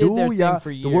thing. They did their Do y'all. thing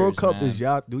for The World years, Cup man. is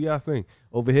y'all. Do y'all thing.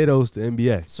 Over here, those the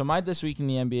NBA. So my this week in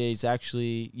the NBA is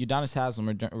actually Udonis Haslem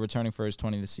returning for his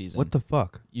 20th season. What the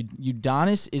fuck?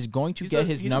 Udonis is going to get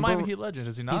his he's number. a Miami Heat legend,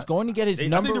 is he not? He's going to get his I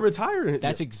number. think they're retiring.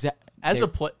 That's exact.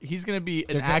 He's going to be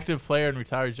an active player in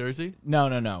retired jersey?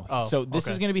 No. Oh, So this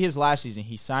is going to be his last season.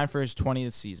 He signed for his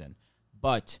 20th season.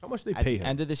 But how much they at pay the him?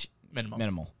 end of this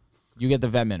Minimal. You get the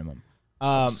vet minimum.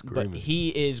 But screaming. he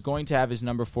is going to have his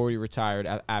number 40 retired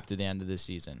after the end of this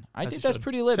season. I think that's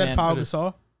pretty lit, Said man. Pau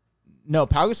Gasol. No,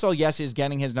 Pau Gasol, yes, is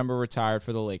getting his number retired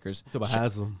for the Lakers. Talk about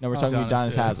Haslam. No, we're talking about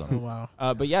Udonis Oh, Haslam. wow.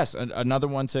 But yes, another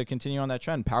one to continue on that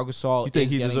trend. Pau Gasol You think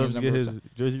is he getting deserves his to number get his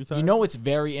retired. jersey retired? You know what's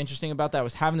very interesting about that? I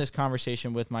was having this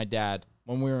conversation with my dad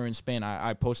when we were in Spain.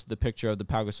 I posted the picture of the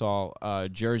Pau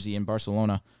Gasol jersey in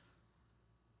Barcelona.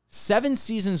 7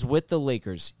 seasons with the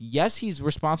Lakers. Yes, he's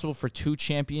responsible for 2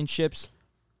 championships.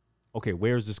 Okay,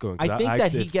 where's this going? 'Cause I think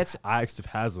that he gets. I asked if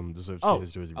Haslam deserves to get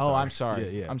his jersey retired. Oh, I'm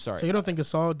sorry. Yeah. I'm sorry. So you don't think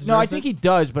Gasol deserves No, I it? think he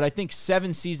does, but I think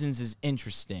 7 seasons is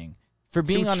interesting for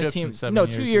being on a chips team. in 7 No,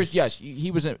 years 2 years. is- Yes, he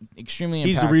was extremely.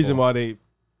 He's the impactful. reason why they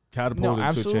catapulted No, him to a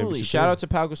absolutely. championship. Shout out to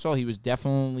Pau Gasol. He was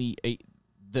definitely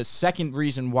the second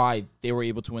reason why they were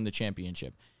able to win the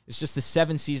championship. It's just the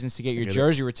 7 seasons to get your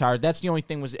jersey retired. That's the only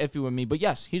thing was iffy with me. But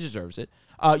yes, he deserves it.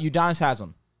 Udonis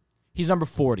Haslam. He's number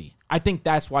 40. I think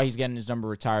that's why he's getting his number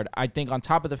retired. I think on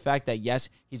top of the fact that, yes,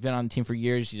 he's been on the team for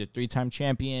years. He's a 3-time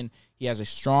champion. He has a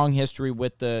strong history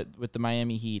with the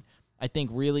Miami Heat. I think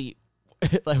really,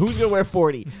 like, who's going to wear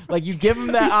 40? Like, you give him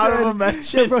that honorable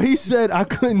mention. Bro, he said I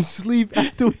couldn't sleep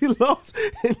after we lost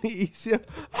in the ECF.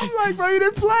 I'm like, bro, you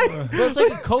didn't play. But it's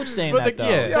like a coach saying that, though.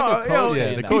 yeah. It's like a coach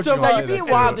saying the that. coach You're knows being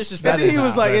that wild too. And disrespectful.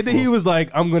 then he was like,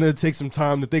 I'm gonna take some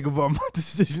time to think about my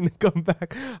decision to come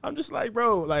back. I'm just like,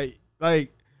 bro, like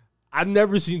I've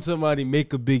never seen somebody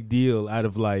make a big deal out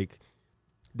of like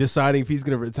deciding if he's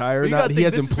gonna retire or You not. gotta He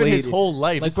think hasn't this has been played his whole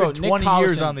life. Like, It's bro, been Nick 20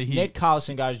 years Collison- on the Heat. Nick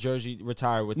Collison got his jersey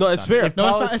retired with No, the it's Thunder. fair.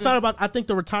 No, Collison- it's not about. I think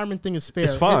the retirement thing is fair.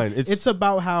 It's fine. It's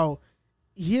about how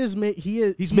he is. He's he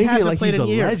making it hasn't like played he's in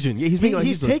a years. legend. Yeah, he's making it like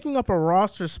he's a- taking up a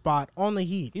roster spot on the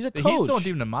Heat. He's a The coach. Heat don't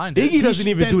even mind it. Iggy doesn't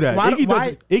even then do that. why-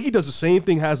 Iggy does the same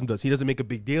thing Haslam does. He doesn't make a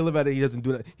big deal about it. He doesn't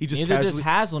do that. He just Neither does casually.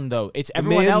 Haslam, though. It's The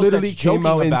everyone man else literally that's joking came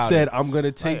out and about said, it. "I'm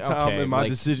gonna take Like, time okay, in my like-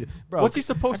 decision." Bro, What's he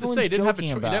supposed to say? everyone's He didn't have a joking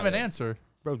he about didn't have an it. answer.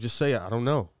 Bro, just say it. I don't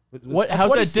know. What? That's How's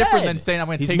what that he different said. than saying I'm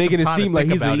going to He's take making some it time seem to like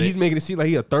think about he's it? making it seem like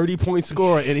he a 30-point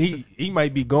scorer and he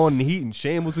might be going in the Heat in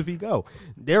shambles if he go.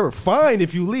 They're fine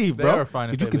if you leave, They bro. are fine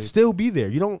if But you they can leave. still be there.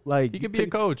 You don't like. He could be a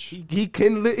coach. He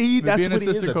can. He that's be an what he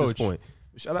is assistant at this coach. point.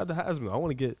 Shout out to Haslam. I want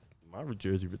to get my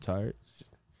jersey retired.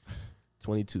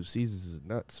 22 seasons is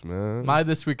nuts, man. My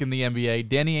this week in the NBA,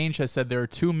 Danny Ainge has said there are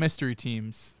 2 mystery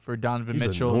teams for Donovan He's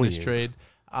Mitchell in this annoying.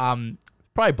 trade.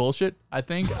 Probably bullshit. I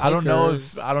think. I don't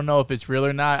know if it's real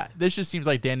or not. This just seems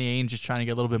like Danny Ainge is trying to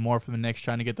get a little bit more from the Knicks,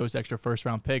 trying to get those extra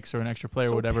first-round picks or an extra player,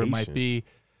 So or whatever it might patient. be.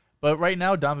 But right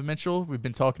now, Donovan Mitchell, we've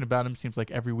been talking about him. Seems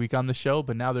like every week on the show.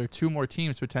 But now there are 2 more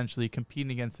teams potentially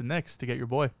competing against the Knicks to get your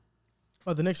boy.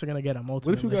 Oh, the Knicks are gonna get him. What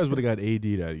if you guys would have got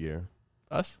AD that year?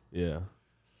 Us. Yeah.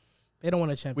 They don't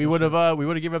want a championship. We would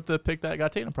have given up the pick that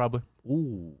got Tatum probably.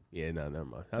 Ooh. Yeah. No. Never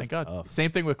mind. That's Thank God. tough. Same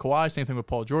thing with Kawhi. Same thing with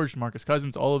Paul George, Marcus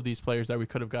Cousins. All of these players that we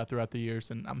could have got throughout the years,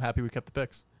 and I'm happy we kept the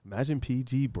picks. Imagine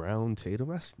PG, Brown, Tatum.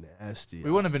 That's nasty. We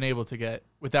wouldn't have been able to get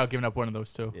without giving up one of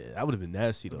those 2. Yeah, that would have been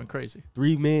nasty Would though. have been crazy.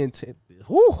 3-man.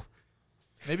 Whoo.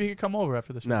 Maybe he could come over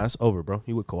after the show. Nah, it's over, bro.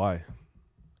 He with Kawhi.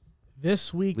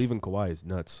 This week Leaving Kawhi is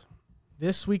nuts.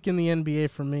 This week in the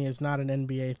NBA for me is not an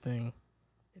NBA thing.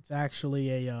 It's actually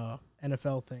a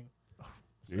NFL thing.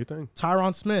 Do you think?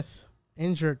 Tyron Smith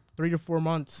injured 3 to 4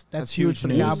 months. That's huge huge for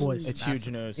the news. Cowboys. It's huge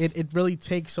news. It really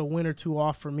takes a win or 2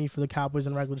 off for me for the Cowboys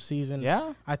in regular season.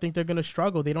 Yeah. I think they're going to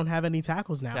struggle. They don't have any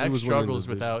tackles now. Dak was winning struggles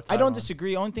the division. without. I don't Tyron.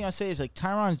 disagree. Only thing I say is like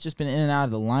Tyron's just been in and out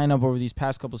of the lineup over these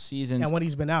past couple seasons. And when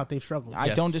he's been out, they've struggled. I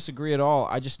Yes. don't disagree at all.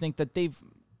 I just think that they've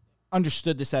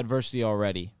understood this adversity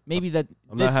already. Maybe that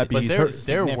I'm not happy But he's they're hurt.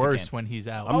 they're worse when he's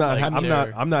out. I'm not.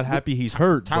 Like, I'm not happy he's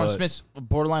hurt. Tyron but- Smith's a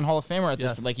borderline Hall of Famer at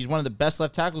this. Yes. Like he's one of the best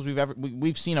left tackles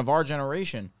we've seen of our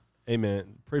generation. Hey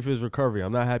man, pray for his recovery.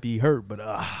 I'm not happy he hurt, but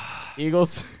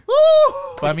Eagles.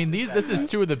 But I mean, this is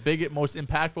 2 of the biggest, most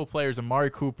impactful players: Amari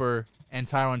Cooper and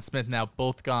Tyron Smith. Now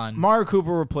both gone. Mara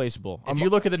Cooper replaceable. If you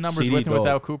look at the numbers CD with and dog.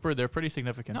 without Cooper, they're pretty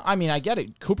significant. No, I mean I get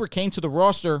it. Cooper came to the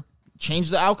roster,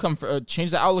 changed the outcome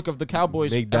changed the outlook of the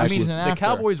Cowboys. Make every Dak season The after.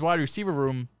 Cowboys wide receiver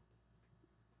room.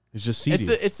 it's just CD.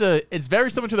 It's very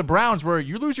similar to the Browns, where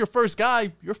you lose your first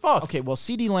guy, you're fucked. Okay, well,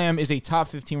 CeeDee Lamb is a top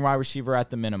 15 wide receiver at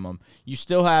the minimum. You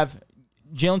still have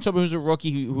Jalen Tobin, who's a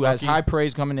rookie who has Rookie. high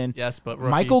praise coming in. Yes, but rookie.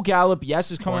 Michael Gallup,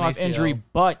 yes, is coming Torn off injury, ACL.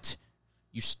 but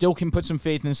you still can put some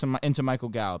faith into Michael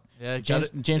Gallup. Yeah, James is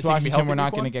he gonna be Washington, healthy we're not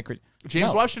week going to one? get credit. James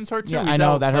No. Washington's hurt too. Yeah, He's I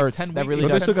know out, that like, hurts. 10 That weeks. really But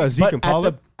they does. still got Zeke But and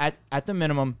Pollard. at the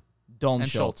minimum, Dalton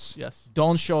And Schultz. Schultz. Yes.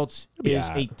 Dalton Schultz is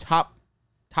Yeah. a top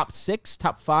 6,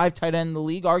 top 5 tight end in the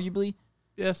league, arguably.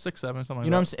 Yeah, 6, 7, something like that.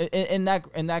 You know what I'm saying?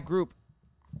 In that group,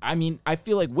 I mean, I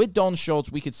feel like with Dalton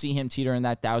Schultz, we could see him teeter in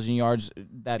that 1,000 yards,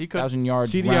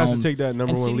 CD realm. has to take that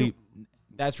number one leap.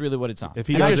 That's really what it's on. If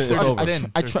he doesn't, it's over.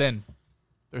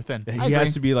 They're thin. He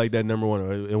has to be like that number one,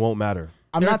 or it won't matter.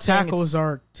 I'm Their not saying tackles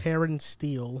are Terrence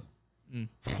Steele. And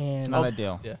it's not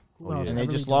ideal. Yeah. who else? And they I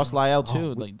really just don't lost know. Lyle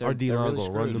too. Like our D-line really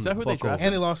will run them. Is that who they drafted?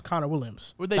 And they lost Connor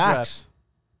Williams. Who'd they Facts.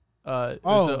 draft? It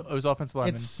was offensive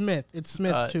lineman. It's Smith. It's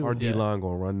Smith too. Our D-line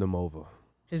gonna run them over.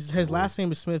 His last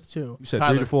name is Smith too. You said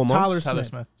Tyler. 3 to 4 months. Tyler Tyler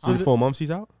Smith. Smith. 3 to 4 months.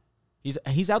 He's out.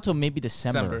 He's out till maybe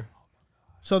December.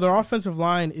 So their offensive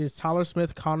line is Tyler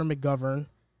Smith, Connor McGovern,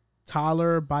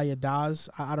 Tyler Bayadaz.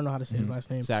 I don't know how to say his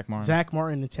last name. Zach Martin. Zach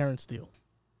Martin and Terrence Steele.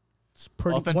 It's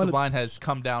pretty. Offensive line has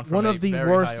come down from one a of the very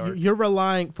worst. high arc. You're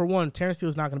relying for one. Terrence Steele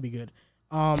is not going to be good.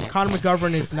 Connor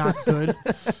McGovern is not good.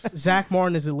 Zach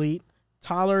Martin is elite.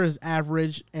 Tyler is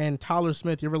average, and Tyler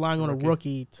Smith, you're relying on a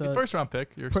rookie to First round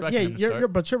pick. You're expecting him to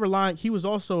start. but you're relying. He was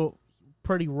also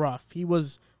pretty rough. He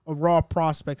was a raw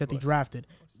prospect that they drafted.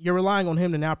 You're relying on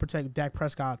him to now protect Dak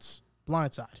Prescott's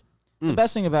blind side. The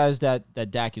best thing about it is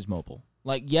that Dak is mobile.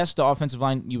 Like, yes, the offensive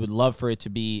line, you would love for it to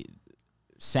be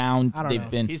sound. I don't They've know.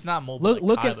 been He's not mobile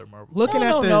like Kyler Murray. looking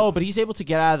at the no, but he's able to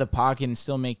get out of the pocket and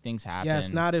still make things happen.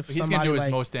 yes, not if But he's going somebody to do his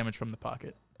like, most damage from the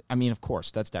pocket. I mean, of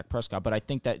course, that's Dak Prescott, but I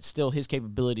think that still his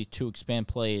capability to expand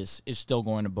plays is still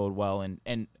going to bode well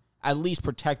and at least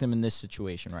protect him in this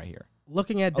situation right here.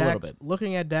 looking at a little Dak's bit.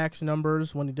 looking at Dak's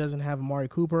numbers when he doesn't have Amari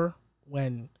Cooper.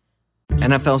 When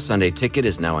NFL Sunday Ticket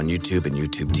is now on YouTube and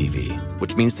YouTube TV,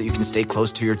 which means that you can stay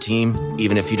close to your team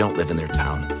even if you don't live in their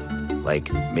town.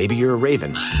 Like, maybe you're a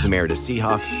Raven who married a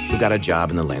Seahawk who got a job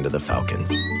in the land of the Falcons.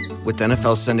 With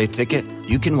NFL Sunday Ticket,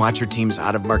 you can watch your team's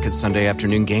out-of-market Sunday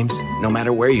afternoon games no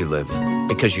matter where you live,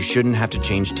 because you shouldn't have to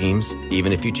change teams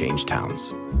even if you change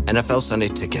towns. NFL Sunday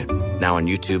Ticket, now on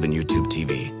YouTube and YouTube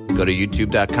TV. Go to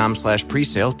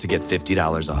youtube.com/presale to get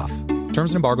 $50 off.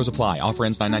 Terms and embargoes apply. Offer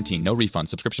ends 9/19. No refund.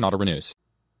 Subscription auto renews.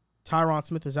 Tyron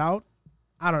Smith is out,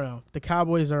 I don't know. The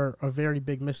Cowboys are a very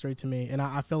big mystery to me, and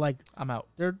I feel like I'm out.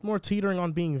 they're more teetering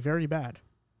on being very bad.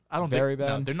 I don't Very think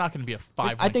bad. No, they're not going to be a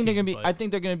 5. I think they're gonna be. I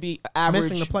think they're gonna be average,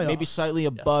 Missing the playoffs. maybe slightly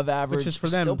above average, Which is for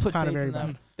them Still put kinda faith very in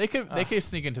them. bad. they could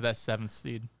sneak into that 7th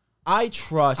seed. I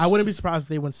trust. I wouldn't be surprised if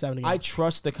they win 70 I games.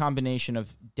 trust the combination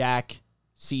of Dak,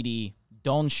 CD,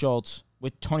 Dalton Schultz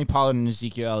with Tony Pollard and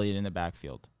Ezekiel Elliott in the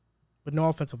backfield. But no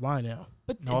offensive line now.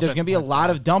 But No there's going to be a offensive lot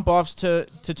line's of dump offs to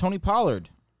Tony Pollard.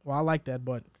 Well, I like that,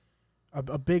 but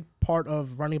a big part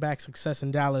of running back success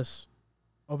in Dallas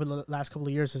over the last couple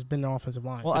of years has been the offensive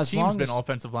line. Well, The as team's long been as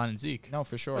offensive line and Zeke. no,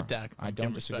 for sure. With Dak, I give don't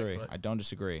him respect, disagree. but I don't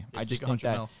disagree. I Zeke just think 100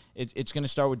 that mil. it's going to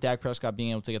start with Dak Prescott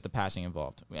being able to get the passing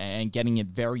involved and getting it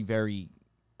very, very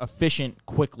efficient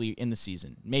quickly in the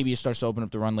season. Maybe it starts to open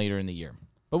up the run later in the year.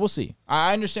 But we'll see.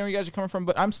 I understand where you guys are coming from,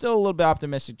 but I'm still a little bit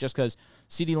optimistic just because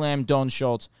CeeDee Lamb, Dalton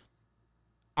Schultz.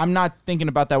 I'm not thinking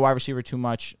about that wide receiver too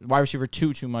much,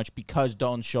 too much, because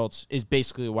Dalton Schultz is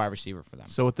basically a wide receiver for them.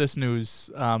 So with this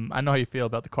news, I know how you feel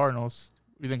about the Cardinals.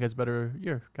 What do you think has a better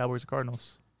year, Cowboys or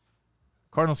Cardinals?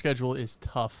 Cardinals schedule is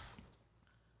tough.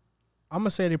 I'm going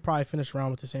to say they probably finish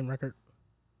around with the same record.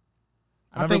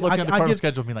 I remember looking at the I Cardinals give-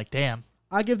 schedule and being like, damn,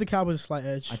 I give the Cowboys a slight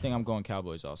edge. I think I'm going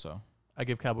Cowboys also. I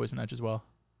give Cowboys an edge as well.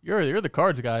 You're the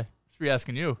Cards guy. Should be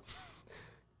asking you.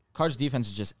 Cards defense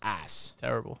is just ass.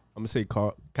 Terrible. I'm gonna say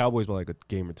Cowboys by like a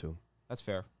game or two. That's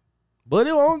fair. But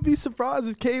it won't be surprised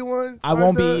if K1. I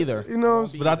won't be either. You know, I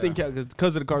won't be but I either. think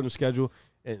because of the Cardinals schedule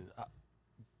and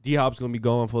D Hop's gonna be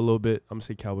going for a little bit. I'm gonna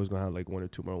say Cowboys gonna have like 1 or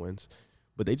 2 more wins.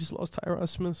 But they just lost Tyron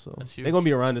Smith, so That's huge. they're gonna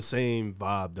be around the same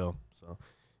vibe though. So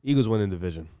Eagles win in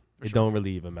division. For It sure. don't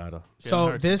really even matter. So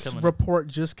Hurts is this killing it. report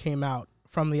just came out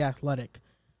from The Athletic.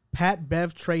 Pat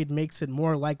Bev trade makes it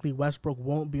more likely Westbrook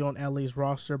won't be on LA's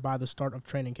roster by the start of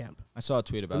training camp. I saw a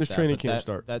tweet about When does that. training but camp that-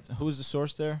 start? That's who's the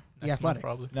source there? The Next month, Athletic.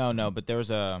 probably. No, but there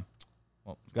was a.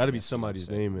 Well, Got to be I guess you somebody's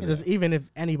would say. name in It it. does, even if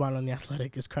anybody on The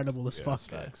Athletic is credible as Yeah, fuck,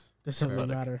 Facts. doesn't really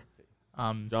Athletic. matter.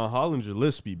 John Hollinger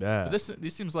list be bad. But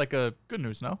this seems like a good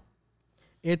news, no?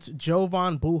 It's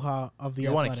Jovan Buha of The You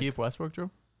Athletic. want to keep Westbrook,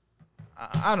 Drew?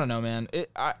 I don't know, man. I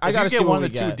If got to you see get what one we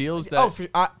of the two get. deals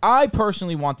I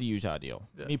personally want the Utah deal.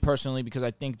 Yeah. Me personally, because I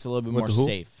think it's a little bit With more the who?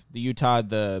 safe. The Utah,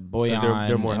 the Boyan.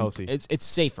 they're more and healthy. It's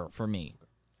safer for me.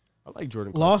 I like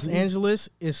Jordan. Los Clarkson. Angeles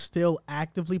is still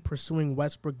actively pursuing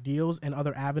Westbrook deals and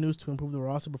other avenues to improve the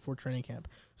roster before training camp.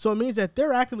 So it means that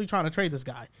they're actively trying to trade this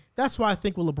guy. That's why I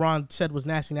think what LeBron said was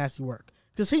nasty work.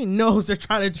 Because he knows they're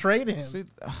trying to trade him. See,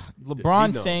 He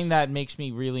LeBron knows. saying that makes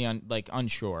me really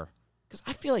unsure. Because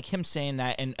I feel like him saying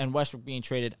that and Westbrook being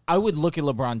traded, I would look at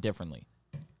LeBron differently.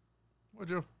 Would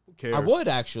you? Who cares? I would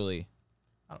actually.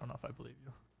 I don't know if I believe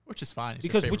you. Which is fine.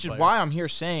 Which is why I'm here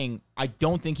saying I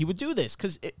don't think he would do this,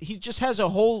 because he just has a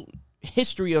whole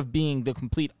history of being the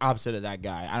complete opposite of that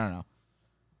guy. I don't know.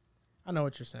 I know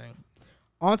what you're saying.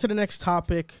 On to the next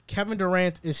topic. Kevin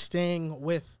Durant is staying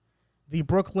with the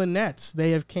Brooklyn Nets.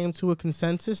 They have came to a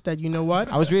consensus that, you know what?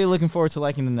 I was really looking forward to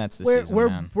liking the Nets this season,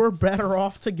 man. We're better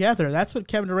off together. That's what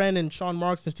Kevin Durant and Sean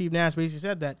Marks and Steve Nash basically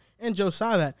said that, and Joe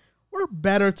saw that. We're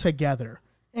better together.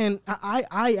 And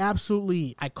I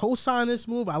absolutely co-sign this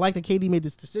move. I like that KD made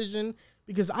this decision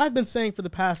because I've been saying for the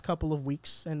past couple of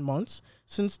weeks and months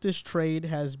since this trade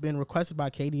has been requested by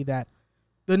KD that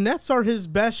the Nets are his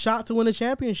best shot to win a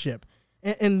championship.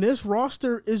 And this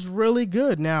roster is really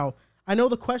good. Now, I know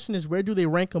the question is, where do they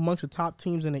rank amongst the top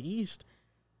teams in the East?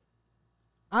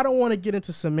 I don't want to get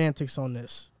into semantics on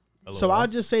this. So I'll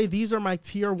just say these are my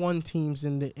tier 1 teams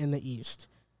in the East.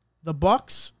 The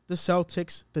Bucks, the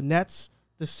Celtics, the Nets,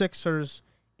 the Sixers,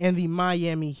 and the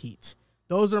Miami Heat.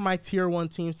 Those are my tier 1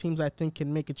 teams I think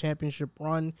can make a championship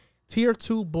run. Tier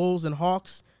 2, Bulls and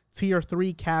Hawks. Tier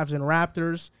 3, Cavs and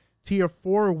Raptors. Tier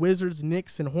 4, Wizards,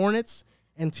 Knicks, and Hornets.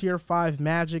 And Tier 5,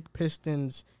 Magic,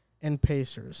 Pistons, and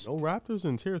Pacers. No Raptors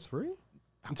in Tier 3?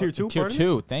 Tier 2? Tier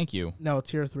 2, thank you. No,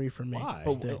 Tier 3 for me. Why?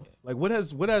 Still. Like, what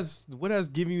has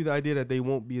given you the idea that they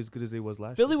won't be as good as they was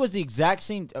last year? Philly was the exact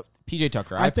same. PJ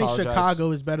Tucker, I think apologize.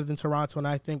 Chicago is better than Toronto, and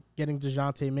I think getting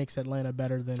DeJounte makes Atlanta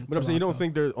better than But I'm saying, you don't Toronto.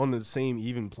 think they're on the same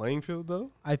even playing field,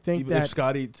 though? I think Even that if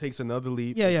Scotty takes another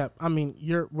leap? Yeah. I mean,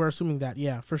 we're assuming that.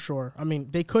 Yeah, for sure. I mean,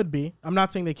 they could be. I'm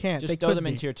not saying they can't. Just they throw could them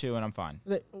in be. Tier 2 and I'm fine.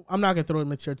 I'm not gonna throw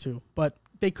them in Tier 2, but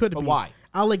they could But be. why?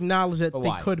 I'll acknowledge that But they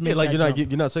why? could make Yeah, like that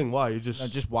jump. you're not saying why. You're just No,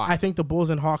 just why? I think the Bulls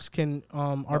and Hawks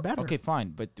are better. Okay, fine,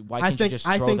 but why I can't you think just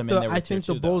I throw think them in there with I Tier think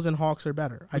the 2, Bulls though? and Hawks are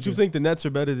better. But you think the Nets are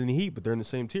better than the Heat, but they're in the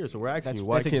same tier. So we're asking you,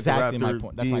 why That's can't exactly the my Raptors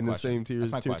point. That's be my in the question. same tier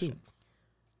as That's my Tier 2? question.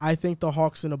 I think the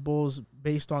Hawks and the Bulls,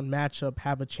 based on matchup,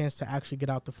 have a chance to actually get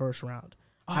out the first round.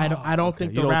 I don't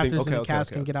think the You don't Raptors think- and the okay, Cavs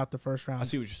okay. can get out the first round. I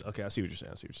see what you're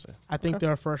saying. I think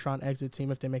they're a first round exit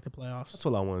team if they make the playoffs. That's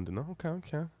all I wanted to know.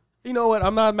 Okay. You know what?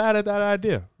 I'm not mad at that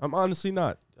idea. I'm honestly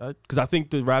not. Because I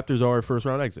think the Raptors are a first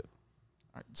round exit.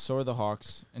 All right, so are the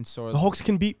Hawks, and so are The Hawks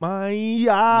can beat my. No,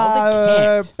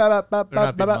 they can't. They're not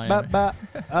beating Miami.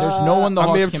 There's no one the I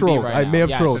Hawks may have can trolled. beat right I now. may have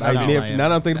Yes, trolled. they're I not may Miami. have. Now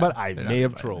that I'm thinking about it, I They're may not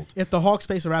have Miami. trolled. If the Hawks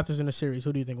face the Raptors in the series,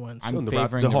 who do you think wins? I'm The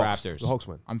favoring the Hawks. Raptors. The Hawks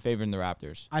win. I'm favoring the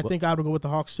Raptors. I think I would go with the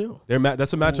Hawks too.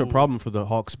 That's a matchup problem for the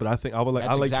Hawks, but I think I would like.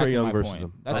 That's I like exactly Trae Young my versus point.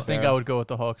 them. I That's think fair. I would go with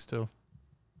the Hawks too.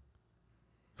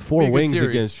 4 Be a good wings series.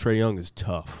 against Trae Young is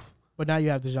tough. But now you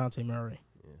have DeJounte Murray.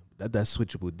 That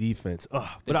switchable defense. But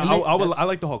The I defense-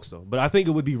 like the Hawks though. But I think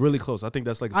it would be really close. I think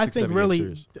that's like a 6-7 I think game really,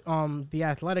 series. the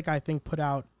Athletic I think put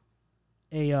out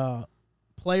a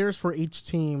players for each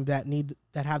team that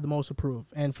have the most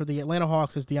approved, and for the Atlanta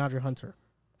Hawks is DeAndre Hunter.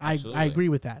 I Absolutely. agree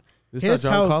with that. It's his not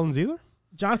John health- Collins either.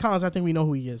 John Collins, I think we know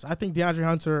who he is. I think DeAndre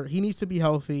Hunter, he needs to be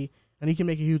healthy, and he can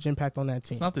make a huge impact on that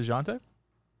team. It's not DeJounte.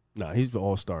 Nah, he's the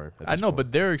all-star. I know,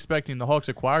 but they're expecting the Hawks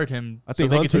acquired him. I think so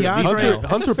they Hunter, could take a DeAndre- beat now. That's a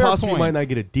Hunter fair possibly point. might not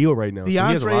get a deal right now. So he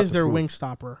has a DeAndre lot is to their prove. wing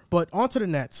stopper. But onto the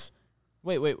Nets.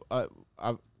 Wait.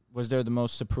 Was there the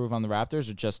most to prove on the Raptors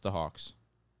or just the Hawks?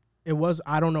 It was,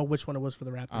 I don't know which one it was for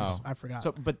the Raptors. Oh. I forgot.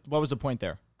 So, but what was the point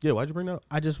there? Yeah, why'd you bring that up?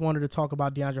 I just wanted to talk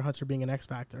about DeAndre Hunter being an X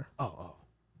factor. Oh.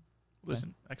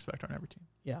 Listen, X Factor on every team.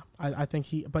 Yeah, I think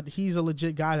he's a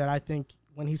legit guy that I think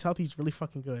when he's healthy, he's really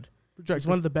fucking good. Projected. He's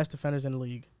one of the best defenders in the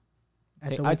league.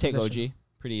 At the I'd take position. OG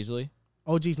pretty easily.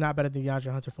 OG's not better than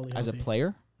DeAndre Hunter fully As a healthy.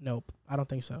 player? Nope, I don't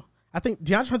think so. I think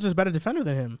DeAndre Hunter's a better defender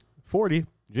than him. 40.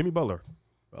 Jimmy Butler.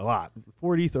 A lot.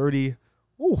 40, 30.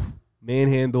 Ooh.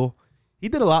 Manhandle. He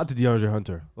did a lot to DeAndre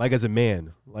Hunter, like as a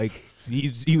man. Like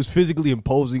he was physically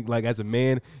imposing, like as a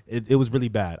man. It was really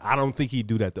bad. I don't think he'd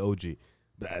do that to OG.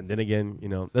 But then again,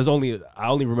 I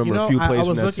only remember a few plays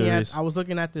from that series. I was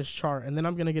looking at this chart, and then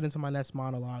I'm gonna get into my Nets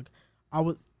monologue.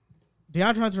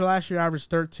 DeAndre Hunter last year averaged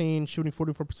 13, shooting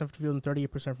 44% from the field and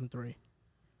 38% from three.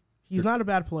 He's not a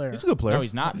bad player. He's a good player. No,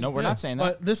 he's not. No, we're not saying that.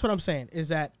 But this is what I'm saying is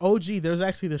that OG, there's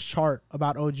actually this chart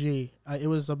about OG. It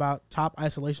was about top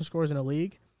isolation scores in the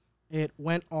league. It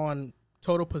went on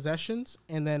total possessions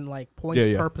and then like points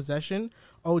per possession.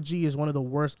 OG is one of the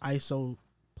worst ISO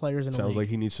players in the league. Sounds like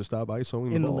he needs to stop ISOing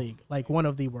in the the ball. league. Like one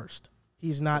of the worst.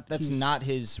 He's not. That's he's, not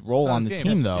his role It's not on his the game.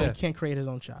 team, That's- though. yeah. He can't create his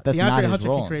own shot. That's DeAndre not his Hunter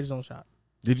role. can create his own shot.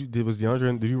 Did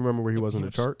you remember where he was on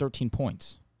the chart? 13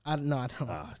 points. I don't.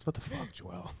 What the fuck,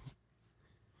 Joel?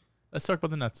 Let's talk about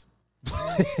the Nets.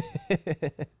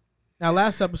 Now,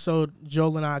 last episode,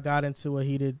 Joel and I got into a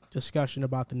heated discussion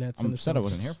about the Nets. I'm and the upset I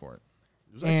wasn't Celtics. here for it.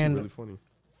 It was actually And- really funny.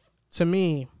 To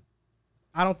me,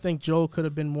 I don't think Joel could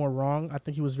have been more wrong. I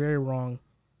think he was very wrong.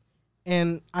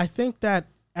 And I think that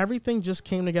everything just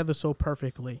came together so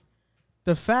perfectly.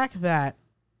 The fact that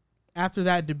after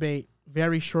that debate,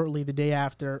 very shortly the day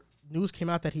after, news came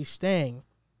out that he's staying,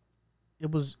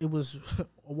 it was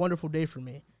a wonderful day for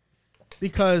me.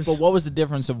 Because But what was the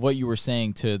difference of what you were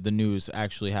saying to the news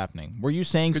actually happening? Were you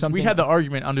saying something? We had the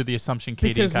argument under the assumption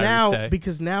KD and Kyrie stay.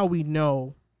 Because now we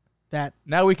know that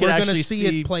now we can we're actually going to see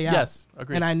it play out. Yes,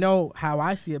 agreed. And I know how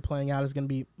I see it playing out is going to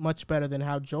be much better than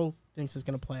how Joe thinks it's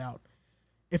going to play out.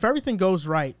 If everything goes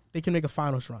right, they can make a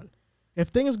finals run. If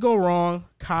things go wrong,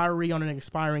 Kyrie on an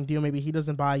expiring deal, maybe he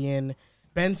doesn't buy in.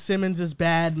 Ben Simmons is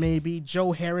bad, maybe.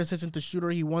 Joe Harris isn't the shooter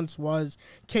he once was.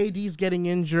 KD's getting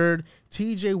injured.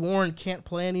 TJ Warren can't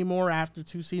play anymore after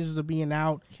 2 seasons of being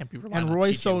out. Can't be relying and on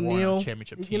Royce TJ Warren on O'Neal, a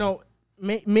championship team. you know,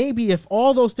 maybe if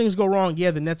all those things go wrong,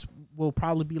 yeah, the Nets will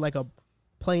probably be like a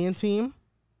play-in team.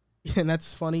 And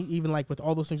that's funny, even like with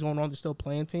all those things going on, they're still a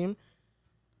play-in team.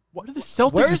 What are the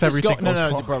Celtics Where if is this everything going? No,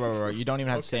 goes no, wrong? bro. You don't even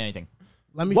have to say anything.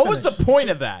 Let me What finish. was the point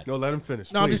of that? No, let him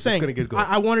finish. No, Please. I'm just saying. It's gonna get good.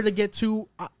 I wanted to get two.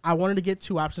 I wanted to get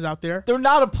 2 options out there. They're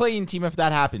not a playing team if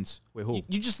that happens. Wait, who?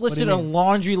 You just do you listed a mean?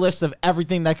 laundry list of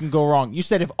everything that can go wrong. You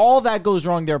said if all that goes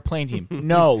wrong, they're a playing team.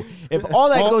 No. If all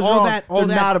that goes wrong,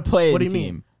 they're not a playing What do you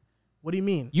team. mean? What do you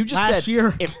mean? You just last said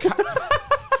year. if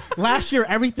Last year,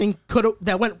 everything could have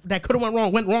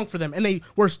went wrong for them, and they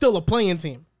were still a playing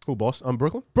team. Who, boss?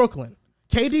 Brooklyn? Brooklyn.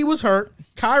 KD was hurt.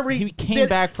 Kyrie he came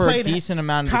back for a decent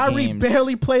amount of Kyrie games.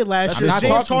 barely played last I'm year. not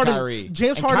James talking Harden, Kyrie.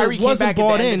 James And Harden Kyrie came wasn't back at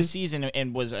bought the end in. of the season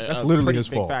and was That's a literally pretty his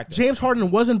big fault. factor. James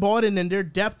Harden wasn't bought in, and their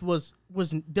depth was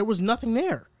there was nothing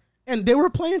there, and they were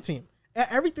a playing team.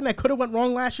 Everything that could have went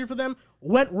wrong last year for them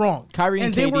went wrong. Kyrie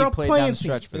and they were a KD played playing down the team.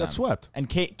 stretch for They them. got swept. And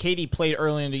KD played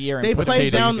early in the year. And They put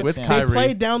played KD down with with them. They Kyrie.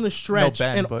 played down the stretch. No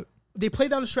Ben, and but they played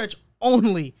down the stretch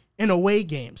only in away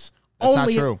games. That's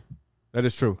only not true. That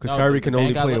is true because No, Kyrie the can band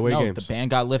only got play li- away no, games. The band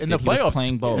got lifted. In the He was playoffs.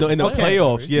 playing both. No, in the Okay.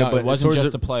 playoffs, yeah, No, but it wasn't towards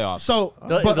just the the playoffs. So,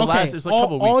 The but last- okay, it was like a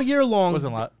couple all weeks. year long,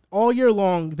 Wasn't a lot. all year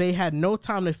long, they had no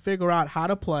time to figure out how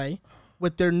to play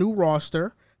with their new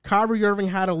roster. Kyrie Irving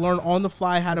had to learn on the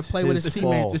fly how to play with his his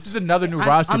teammates. fault. This is another new I-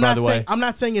 roster, I'm by not the saying, way. I'm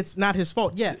not saying it's not his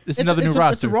fault. Yeah, It's another new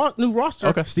roster. It's a new roster.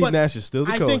 Okay. Steve but Nash is still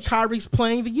the I think coach. Kyrie's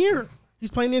playing the year. He's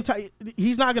playing the entire.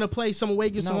 He's not going to play some away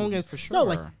games, some No, home games for No,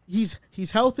 like sure.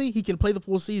 he's healthy. He can play the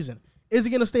full season. Is he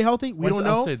going to stay healthy? We When's- don't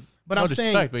I'm know. saying- But no I'm saying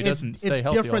disrespect, but he doesn't stay it's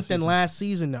healthy all different than season. last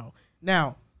season, though.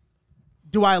 Now,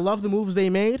 do I love the moves they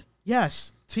made?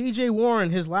 Yes. TJ Warren,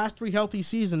 his last 3 healthy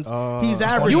seasons, he's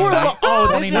averaged. You were this is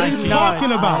 2019. nuts.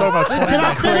 Talking about. Talking about Can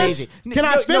I 2019. finish? Crazy. Can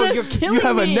I No, finish? you're killing You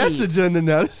have a me. Nets agenda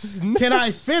now. This is nuts. Can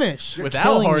I finish? Without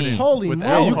killing Harden. me. Holy Without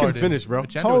moly. You can Harden. finish, bro.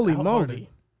 Agenda Holy without moly. Harden.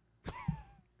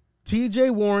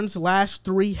 TJ Warren's last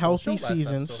 3 healthy last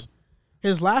seasons,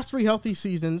 his last 3 healthy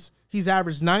seasons, he's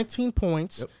averaged 19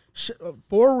 points,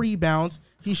 4 rebounds.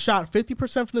 He shot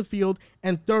 50% from the field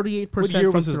and 38% What year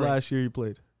from was his 3. last year you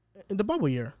played? In the bubble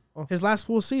year. His last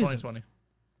full season. 2020.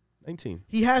 19.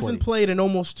 He hasn't 20. played in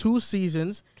almost 2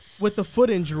 seasons with a foot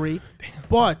injury.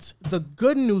 But the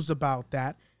good news about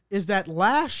that is that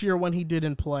last year when he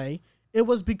didn't play, it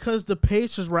was because the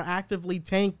Pacers were actively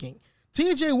tanking.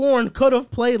 TJ Warren could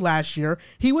have played last year.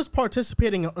 He was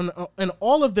participating in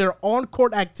all of their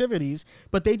on-court activities,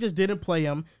 but they just didn't play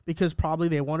him because probably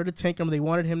they wanted to tank him. They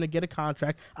wanted him to get a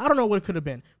contract. I don't know what it could have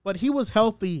been, but he was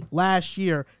healthy last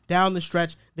year down the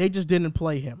stretch. They just didn't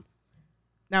play him.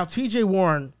 Now, TJ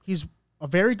Warren, he's a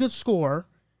very good scorer,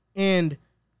 and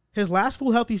his last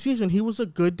full healthy season, he was a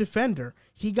good defender.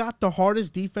 He got the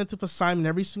hardest defensive assignment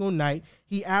every single night.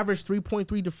 He averaged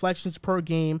 3.3 deflections per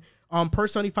game, per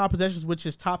 75 possessions, which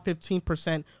is top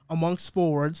 15% amongst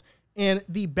forwards. And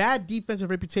the bad defensive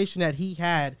reputation that he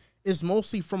had is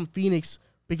mostly from Phoenix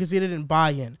because he didn't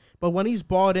buy in. But when he's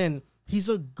bought in, he's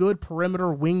a good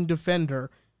perimeter wing defender.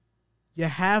 You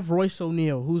have Royce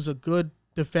O'Neal, who's a good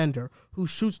defender, who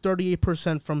shoots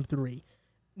 38% from 3.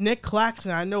 Nick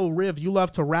Claxton, I know, Riv, you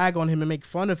love to rag on him and make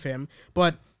fun of him,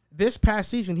 but this past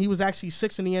season, he was actually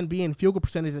 6th in the NBA in field goal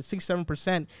percentage at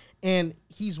 67%, and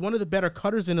he's one of the better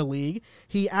cutters in the league.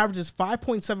 He averages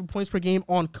 5.7 points per game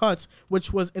on cuts,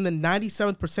 which was in the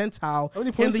 97th percentile many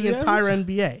in points the did he entire average?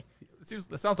 NBA.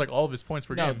 That sounds like all of his points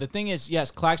per No, game. the thing is,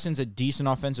 yes, Claxton's a decent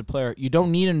offensive player. You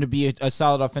don't need him to be a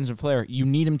solid offensive player. You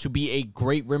need him to be a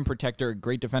great rim protector, a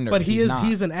great defender. But he's not.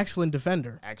 he's an excellent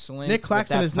defender. Excellent. Nick with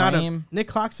Claxton that is frame. Nick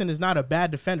Claxton is not a bad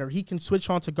defender. He can switch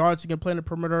on to guards. He can play in the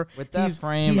perimeter. With that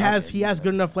frame, he I has get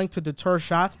good enough length to deter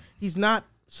shots. He's not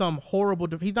some horrible.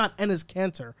 He's not Enes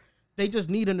Kanter. They just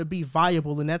need him to be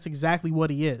viable, and that's exactly what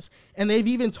he is. And they've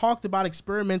even talked about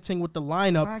experimenting with the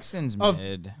lineup Claxton's of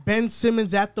mid. Ben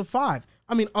Simmons at the 5.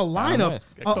 I mean, a lineup,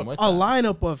 I'm with that.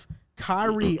 lineup of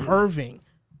Kyrie Irving,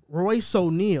 Royce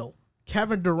O'Neal,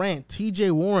 Kevin Durant,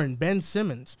 TJ Warren, Ben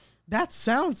Simmons. That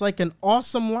sounds like an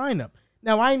awesome lineup.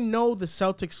 Now, I know the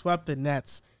Celtics swept the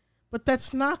Nets, but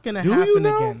that's not going to happen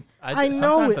again. I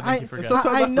know sometimes it. I think you forget.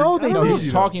 I know they No, do.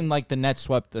 he's talking like the Nets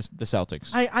swept the Celtics.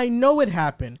 I know it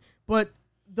happened, but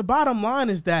the bottom line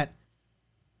is that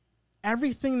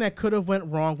everything that could have went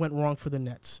wrong for the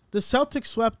Nets. The Celtics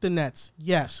swept the Nets.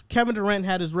 Yes, Kevin Durant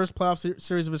had his worst playoff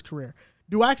series of his career.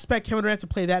 Do I expect Kevin Durant to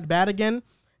play that bad again?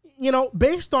 You know,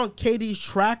 based on KD's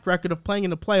track record of playing in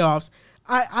the playoffs,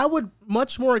 I would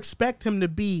much more expect him to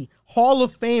be Hall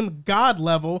of Fame God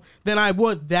level than I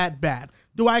would that bad.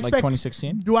 Do I expect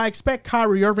 2016? Do I expect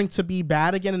Kyrie Irving to be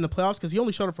bad again in the playoffs because he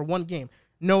only showed up for one game?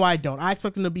 No, I don't. I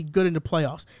expect him to be good in the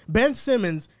playoffs. Ben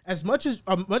Simmons, as much as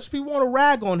people want to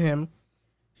rag on him,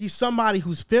 he's somebody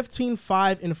who's 15,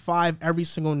 5, and 5 every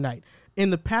single night. In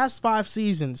the past 5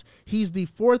 seasons, he's the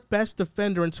 4th best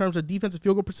defender in terms of defensive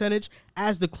field goal percentage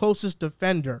as the closest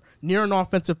defender near an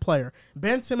offensive player.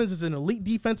 Ben Simmons is an elite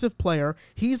defensive player.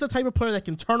 He's the type of player that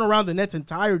can turn around the Nets'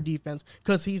 entire defense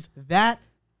because he's that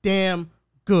damn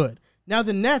good. Now,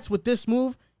 the Nets, with this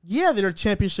move, yeah, they're a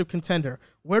championship contender.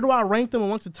 Where do I rank them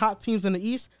amongst the top teams in the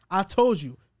East? I told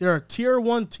you, they're a tier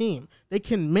 1 team. They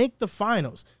can make the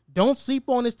finals. Don't sleep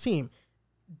on this team.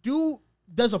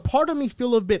 Does a part of me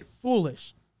feel a bit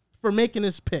foolish for making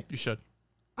this pick? You should.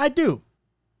 I do.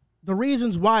 The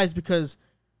reasons why is because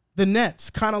the Nets,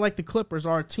 kind of like the Clippers,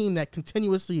 are a team that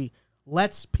continuously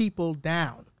lets people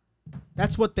down.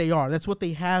 That's what they are. That's what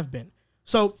they have been.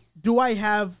 So do I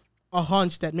have a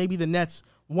hunch that maybe the Nets,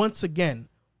 once again,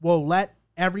 will let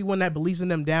everyone that believes in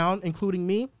them down, including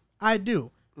me? I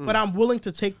do. But I'm willing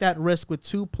to take that risk with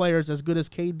 2 players as good as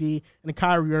KD and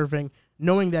Kyrie Irving,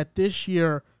 knowing that this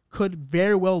year could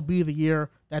very well be the year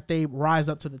that they rise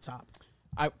up to the top.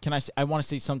 I want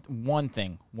to say one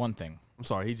thing. I'm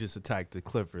sorry, he just attacked the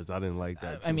Clippers. I didn't like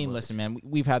that. I mean, listen, man,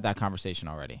 we've had that conversation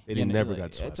already. They never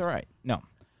got swept. It's all right. No,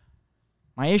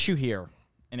 my issue here,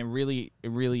 and it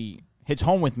really hits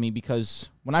home with me because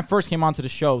when I first came onto the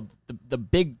show, the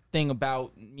big thing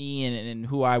about me and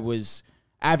who I was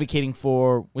advocating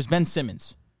for was Ben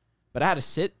Simmons, but I had to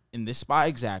sit in this spot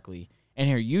exactly and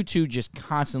hear you two just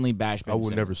constantly bash Ben Simmons. I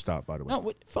will never stop, by the way.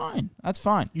 No, fine. That's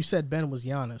fine. You said Ben was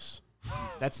Giannis.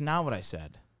 That's not what I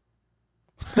said.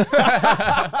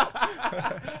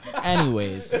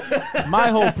 Anyways, my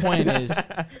whole point is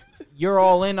you're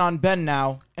all in on Ben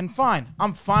now, and fine.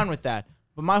 I'm fine with that.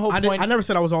 But my whole point... I never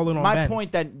said I was all in on Ben. Ben. My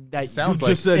point that you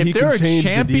just said he can change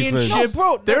the defense. No,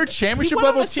 bro, they're a championship we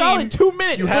went level on a solid team. 2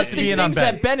 minutes. You have to be in on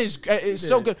Ben. That Ben is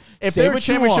so good. If Say they're a what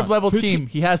you championship want. level team,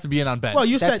 he has to be in on Ben. Well,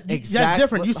 you That's said that's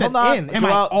different. You said Hold on. in. Am I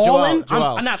all in?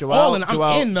 I'm not all in.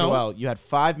 I'm in, though. Joel, you had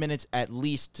 5 minutes at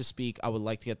least to speak. I would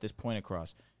like to get this point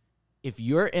across. If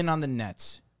you're in on the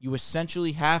Nets, you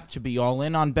essentially have to be all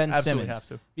in on Ben Absolutely Simmons. have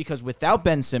to. Because without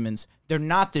Ben Simmons, they're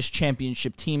not this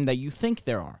championship team that you think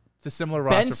there are. It's a similar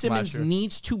roster Ben from Simmons last year.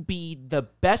 needs to be the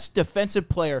best defensive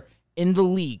player in the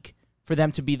league for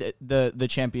them to be the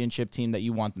championship team that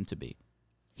you want them to be.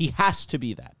 He has to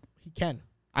be that. He can.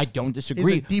 I don't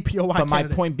disagree. He's a DPOY but my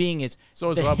candidate. point being is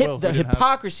So is the, Rob Will. the We didn't have-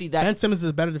 hypocrisy that Ben Simmons is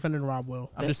a better defender than Rob Will.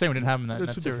 I'm just saying we didn't have him in They're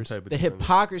that two different series. type of the defenders.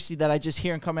 hypocrisy that I just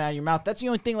hear coming out of your mouth. That's the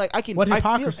only thing. Like I can. What I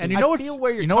hypocrisy? Feel, And you I know what's- feel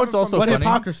where you're you know what's coming also from. What funny?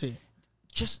 hypocrisy?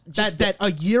 Just That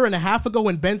a year and a half ago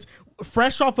when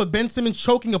fresh off of Ben Simmons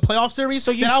choking a playoff series,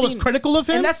 so you've that I was seen- critical of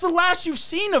him? and that's the last you've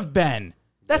seen of Ben.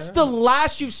 That's the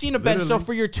last you've seen of Ben. So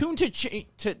for your tune to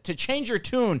change your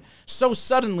tune so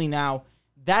suddenly now,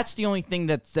 that's the only thing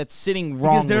that's sitting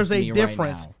wrong. Because there's with a me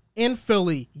difference. Right now. In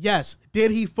Philly, yes.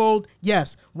 Did he fold?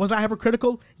 Yes. Was I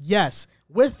hypercritical? Yes.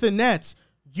 With the Nets,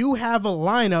 you have a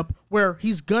lineup where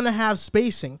he's going to have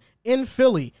spacing. In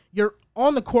Philly, you're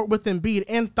on the court with Embiid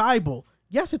and Thibault.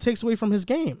 Yes, it takes away from his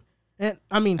game. And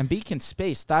I mean, Embiid can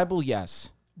space. Thibault,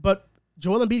 yes. but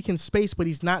Joel Embiid can space, but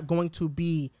he's not going to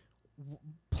be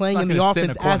playing He's in not the gonna sit in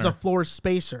offense a as a corner. floor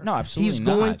spacer. No, absolutely He's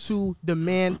going not. to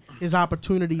demand his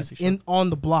opportunities on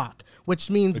the block, which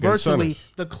means Against virtually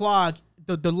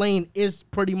centers. the lane is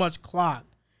pretty much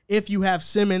clogged if you have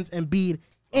Simmons, Embiid,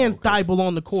 and Thibault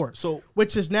on the court. So-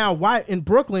 which is now why in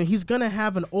Brooklyn he's gonna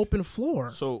have an open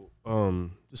floor. So,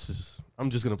 I'm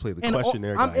just gonna play the And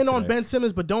questionnaire. I'm guy in on today. Ben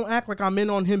Simmons, but don't act like I'm in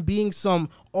on him being some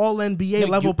all NBA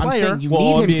level I'm player. saying you Well,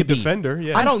 need him NBA to be. defender,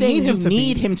 yeah. I don't saying need him you to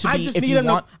need be. him to I be just if need you him.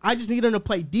 want- I just need him to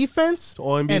play defense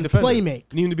all NBA and defender. play make.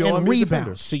 You need him to be all and NBA rebound.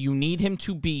 defender. So you need him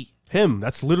to be. Him.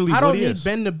 That's literally I what don't he need is.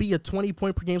 Ben to be a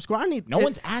 20-point per game scorer. I need No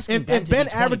one's asking if, Ben if to be Ben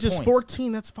 20 averages points.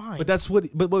 14, that's fine. But that's what.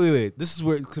 But wait. This is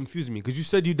where it confused me because you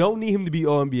said you don't need him to be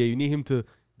all NBA. You need him to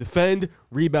defend,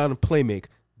 rebound, and play make.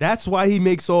 That's why he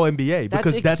makes All NBA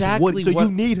because that's what. So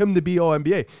you need him to be All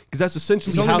NBA because that's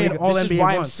essentially how he All this NBA is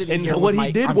why I'm once. sitting and here. what with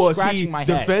he did I'm was he scratching my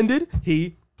head. defended,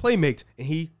 he playmaked, and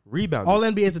he rebounded. All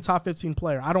NBA is a top 15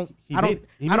 player. I don't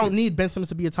need Ben Simmons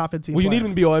to be a top 15 Well, you player. need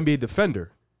him to be All NBA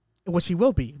defender. Which he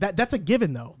will be. That's a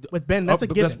given though. With Ben, that's a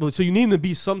given. So you need him to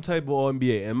be some type of All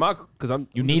NBA. And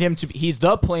You need him to be. He's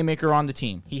the playmaker on the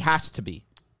team. He has to be.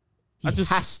 He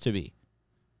has to be.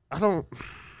 I don't.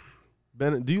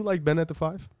 Ben, do you like Ben at the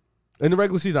 5? In the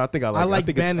regular season, I think I like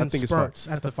think Ben I in think spurts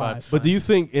it's at the 5. But do you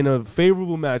think in a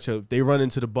favorable matchup they run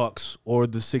into the Bucks or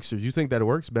the Sixers? You think that it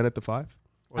works? Ben at the 5?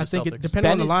 I think it Celtics.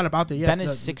 depending on the lineup out there. Yes, Ben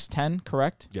is 6'10",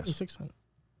 correct? Yes. He's 6'10".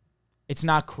 It's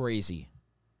not crazy.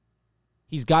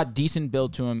 He's got decent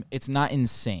build to him. It's not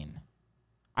insane.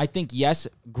 I think, yes,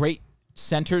 great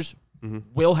centers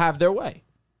will have their way.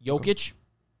 Jokic,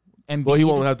 Embiid. Well, he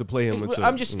won't have to play him.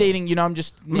 I'm just stating, I'm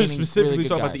just We're naming specifically really good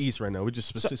talking about guys. the East right now. We're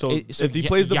just So if he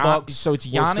plays the Bucks, so it's or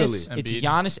Giannis. Philly. It's Embiid.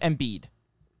 Giannis, Embiid.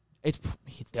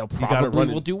 They'll gotta probably run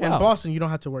it. will do In well. Boston, you don't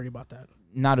have to worry about that.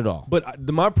 Not at all. But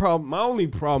my only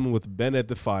problem with Ben at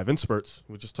the 5 in spurts,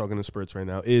 we're just talking in spurts right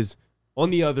now, is on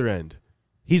the other end,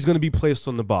 he's going to be placed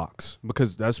on the box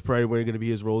because that's probably where going to be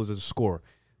his role as a scorer.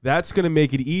 That's going to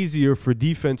make it easier for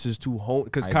defenses to home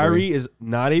because Kyrie is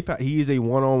not he is a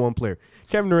one-on-one player.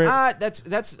 Kevin Durant,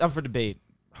 that's up for debate.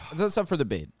 That's up for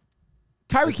debate.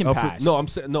 Kyrie can pass. I'm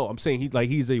saying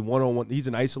he's a one-on-one. He's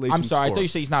an isolation. I'm sorry. scorer. I thought you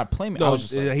said he's not a playmaker. No,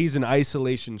 he's an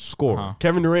isolation scorer.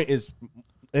 Kevin Durant is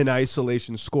an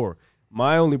isolation scorer.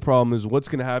 My only problem is what's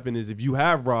going to happen is if you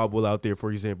have Rob Will out there,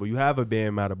 for example, you have a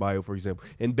Bam Adebayo, for example,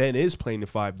 and Ben is playing the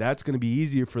 5, that's going to be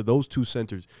easier for those two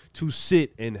centers to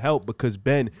sit and help because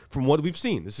Ben, from what we've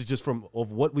seen, this is just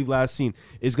of what we've last seen,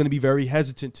 is going to be very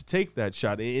hesitant to take that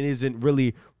shot. It isn't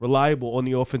really reliable on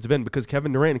the offensive end because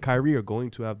Kevin Durant and Kyrie are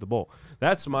going to have the ball.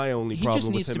 That's my only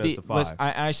problem with him at the 5.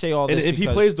 I say all this and if he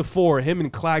plays the 4, him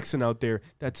and Claxton out there,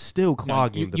 that's still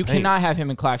clogging the you paint. cannot have him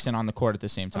and Claxton on the court at the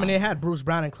same time. I mean, they had Bruce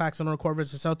Brown and Claxton on the court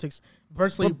versus Celtics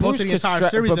virtually But Bruce most of the could entire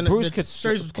series. but Bruce the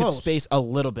series was could close. space a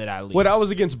little bit at least. Well, that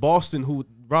was against Boston, who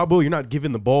Rob Will, you're not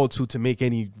giving the ball to make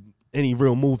any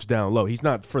real moves down low. He's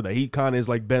not for that. He kind of is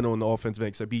like Ben on the offensive end,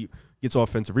 except he gets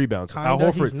offensive rebounds. Al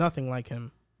Horford, he's nothing like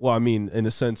him. well, I mean, in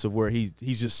the sense of where he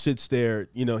just sits there,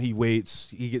 he waits,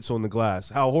 he gets on the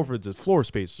glass. Al Horford's a floor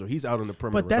spacer, so he's out on the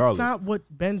perimeter But that's regardless. not what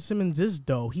Ben Simmons is,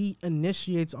 though. He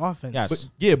initiates offense.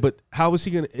 Yes. But how is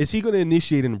he gonna? Is he gonna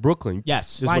initiate in Brooklyn?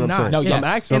 Yes. Is Why what I'm not? saying. No, yes. I'm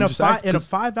asking, in I'm a just asking, in a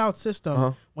 5-out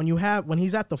system, when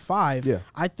he's at the 5, Yeah.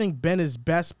 I think Ben is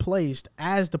best placed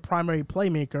as the primary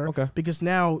playmaker. Okay. Because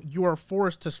now you are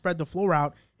forced to spread the floor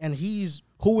out, and he's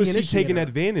Who is the he taking initiator.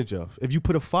 advantage of? If you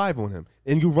put a 5 on him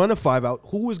and you run a 5 out,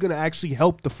 who is going to actually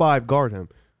help the 5 guard him?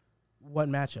 What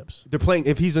matchups? They're playing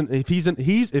if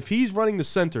he's running the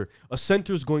center, a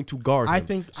center is going to guard him. I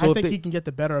think he can get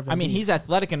the better of him. I mean, he's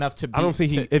athletic enough to be. I don't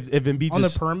think if Embiid on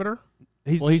just the perimeter.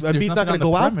 he's there's Embiid's not nothing going to on the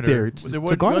go out perimeter. there What-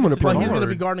 to guard him on the what- Well, perimeter. he's going to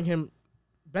be Hard. guarding him.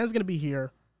 Ben's going to be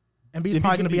here, and B's If he's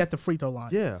probably going gonna to be be- at the free throw line.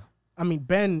 Yeah. I mean,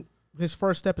 Ben, his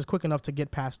first step is quick enough to get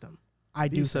past him. I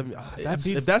do. think that.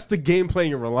 If that's the game plan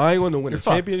you're relying on to win a You're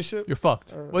fucked. championship, You're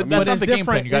fucked. But Well, that's it's not the game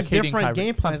plan. different. You got It's KD and different Kyrie. game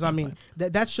It's not plans. the I game mean,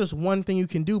 plan. that's just one thing you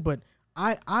can do. But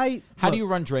How do you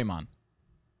run Draymond?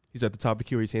 he's at the top of the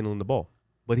queue. He's handling the ball,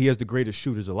 but he has the greatest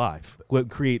shooters alive. Who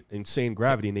create insane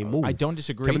gravity and they move. I don't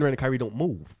disagree. Kevin Durant and Kyrie don't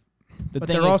move. The But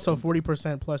thing they're is- also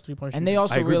 40% plus 3-point shooters. and they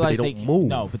also I agree, but realize they they don't can move.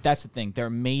 No, but that's the thing. They're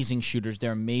amazing shooters.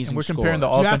 They're amazing. And we're comparing the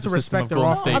scorers. You have offensive to system respect of their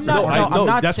Golden offense. State. I'm not- I I'm know.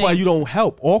 not That's why saying- you don't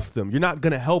help off them. You're not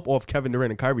going to help off Kevin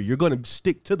Durant and Kyrie. You're going to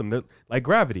stick to them. They're like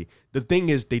gravity. The thing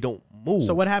is, they don't move.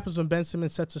 So what happens when Ben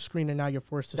Simmons sets a screen and now you're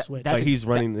forced to switch? that's Like he's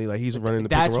running the pick and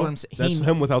that's roll. what I'm saying. That's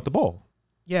him without the ball.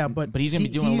 Yeah, but he's gonna be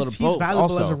doing a little he's both valuable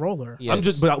also. as a roller.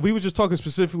 Yes. But we were just talking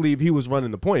specifically if he was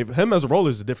running the point. Him as a roller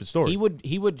is a different story.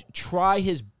 He would try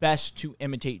his best to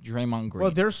imitate Draymond Green.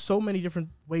 Well, there's so many different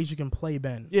ways you can play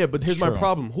Ben. Yeah, but here's my true.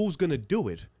 problem. Who's going to do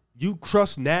it? You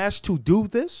trust Nash to do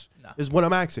this? Is what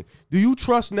I'm asking. Do you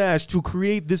trust Nash to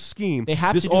create this scheme, They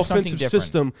have this to do something offensive different.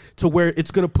 system to where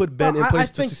it's going to put Ben Well, in I place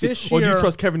to think succeed? this Or do you year-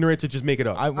 trust Kevin Durant to just make it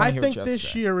up? wanna I hear think what this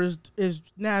Jets say. year is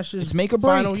Nash's It's make or break.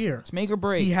 final year. It's make or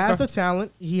break. He has the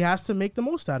talent. He has to make the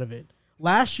most out of it.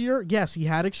 Last year, yes, he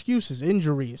had excuses,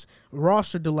 injuries,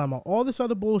 roster dilemma, all this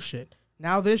other bullshit.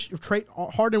 Now this trade,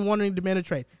 Harden wanting to demand a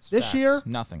trade. This Facts. year,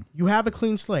 Nothing. you have a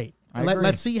clean slate. I agree.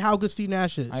 Let's see how good Steve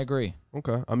Nash is. I agree.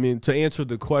 Okay. I mean, to answer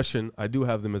the question, I do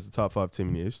have them as the top 5 team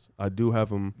in the East. I do have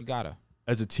them You gotta.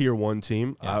 as a tier 1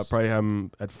 team. Yes. I probably have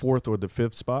them at 4th or the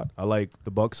 5th spot. I like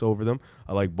the Bucks over them.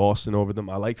 I like Boston over them.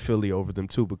 I like Philly over them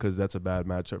too because that's a bad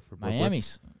matchup for Brooklyn.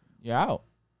 Miami's. You're out.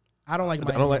 I don't like.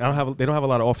 They don't have a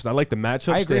lot of offense. I like the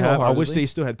matchups I agree they have. I wish wholeheartedly. they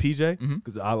still had PJ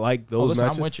because I like those listen,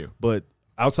 matchups. I'm with you. But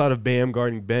outside of Bam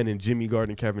guarding Ben and Jimmy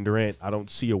guarding Kevin Durant, I don't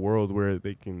see a world where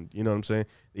they can. You know what I'm saying?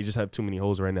 They just have too many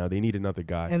holes right now. They need another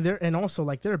guy. And also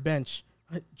like their bench,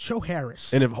 Joe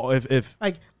Harris. And if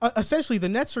like essentially the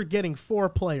Nets are getting 4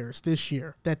 players this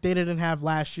year that they didn't have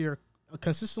last year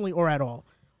consistently or at all.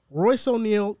 Royce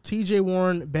O'Neal, T.J.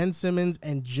 Warren, Ben Simmons,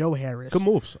 and Joe Harris. good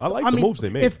moves. I like the moves they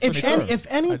made. If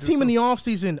any team in the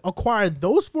offseason acquired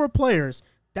those 4 players,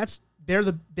 they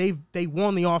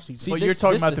won the offseason. Well, you're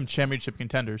talking about them championship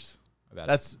contenders.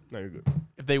 That's no, you're good.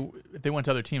 if they went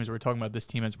to other teams. We're talking about this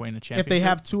team as winning a championship. If they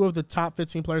have 2 of the top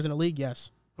 15 players in the league,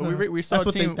 yes. But we saw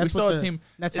a team.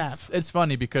 That's half. It's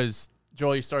funny because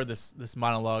Joel, you started this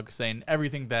monologue saying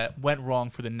everything that went wrong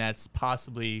for the Nets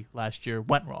possibly last year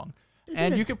went wrong.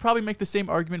 And you could probably make the same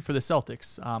argument for the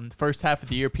Celtics. The first half of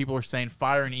the year, people were saying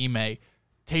fire and Ime.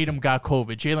 Tatum got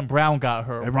COVID. Jaylen Brown got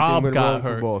hurt. Everything Rob went got wrong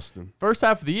hurt. for Boston. First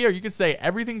half of the year, you could say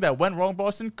everything that went wrong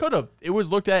Boston could have. It was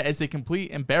looked at as a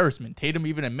complete embarrassment. Tatum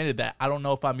even admitted that. I don't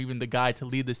know if I'm even the guy to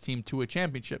lead this team to a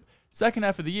championship. Second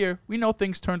half of the year, we know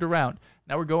things turned around.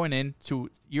 Now we're going into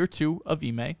year 2 of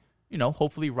Ime. You know,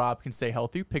 hopefully Rob can stay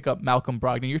healthy, pick up Malcolm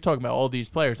Brogdon. You're talking about all these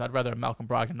players. I'd rather have Malcolm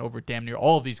Brogdon over damn near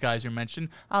all of these guys you mentioned.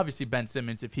 Obviously, Ben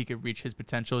Simmons, if he could reach his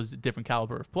potential, is a different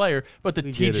caliber of player. But the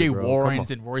T.J. Warrens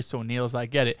and Royce O'Neals, I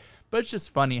get it. But it's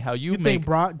just funny how you make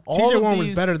T.J. Warren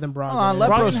was better than Brogdon.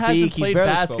 Brogdon hasn't played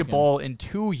basketball in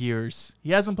 2 years.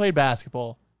 He hasn't played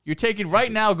basketball. You're taking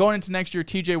right now, going into next year,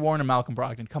 T.J. Warren and Malcolm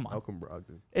Brogdon. Come on. Malcolm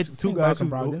Brogdon. It's two guys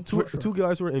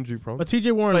who are injury prone. But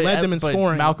T.J. Warren led them in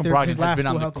scoring. Malcolm Brogdon has been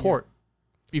on the court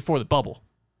before the bubble.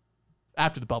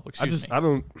 After the bubble, excuse me. I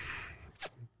don't...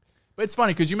 But it's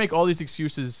funny because you make all these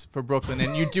excuses for Brooklyn,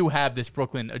 and you do have this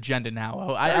Brooklyn agenda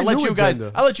now. I let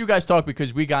you guys talk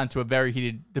because we got into a very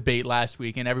heated debate last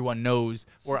week, and everyone knows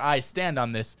where I stand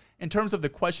on this. In terms of the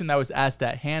question that was asked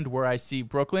at hand, where I see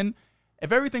Brooklyn,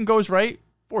 if everything goes right,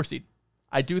 4 seed.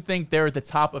 I do think they're at the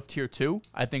top of tier 2.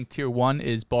 I think tier 1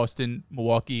 is Boston,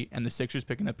 Milwaukee, and the Sixers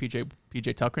picking up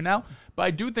PJ Tucker now. But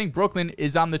I do think Brooklyn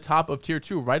is on the top of tier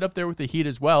 2, right up there with the Heat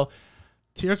as well.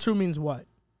 Tier 2 means what?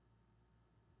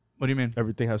 What do you mean?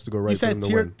 Everything has to go right. You said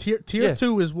tier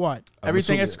 2 is what?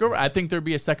 Everything has to go right. I think there'd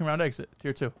be a second round exit,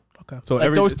 tier 2. Okay. So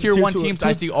like those tier 1 teams,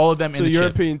 I see all of them in the your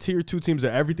chip. opinion, tier 2 teams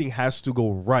that everything has to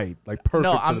go right, like perfect.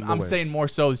 No, I'm saying more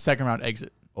so second round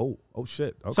exit. Oh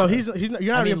shit. Okay. So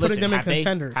you're not even putting them in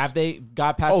contenders. Have they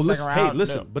got past the second round? Hey,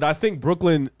 listen, but I think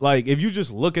Brooklyn, like, if you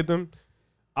just look at them,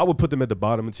 I would put them at the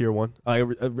bottom of tier 1. I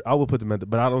would put them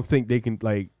but I don't think they can,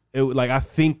 I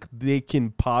think they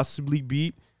can possibly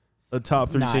beat a top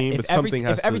 3 team, but something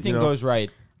has to. If everything goes right,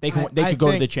 they could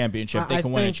go to the championship. They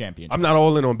can win a championship. I'm not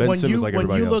all in on Ben Simmons like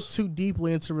everybody else. When you look too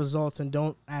deeply into results and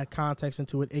don't add context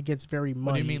into it, it gets very muddy.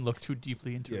 What do you mean look too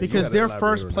deeply into it? Because their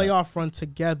first playoff run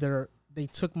together, they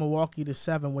took Milwaukee to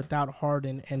 7 without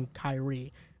Harden and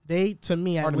Kyrie. They, to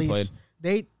me at least,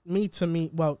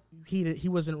 well, he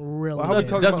wasn't really. Well,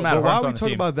 doesn't matter. Why are we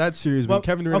talking about that series when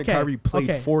Kevin Durant and Kyrie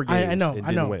played 4 games I know.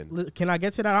 didn't win? Can I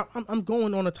get to that? I'm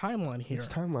going on a timeline here. It's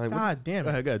timeline. God damn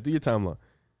it. Go ahead, do your timeline.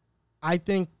 I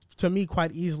think, to me,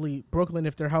 quite easily, Brooklyn,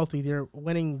 if they're healthy, they're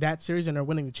winning that series and they're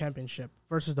winning the championship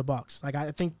versus the Bucks. Like,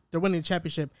 I think they're winning the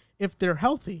championship if they're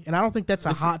healthy, and I don't think that's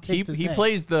a hot take to say. He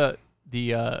plays the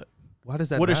why does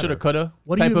that woulda, matter? shoulda, coulda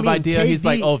What type do you of mean? idea. KD, He's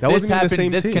like, oh, this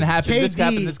happened, this can happen, KD, this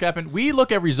happened, this happened. We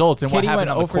look at results and what KD happened went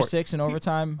on the 0 for court. 6 in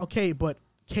overtime. Okay, but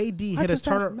KD Why hit a does that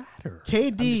turn. matter?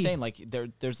 KD. I'm just saying, like,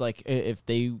 there's like, if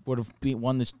they would have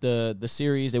won the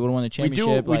series, they would have won the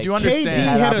championship. We do KD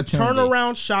understand. hit a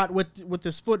turnaround shot with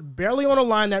his foot barely on the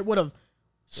line that would have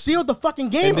sealed the fucking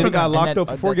game and then for he got them. locked up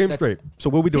for 4 games straight. So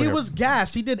what are we doing He here? was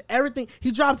gassed. He did everything.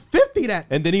 He dropped 50 that.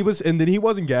 And then he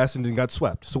wasn't gassed and then got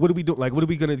swept. So what are we doing? Like, what are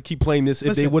we gonna keep playing this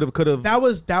if they would have could have? That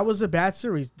was a bad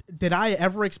series. Did I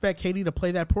ever expect KD to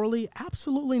play that poorly?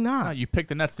 Absolutely not. No, you picked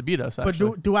the Nets to beat us. Actually.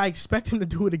 But do I expect him to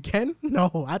do it again?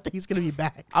 No, I think he's gonna be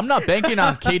back. I'm not banking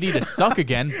on KD to suck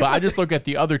again, but I just look at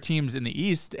the other teams in the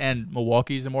East, and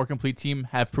Milwaukee's a more complete team,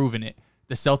 have proven it.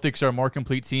 The Celtics are a more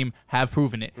complete team, have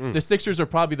proven it. The Sixers are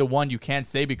probably the one you can't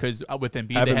say because with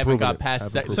Embiid, they haven't got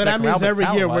past second round. So that means every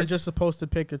year we're just supposed to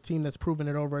pick a team that's proven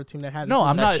it over a team that hasn't. No,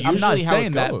 I'm not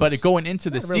saying that. But going into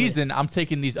the really. season, I'm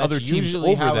taking these other teams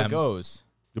usually over how them. It goes.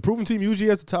 The proven team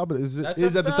usually at the top is at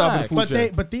the top of the food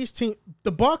chain. But these teams,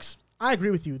 the Bucks, I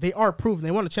agree with you. They are proven. They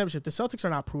won a championship. The Celtics are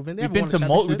not proven. They We've been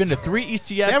to 3 ECFs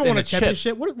They haven't won and a a chip.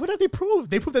 championship. What have they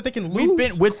proved? They proved that they can lose. We've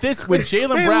been with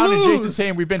Jaylen Brown and Jason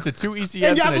Tatum. We've been to 2 ECFs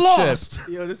and and a lost. chip.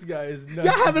 Yo, this guy is nuts.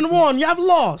 Y'all haven't won. Y'all have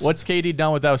lost. What's KD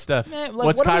done without Steph? Man, like,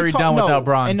 What's what are we Kyrie ta- done no, without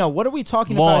Bron? I know. What are we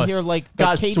talking Lost. about here? Like,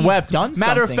 got KD's swept. Done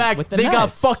Matter of something fact, with the they got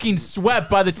Nets. fucking swept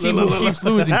by the team who keeps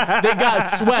losing. They got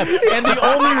swept, and the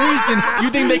only reason you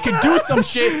think they can do some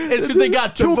shit is because they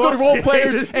got 2 good role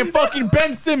players and fucking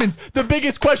Ben Simmons, the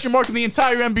biggest question mark in the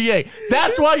entire NBA.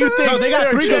 That's why you think they got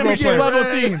they're 3 a good role championship level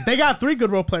players. team. They got 3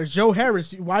 good role players. Joe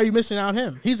Harris. Why are you missing out on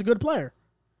him? He's a good player.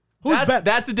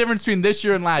 That's the difference between this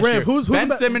year and last Rev, year. who's Ben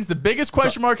be- Simmons, the biggest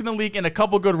question mark in the league, and a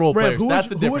couple good role Rev, players. That's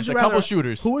the difference. A couple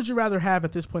shooters. Who would you rather have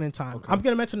at this point in time? I'm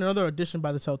going to mention another addition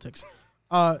by the Celtics.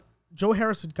 Joe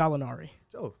Harris and Gallinari.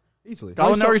 Joe, easily.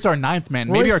 Gallinari's our 9th man,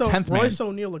 maybe our 10th man. Royce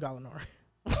O'Neal or Gallinari.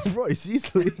 Royce,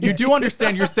 easily. You do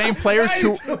understand you're saying players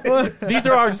who these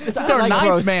are our like 9th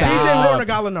gross man. stuff. TJ Warren or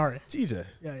Gallinari. TJ.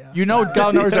 Yeah. You know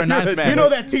Gallinari's our 9th man. You know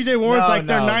that TJ Warren's like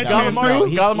their 9th man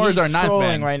too? Gallinari's our 9th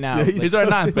man right now. He's our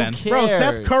 9th man. Bro,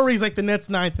 Seth Curry's like the Nets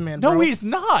 9th man, bro. No, he's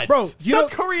not. Bro, Seth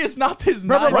Curry is not his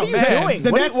Bro, 9th what are you man. doing?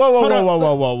 The What are Nets- you- whoa,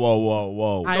 hold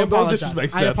whoa. I Don't apologize.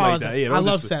 disrespect I Seth like apologize. that. Yeah, I don't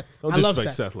love disrespect- Seth. don't I love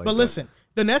disrespect Seth. Seth like But that. listen,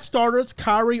 the Nets starters,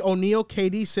 Kyrie, O'Neal,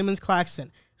 KD, Simmons,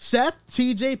 Claxton. Seth,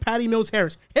 TJ, Patty Mills,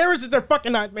 Harris. Harris is their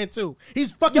fucking 9th man too.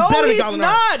 He's fucking better than Gallinari.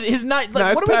 not. He's not.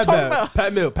 Like, what are we talking about?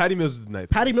 Patty Mills is the 9th.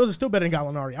 Patty Mills is still better than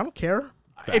Gallinari. I don't care.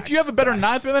 If you have a better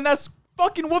 9th man than that's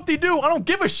fucking whoop-de-doo. I don't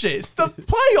give a shit. It's the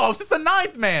playoffs. It's the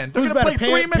 9th man. They're Who's going to better,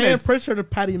 play 3 Pam minutes. Pritchard or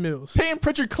Patty Mills? Payne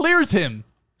Pritchard clears him.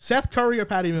 Seth Curry or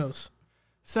Patty Mills?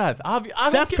 Seth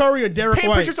Curry or Derek Payne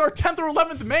White? Pritchard's our 10th or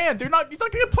 11th man. He's not going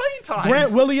to get playing time.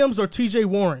 Grant Williams or TJ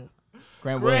Warren?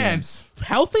 Grant Williams.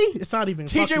 Healthy? It's not even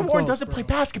TJ fucking Warren close, doesn't bro. play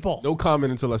basketball. No comment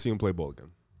until I see him play ball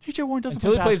again. TJ Warren doesn't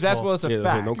Until he play plays basketball, it's a Yeah,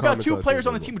 fact. no You got comment 2 until I see players him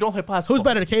on the play team who don't play basketball. Who's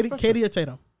better, It's Katie perfect. or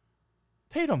Tatum?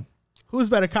 Tatum. Who's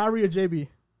better, Kyrie or JB?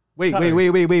 Wait. What? Wait.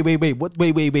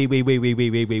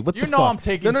 What You the know fuck? I'm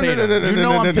taking Tatum. You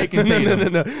know I'm taking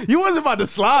Tatum. No. You wasn't about to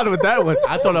slide with that one.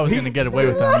 I thought I was going to get away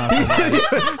with that. I'm not gonna lie.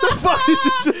 The fuck did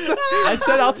you just say? I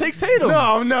said I'll take Tatum.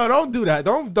 No, don't do that.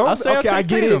 Don't. I'll say I'll Okay, I take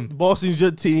get Tatum. it. Boston's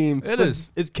your team. It but is.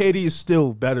 KD is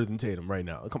still better than Tatum right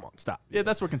now. Come on, stop. Yeah,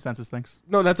 that's what consensus thinks.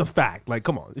 No, that's a fact. Like,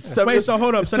 come on. Wait, so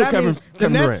hold up. it's So still that Kevin- means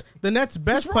Kevin Durant. the Nets'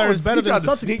 best What's player wrong? is better He than the tried to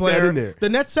Celtics sneak that player. in there. The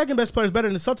Nets' second best player is better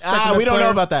than the Celtics second best player. We don't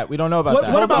know about that. We don't know about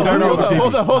that. What about We don't know about that.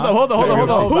 Hold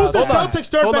on. Who's the Hold on. Celtics'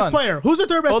 third Hold best on. player? Who's the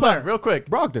third best Hold player? on, real quick.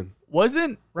 Brogdon.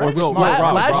 Wasn't Right? Well,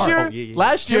 last year? Oh, yeah.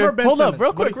 Last Him or year? Ben Hold up, Simmons? real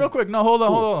What do you quick. think? No, hold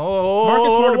on.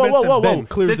 Marcus Smart or Ben Simmons? Whoa. Ben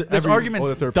clears This every argument's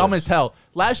other third dumb place. as hell.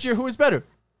 Last year, who was better?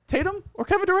 Tatum or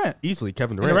Kevin Durant? Easily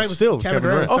Kevin And the Durant. right was Still Kevin Kevin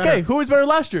Durant. Durant. Better. Okay, who was better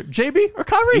last year? JB or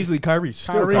Kyrie? Easily Kyrie.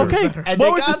 Still Kyrie. Kyrie. Okay, better. And what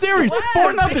they was the got series?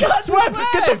 swept. 4-0. They got Swept.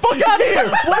 Get the fuck out of here.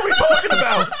 What are we talking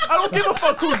about? I don't give a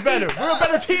fuck who's better. We're a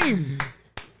better team.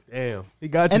 Damn. He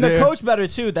got you And there. the coach better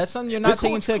too. That's something you're not The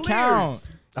taking coach into account.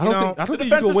 clears. I don't You know, think the you can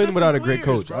defensive win without a system great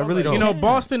clears, coach. bro. I really don't. You know,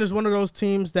 Boston is one of those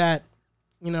teams that,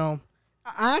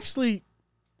 I actually,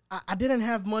 I didn't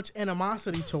have much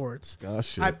animosity towards. Gosh,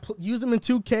 shit. I use them in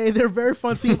 2K. They're a very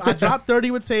fun team. I dropped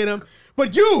 30 with Tatum,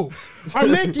 but you are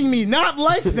making me not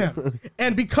like them.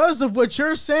 And because of what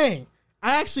you're saying,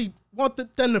 I actually want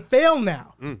them to fail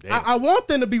now. I want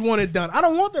them to be one and done. I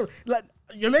don't want them. Like,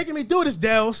 you're making me do this,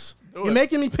 Dels. You're it.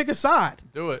 making me pick a side.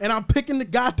 Do it. And I'm picking the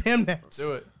goddamn Nets.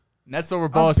 Do it. Nets over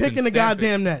Boston. I'm picking the Stamp it.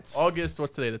 goddamn Nets. August,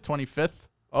 what's today? The 25th?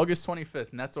 August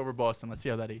 25th. Nets over Boston. Let's see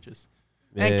how that ages.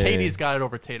 Yeah. And Katie's got it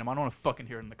over Tatum. I don't want to fucking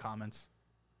hear it in the comments.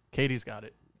 Katie's got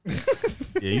it.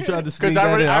 Yeah, you tried to sneak Because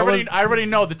that in. I already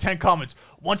know the 10 comments.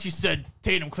 Once you said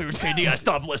Tatum clears KD, I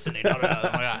stopped listening. I'm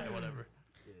like, all right, whatever.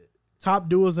 Top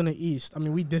duos in the East. I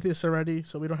mean, we did this already,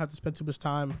 so we don't have to spend too much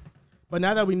time. But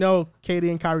now that we know KD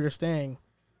and Kyrie are staying,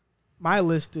 my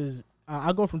list is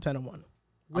I'll go from 10 to 1.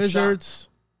 Wizards,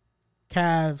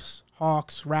 Cavs,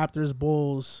 Hawks, Raptors,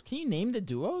 Bulls. Can you name the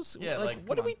duos? Yeah, like, like,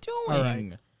 what come are we doing? All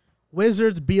right.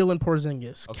 Wizards, Beal and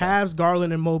Porzingis. Cavs,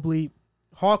 Garland and Mobley.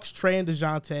 Hawks, Trey and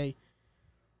DeJounte.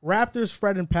 Raptors,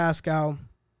 Fred and Pascal.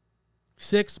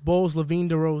 6, Bulls, Levine,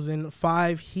 DeRozan.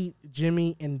 5, Heat,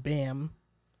 Jimmy and Bam.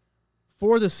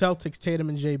 4, the Celtics, Tatum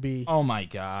and JB. Oh my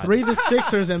God. 3, the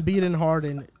Sixers, Embiid and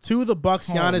Harden. 2, the Bucks,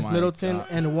 Giannis, my Middleton. God.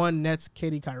 And 1, Nets,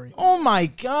 Katie, Kyrie. Oh my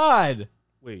God.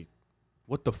 Wait,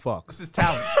 what the fuck? This is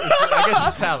talent. I guess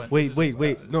it's talent.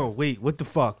 Wait. No, wait. What the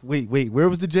fuck? Wait. Where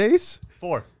was the Jays?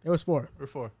 4. It was 4. Or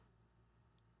 4.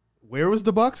 Where was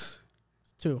the Bucks?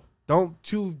 2. Don't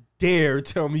you dare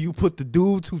tell me you put the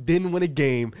dudes who didn't win a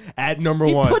game at number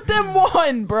He 1. put them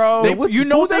one, bro. They, what's- you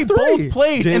know who's they at 3? both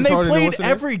played, James and they Harden and played what's the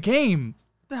name? every game.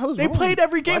 the hell is They wrong? played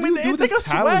every game Why and do you they do this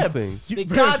got talent swept. thing? They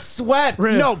got swept.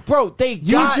 Rip. No, bro, they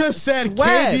You got just said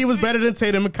swept. KD was better than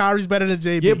Tatum and Kyrie's better than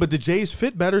JB. Yeah, but the Jays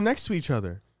fit better next to each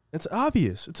other. It's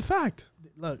obvious. It's a fact.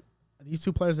 look, these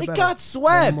two players are They better. got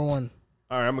swept. Number one.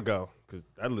 All right, I'm going to go because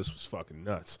that list was fucking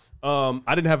nuts. I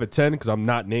didn't have a 10 because I'm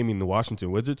not naming the Washington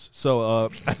Wizards. So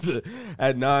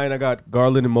at 9, I got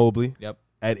Garland and Mobley. Yep.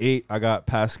 At 8, I got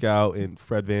Pascal and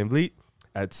Fred VanVleet.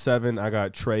 At 7, I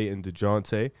got Trey and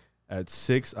DeJounte. At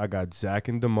 6, I got Zach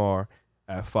and DeMar.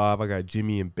 At 5, I got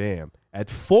Jimmy and Bam. At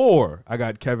 4, I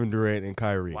got Kevin Durant and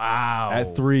Kyrie. Wow.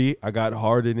 At 3, I got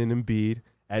Harden and Embiid.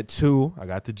 At 2, I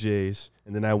got the Jays.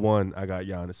 And then at 1, I got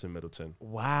Giannis and Middleton.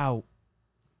 Wow.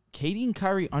 KD and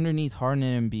Kyrie underneath Harden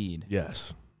and Embiid.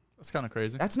 Yes. That's kind of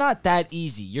crazy. That's not that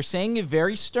easy. You're saying it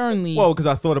very sternly. Well, because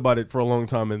I thought about it for a long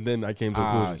time, and then I came to a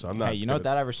conclusion. So I'm not. Hey, you know what?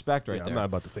 That I respect right yeah, there. I'm not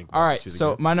about to think about All right, shit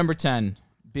so again. my number 10,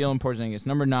 Beal and Porzingis.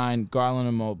 Number 9, Garland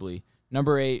and Mobley.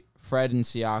 Number 8, Fred and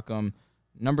Siakam.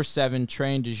 Number 7,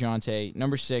 Trey and DeJounte.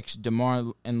 Number 6,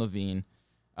 DeMar and Levine.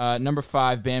 Number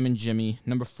 5, Bam and Jimmy.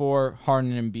 Number 4,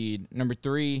 Harden and Embiid. Number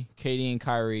 3, KD and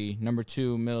Kyrie. Number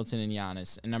 2, Middleton and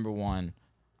Giannis. And number 1,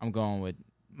 I'm going with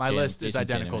My list is Jason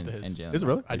identical Tatum to and his. Jalen Is it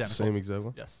really? Brown. Like, Identical. same exact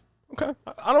one? Yes. Okay.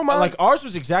 I don't mind. Like ours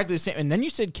was exactly the same. And then you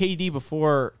said KD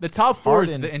before. The top four is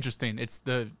Harden. the interesting. It's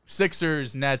the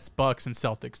Sixers, Nets, Bucks, and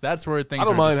Celtics. That's where things I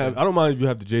don't are mind. interesting. I don't mind if you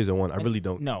have the Jays at 1. I really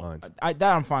don't No, mind. that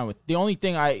I'm fine with. The only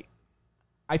thing I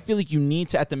feel like you need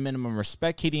to, at the minimum,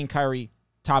 respect KD and Kyrie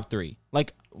top 3.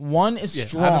 Like, 1 is Yeah,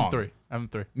 strong. I have them 3. I have them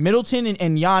 3. Middleton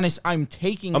and Giannis, I'm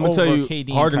taking I'm over gonna tell you,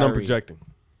 KD Harden, and I'm Kyrie. projecting.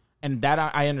 And that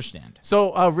I understand.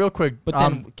 So, real quick. But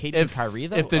then KD and Kyrie,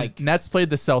 though? If the like, Nets played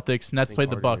the Celtics, Nets think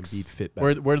played the Harden and Bucks, Embiid fit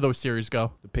better. where do those series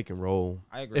go? The pick and roll.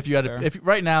 I agree. If you had Fair. if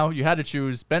right now you had to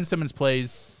choose, Ben Simmons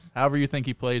plays however you think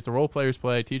he plays, the role players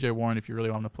play, TJ Warren if you really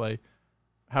want him to play.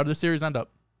 How did the series end up?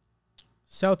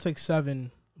 Celtics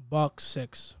 7, Bucks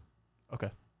 6. Okay.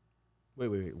 Wait.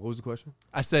 What was the question?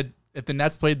 I said if the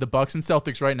Nets played the Bucks and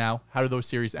Celtics right now, how do those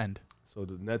series end? So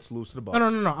the Nets lose to the Bucks.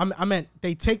 No. I meant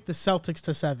they take the Celtics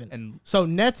to 7. And So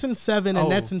Nets in 7 and Oh.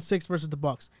 Nets in 6 versus the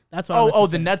Bucks. That's what I meant to the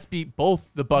say. Nets beat both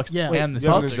the Bucks Yeah. and the You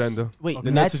have an Celtics. agenda. Wait,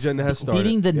 The Nets agenda has started.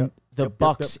 beating the Yep.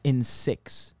 Bucks in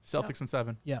 6. Celtics and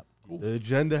 7. Yeah. The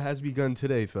agenda has begun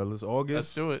today, fellas. August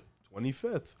Let's do it.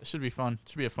 25th. It should be fun. It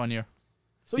should be a fun year.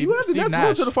 So you have the Nets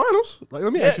going to the finals? Like,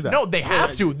 let me ask you that. No, they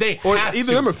have to. They Or have either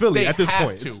to. them or Philly They at this have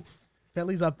point. to. It's-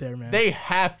 Philly's up there, man. They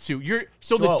have to.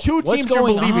 So Joel, the two what's teams you're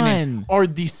going believing on? in are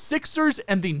the Sixers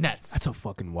and the Nets. That's a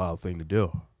fucking wild thing to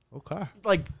do. Okay.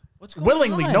 Like What's going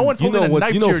willingly, on? no one's You holding know a what-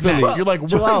 knife you to know your Philly- neck. You're like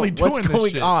Joel, willingly doing what's this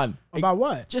going shit. on? About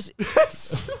what? Just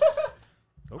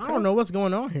I don't know what's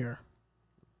going on here.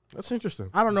 That's interesting.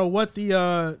 I don't know what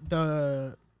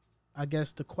the I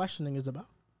guess the questioning is about.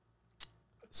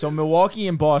 so Milwaukee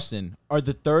and Boston are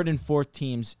the 3rd and 4th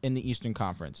teams in the Eastern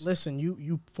Conference. Listen,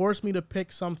 you forced me to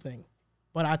pick something,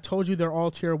 but I told you they're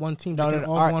all tier 1 teams. No, They no, can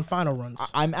no, all all go right. on final runs.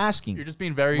 I'm asking. You're just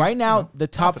being very Right now, you know, the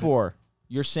top confident. 4,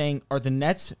 you're saying are the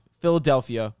Nets,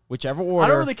 Philadelphia, whichever order. I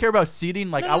don't really care about seeding.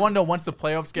 Like I want to know once the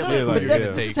playoffs get No, like, but who you're that- gonna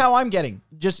this take. is how I'm getting.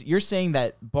 Just you're saying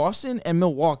that Boston and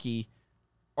Milwaukee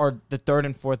are the 3rd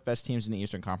and 4th best teams in the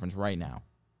Eastern Conference right now.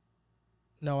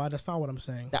 No, that's not what I'm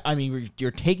saying. I mean,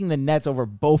 you're taking the Nets over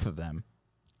both of them.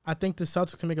 I think the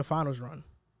Celtics can make a finals run.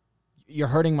 You're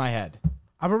hurting my head.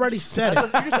 I've already said You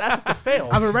it. just asked us to fail.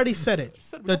 I've already said it.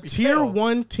 said we The hope we tier fail.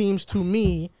 1 teams to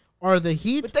me are the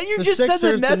Heat. But then you the just Sixers,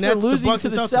 said the Nets are losing Bucks, to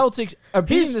and the Celtics. Or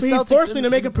beating the He Celtics. forced me to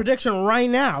make a in- prediction right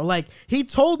now. Like he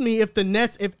told me if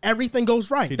everything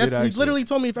goes right. He did He actually. literally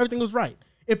told me if everything goes right.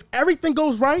 If everything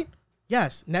goes right,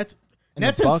 yes, Nets And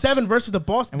the in Bucks? 7 versus the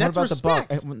Boston. And what That's about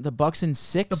respect. the Bucks in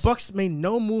 6? The Bucks made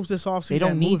no moves this offseason. They don't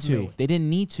that need moved to. me. They didn't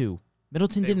need to.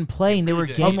 Middleton didn't play, and they were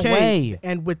really game didn't. away.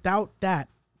 And without that,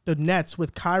 the Nets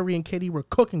with Kyrie and KD were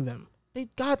cooking them. They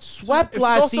got swept It's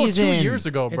last also season. 2 years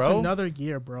ago, It's bro. another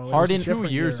year, bro. It's Harden- a different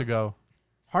 2 years year. ago.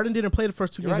 Harden didn't play the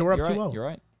first 2 You're games. They right, were up you're 2-0. right, You're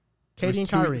right. It was KD and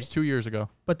two- It Kyrie. was 2 years ago.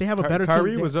 But they have a better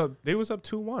Kyrie team. was up. They was up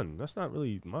 2-1. That's not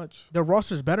really much. Their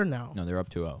roster's better now. No, they're up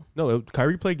 2-0. No,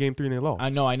 Kyrie played game 3 and they lost. I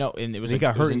know, and it was He like,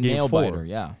 got it was hurt a in game nail 4. biter.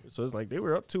 Yeah. So it's like they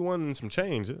were up 2-1 and some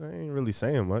change. They ain't really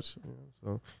saying much.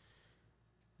 So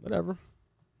whatever.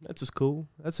 Nets is cool.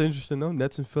 That's interesting though.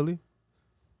 Nets and Philly.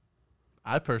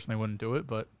 I personally wouldn't do it,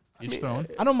 but each their own.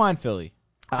 I don't mind Philly.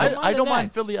 I the don't mind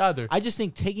Nets. Philly either. I just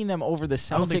think taking them over the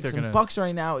don't think Celtics they're and gonna- Bucks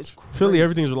right now is crazy. Philly,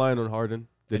 everything's relying on Harden.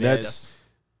 The It Nets is.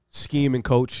 scheme and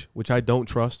coach, which I don't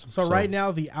trust. So right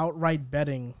now, the outright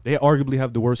betting. they arguably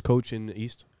have the worst coach in the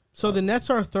East. So the Nets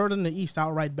are 3rd in the East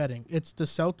outright betting. It's the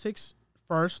Celtics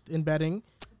 1st in betting,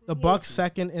 the Bucks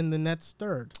 2nd, and the Nets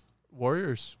 3rd.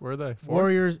 Warriors. Where are they? Fourth?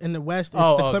 Warriors in the West. It's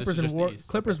Oh, the oh, Clippers this is and just the East.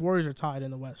 Clippers. Okay. Warriors are tied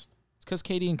in the West. It's because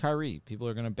KD and Kyrie. People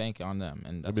are going to bank on them,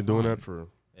 and that's I've been doing fine. that for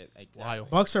Wow.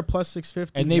 Bucks are plus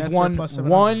 650, And they've Nets are won plus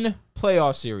 700. one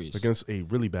playoff series. against a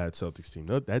really bad Celtics team.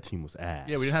 That team was ass.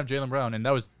 Yeah, we didn't have Jaylen Brown, and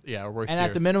that was our worst And year.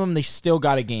 at the minimum, they still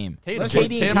got a game. Tatum, Listen, KD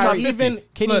and Tatum's top Kyrie, 50.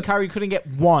 KD and look, Kyrie couldn't get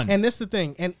one. And this is the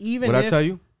thing. And even What if I tell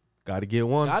you, got to get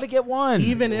one. Got to get one.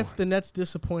 even if the Nets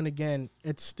disappoint again,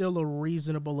 it's still a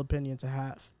reasonable opinion to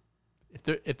have.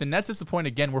 If the Nets disappoint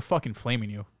again, we're fucking flaming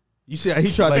you. You see,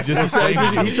 he tried Like, to just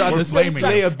he tried we're to flaming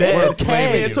slay you. a bed. It's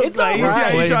okay. It took It's like, all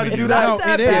right. he tried to It's do not that.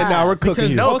 that bad. Yeah, now we're cooking Because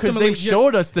you. No, because ultimately, they've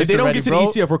showed us this If they don't already, get to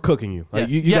bro. the ECF, we're cooking you. Like,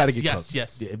 Yes, you got to yes, get yes, cooked.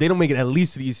 yes. If they don't make it at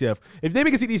least to the ECF, if they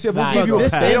make it to the ECF, we'll Nah, give you a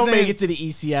this if they don't pass. make it to the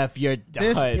ECF, you're done.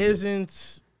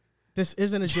 This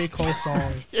isn't a J. Cole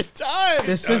song. You're done.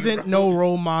 This isn't no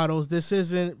role models. This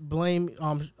isn't blame.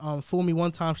 Fool me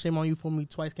one time, shame on you. Fool me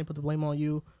twice, can't put the blame on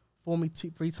you. Fool me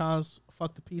 3 times,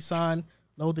 fuck the peace sign.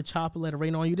 Load the chopper, let it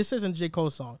rain on you. This isn't a J. Cole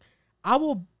song. I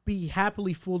will be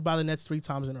happily fooled by the Nets 3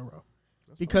 times in a row.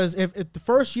 Because if the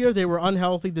first year they were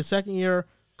unhealthy, the second year,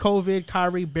 COVID,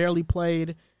 Kyrie barely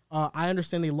played. I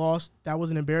understand they lost. That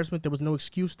was an embarrassment. There was no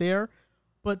excuse there.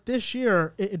 But this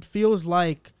year, it feels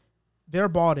like they're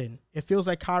bought in. It feels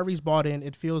like Kyrie's bought in.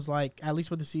 It feels like, at least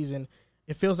for the season,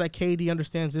 it feels like KD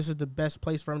understands this is the best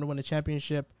place for him to win a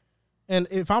championship. And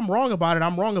if I'm wrong about it,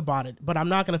 I'm wrong about it. But I'm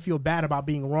not going to feel bad about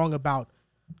being wrong about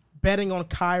betting on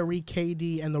Kyrie,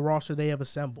 KD, and the roster they have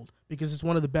assembled. Because it's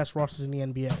one of the best rosters in the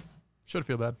NBA. Should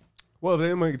feel bad. Well, if they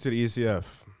don't make it to the ECF,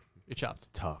 You're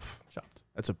chopped. tough. Chopped.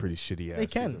 That's a pretty shitty ass. They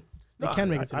can. season. They No, can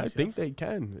make it to the I ECF. think they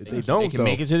can. If they They don't, can though.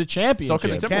 make it to the So championship. can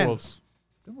the Can. Timberwolves.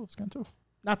 Timberwolves can too.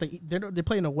 Not they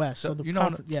play in the West. So the you know,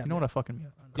 conference, you know what I fucking mean.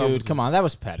 Dude, come on. That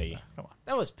was petty. Come on.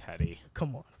 That was petty.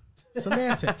 Come on.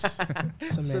 Semantics.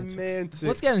 Semantics.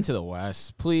 Let's get into the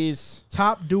West, please.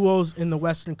 Top duos in the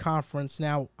Western Conference.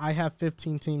 Now, I have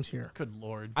 15 teams here. Good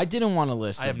lord. I didn't want to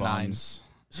list I the have 9. bums.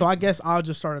 So I guess I'll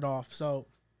just start it off. So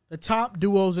the top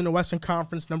duos in the Western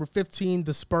Conference, number 15,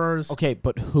 the Spurs. Okay,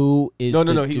 but who is No.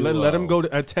 the He duo? let him go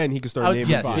at 10. He can start naming.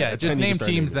 Yes, five. yeah. At Just 10, he can name start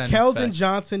teams naming. then. Keldon Facts.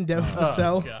 Johnson, Devin Oh,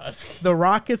 Vassell. God. The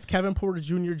Rockets, Kevin Porter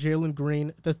Jr., Jalen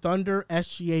Green. The Thunder,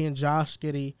 SGA and Josh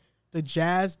Giddey. The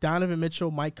Jazz, Donovan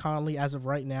Mitchell, Mike Conley as of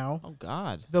right now. Oh,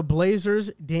 God. The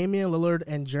Blazers, Damian Lillard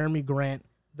and Jeremy Grant.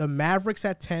 The Mavericks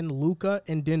at 10, Luka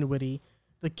and Dinwiddie.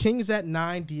 The Kings at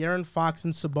 9, De'Aaron Fox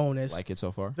and Sabonis. Like it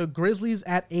so far? The Grizzlies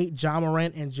at 8, John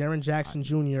Morant and Jaren Jackson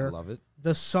Jr. Love it.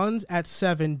 The Suns at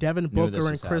 7, Devin Knew this Booker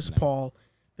and was Chris happening. Paul.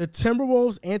 The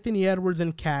Timberwolves, Anthony Edwards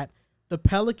and Cat. The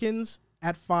Pelicans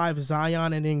at 5,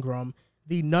 Zion and Ingram.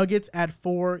 The Nuggets at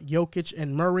 4, Jokic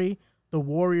and Murray. The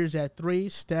Warriors at 3,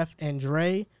 Steph and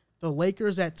Dre. The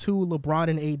Lakers at 2, LeBron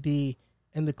and AD.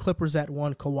 And the Clippers at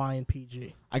 1, Kawhi and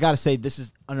PG. I got to say, this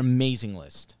is an amazing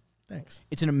list. Thanks.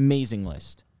 It's an amazing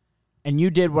list. And you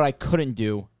did what I couldn't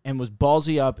do and was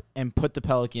ballsy up and put the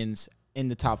Pelicans in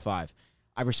the top 5.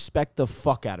 I respect the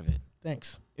fuck out of it.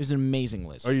 Thanks. It was an amazing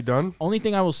list. Are you done? Only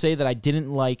thing I will say that I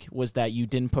didn't like was that you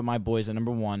didn't put my boys at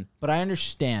number 1, but I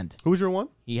understand. Who's your one?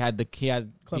 He had PG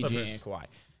Clippers. and Kawhi.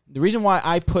 The reason why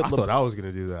I put I thought I was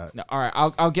gonna do that. No, all right,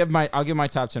 I'll give my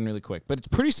top 10 really quick, but it's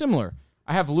pretty similar.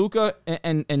 I have Luka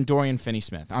and Dorian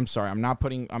Finney-Smith. I'm sorry, I'm not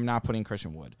putting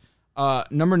Christian Wood.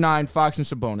 Number 9, Fox and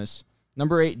Sabonis.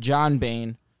 Number 8, John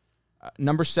Bain.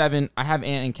 Number 7, I have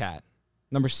Ant and Cat.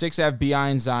 Number 6, I have Bi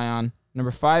and Zion.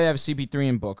 Number 5, I have CP3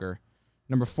 and Booker.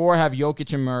 Number 4, I have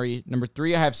Jokic and Murray. Number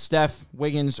 3, I have Steph,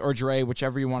 Wiggins, or Dre,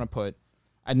 whichever you want to put.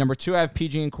 At number 2, I have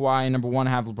PG and Kawhi. And number 1, I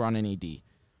have LeBron and AD.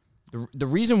 The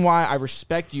reason why I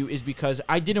respect you is because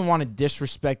I didn't want to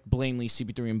disrespect blatantly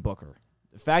CP3 and Booker.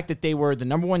 The fact that they were the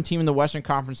number 1 team in the Western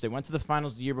Conference, they went to the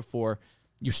finals the year before.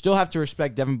 You still have to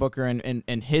respect Devin Booker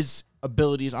and his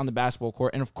abilities on the basketball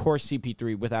court, and of course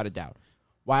CP3 without a doubt.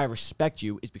 Why I respect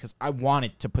you is because I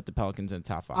wanted to put the Pelicans in the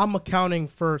top 5. I'm accounting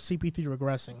for CP3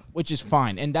 regressing. Which is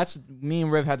fine. And that's, me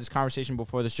and Riv had this conversation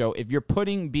before the show. If you're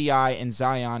putting BI and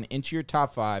Zion into your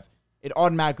top 5, it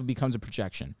automatically becomes a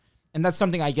projection. And that's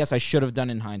something I guess I should have done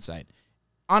in hindsight.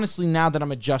 Honestly, now that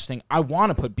I'm adjusting, I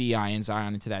want to put BI and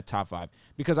Zion into that top 5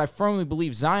 because I firmly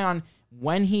believe Zion,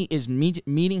 when he is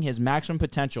meeting his maximum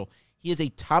potential, he is a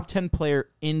top 10 player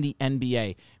in the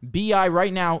NBA. BI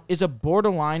right now is a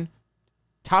borderline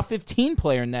top 15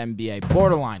 player in the NBA.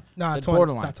 Borderline. Nah, Said 20,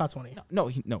 borderline. top 20.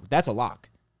 No, that's a lock.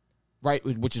 Right?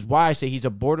 Which is why I say he's a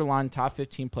borderline top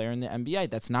 15 player in the NBA.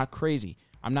 That's not crazy.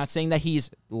 I'm not saying that he's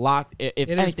locked. If It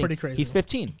is anything, pretty crazy. he's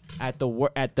 15 at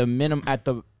the minimum at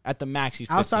the max. He's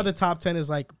 15. Outside the top 10 is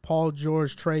like Paul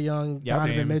George, Trey Young, Yep.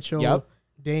 Donovan Dame. Mitchell, Yep.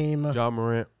 Dame, John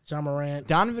Morant.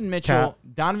 Donovan Mitchell,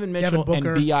 Devin and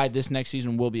Booker. BI this next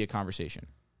season will be a conversation.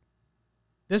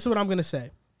 This is what I'm going to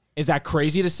say. Is that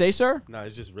crazy to say, sir? Nah,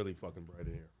 it's just really fucking bright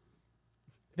in here.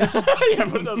 Yeah,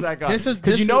 put those back on.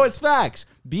 Because you know it's facts.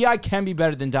 BI can be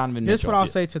better than Donovan Mitchell. This is what I'll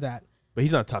say to that. But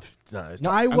he's not tough. Nah, it's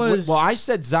not. I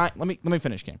said Zion. Let me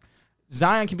finish, King.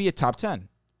 Zion can be a top 10.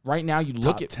 Right now, you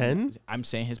look Top at 10. I'm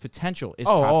saying his potential is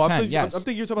top 10. Yes. I'm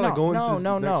thinking you're talking about going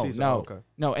into next season. No. Oh, okay.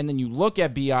 No, and then you look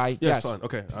at BI. Yes, fine.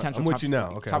 Okay, potential I'm with top you now.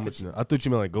 15, Okay, top I'm with you 15. now. I thought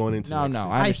you meant like going into next season.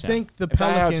 I understand. I think the If that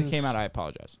Pelicans came out, I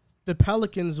apologize. The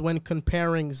Pelicans, when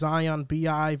comparing Zion,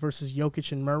 BI versus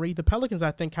Jokic and Murray, the Pelicans, I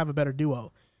think, have a better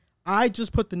duo. I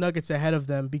just put the Nuggets ahead of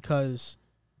them because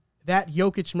that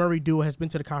Jokic-Murray duo has been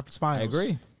to the conference finals. I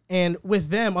agree. And with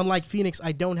them, unlike Phoenix,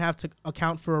 I don't have to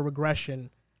account for a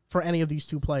regression for any of these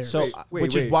two players. So,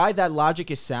 which is why that logic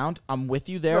is sound. I'm with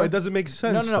you there. No, it doesn't make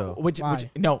sense. No.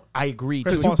 No, I agree.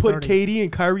 Chris Because you Paul's put 30. KD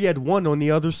and Kyrie at 1 on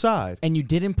the other side. And you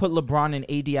didn't put LeBron and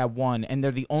AD at 1, and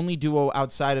they're the only duo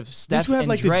outside of Steph you have, and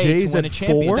like, the Dre Jays to win a at 4?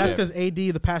 championship. That's because AD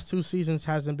the past 2 seasons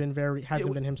hasn't been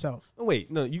himself. Oh, wait,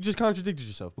 no, you just contradicted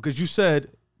yourself because you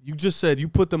just said you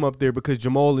put them up there because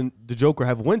Jamal and the Joker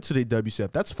have went to the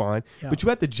WCF. That's fine. Yeah. But you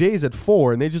had the Jays at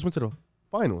 4, and they just went to the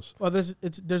finals. Well, there's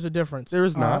a difference. There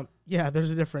is not. Yeah,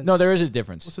 there's a difference. No, there is a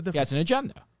difference. What's the difference? Yeah, it's an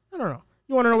agenda. No.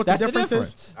 You want to know what That's the the difference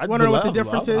difference. is? You want to know what the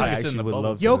difference is? I actually would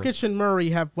love to. Jokic and Murray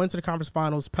have went to the conference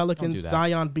finals. Pelicans, do that.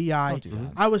 Zion, BI. Don't do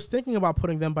that. I was thinking about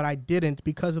putting them, but I didn't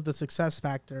because of the success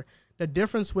factor. The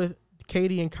difference with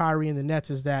KD and Kyrie and the Nets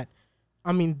is that,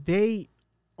 I mean,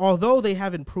 although they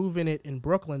haven't proven it in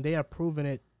Brooklyn, they have proven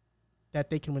it that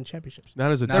they can win championships.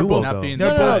 Not as a Not duo, both- though. not being-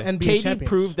 They're No, both NBA KD champions.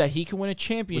 proved that he can win a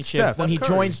championship Steph. when he Curry.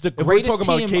 joins the If we're greatest talking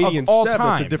about team KD of and all Steph,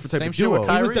 time. it's a different type Same of shit with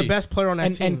duo. He was the Kyrie. best player on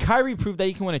that team. And Kyrie proved that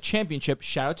he can win a championship.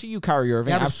 Shout out to you, Kyrie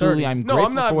Irving. Never Absolutely, started. I'm No, grateful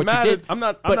I'm not for what mad you at- did. I'm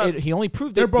not- he only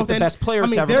proved They're that both the best player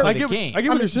to ever play the game. I get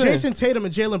what you're saying. Jason Tatum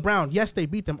and Jalen Brown, yes, they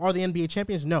beat them. Are they NBA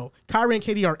champions? No. Kyrie and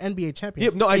KD are NBA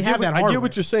champions. Yeah, no, They I have that get hard what way.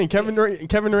 you're saying. Kevin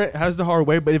Durant has the hard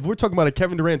way, but if we're talking about a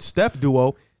Kevin Durant-Steph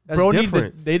duo, that's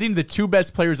different. They need the 2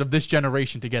 best players of this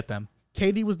generation to get them.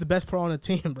 KD was the best player on the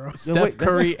team, bro. Steph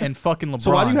Curry and fucking LeBron.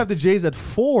 So why do you have the Jays at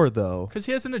 4, though? Because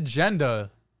he has an agenda.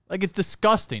 Like, it's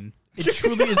disgusting. It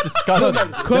truly is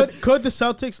disgusting. Could the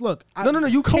Celtics look? No,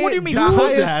 you can't What do you mean, do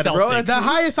could that, the bro. Celtics? The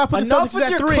highest I put the Enough Celtics with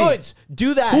is at your 3. coulds.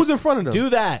 Do that. Who's in front of them? Do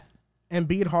that.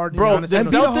 Embiid, Harden, Bro, Giannis, the and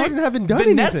Embiid Celtics. and Harden haven't done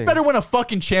The Nets anything. better win a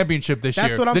fucking championship this That's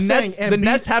year. what I'm the saying. Nets, the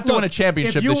Nets have to win a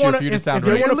championship this year for you to sound if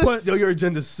right. you wanna Your put- your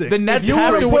agenda's sick. The Nets you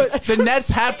have wanna to win. put- The Nets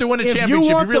have to win a If championship.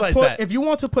 You realize that? If you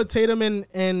want to put Tatum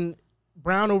and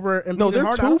Brown over Embiid no, and they're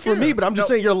Harden, I 2 don't for care. me, but I'm just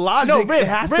saying your logic No, it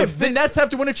has to Riv, fit. the Nets have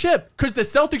to win a chip because the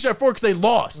Celtics are 4 because they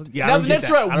lost. Yeah, I now don't the get Nets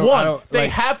that. are I at don't- 1. They like,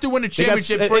 have to win a They got-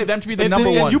 championship for them to be the number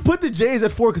and 1. you put the Jays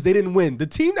at 4 because they didn't win. The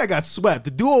team that got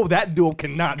swept, that duo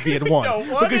cannot be at 1 No,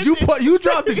 what because is you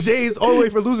dropped the Jays all the way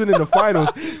for losing in the finals.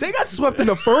 They got swept in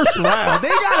the first round. They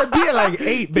gotta be at like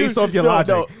 8 based off your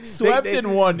logic. no, swept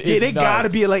in 1 is they gotta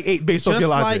nuts. be at like 8 based off your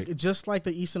logic. Just like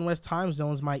the East and West time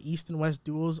zones, my East and West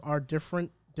duels are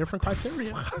different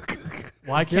criteria.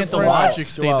 Why can't the different. logic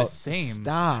stay the Joel, same?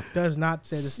 Stop. Does not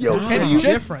say the same. Yo, It's can you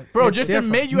different. Bro, It's just different.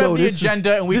 admit you have the this is-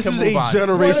 agenda and we this can is move a on.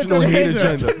 generational What is hate the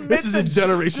agenda. agenda? This is a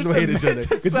generational hate agenda. The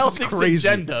This is Celtics crazy.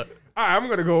 agenda. All right,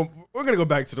 we're gonna go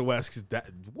back to the West because that.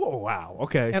 Whoa, wow,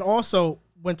 okay. And also,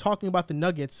 when talking about the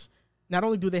Nuggets, not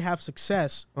only do they have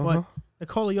success, but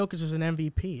Nikola Jokic is an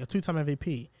MVP, a 2-time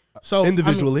MVP. So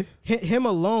Individually. I mean, him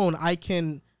alone, I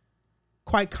can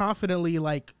quite confidently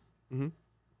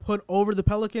put over the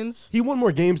Pelicans. He won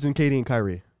more games than KD and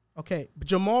Kyrie. Okay, but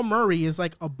Jamal Murray is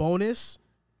like a bonus.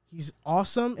 He's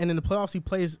awesome, and in the playoffs, he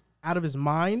plays out of his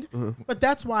mind. But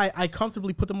that's why I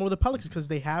comfortably put them over the Pelicans because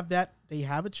they have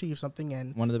achieved something.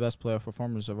 And One of the best playoff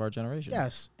performers of our generation.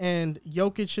 yes, and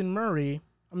Jokic and Murray.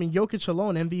 I mean, Jokic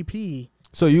alone MVP.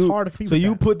 So It's you hard to compete so with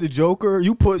you that. put the Joker.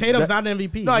 You put Tatum's that- not an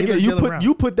MVP. No, I get Neither it. is You Jaylen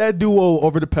Brown. put that duo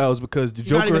over the Pels because the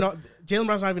He's not Joker. Jalen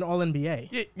Brown's not even All NBA.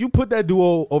 Yeah, you put that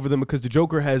duo over them because the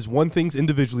Joker has won things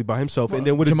individually by himself, and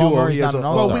then with Jamal a duo, Murray's he has not an a.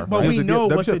 all-star, Well, right? we know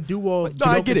what the WCF. duo. No,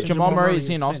 I get it. Jamal Murray, is has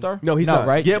he an been. all-star? No, he's no, not.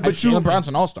 right? Yeah, but Jalen Brown's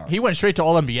an all-star. He went straight to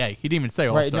All-NBA. He didn't even say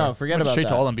Right, All-Star. no, forget went about straight that.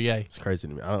 to All-NBA. It's crazy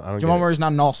to me. I don't Jamal get it. Murray's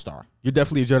not an all-star. You're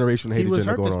definitely a generational hate He was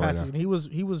agenda hurt going this on right past now.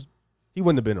 season. He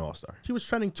wouldn't have been an all-star. He was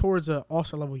trending towards an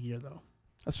All-Star level year though.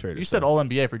 That's fair. You said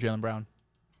All-NBA for Jalen Brown.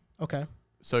 Okay.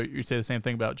 So you say the same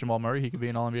thing about Jamal Murray? He could be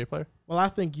an All-NBA player? Well, I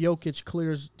think Jokic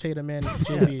clears Tatum and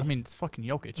JB. I mean, it's fucking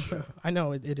Jokic. I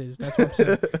know it is. That's what I'm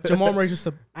saying. Jamal Murray's just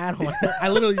an add-on. I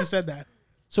literally just said that.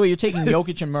 So you're taking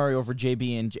Jokic and Murray over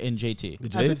JB and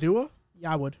JT. As a duo,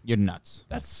 yeah, I would. You're nuts.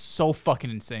 That's so fucking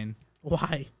insane.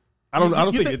 Why? I don't know. I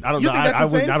don't think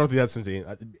that's insane.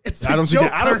 I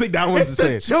don't think that one's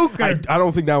insane. Joker. I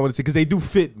don't think that one's insane because they do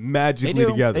fit magically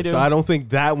together. They do. So I don't think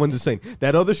that one's insane.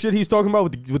 That other shit he's talking about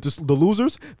with the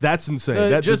losers, that's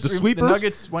insane. The sweepers. The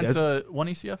Nuggets went to one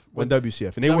ECF, one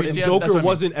WCF, and WCF, Joker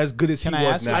wasn't as good as Can he I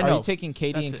was ask? now. Are you taking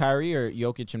KD and Kyrie or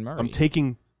Jokic and Murray? I'm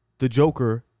taking the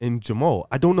Joker and Jamal.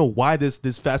 I don't know why this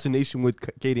fascination with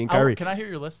KD and Kyrie. Can I hear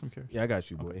your list? I'm curious. Yeah, I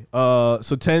got you, boy.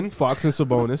 So 10, Fox and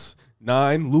Sabonis.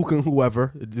 9, Luke and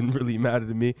whoever. It didn't really matter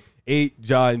to me. 8,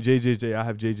 Ja and JJJ. I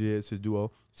have JJ as his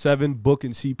duo. 7, Book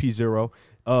and CP0.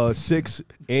 6,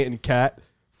 Ant and Cat.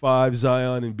 5,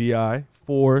 Zion and BI.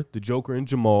 4, the Joker and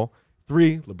Jamal.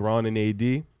 3, LeBron and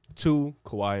AD. 2,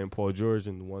 Kawhi and Paul George.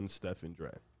 And 1, Steph and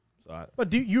Dre. So But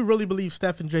do you really believe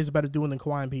Steph and Dre's a better duo than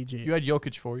Kawhi and PG? You had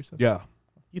Jokic 4, you said. yeah.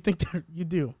 You think you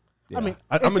do? Yeah. I mean,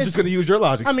 I'm just going to use your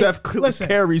logic. I mean, Steph listen.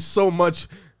 carries so much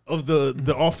of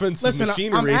the offensive Listen,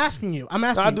 machinery. I'm asking you.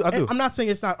 I do. I'm not saying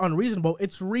it's not unreasonable.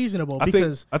 It's reasonable I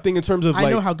because think in terms of I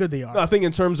like, know how good they are. No, I think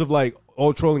in terms of like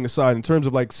all trolling aside, in terms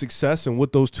of like success and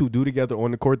what those two do together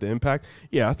on the court, the impact.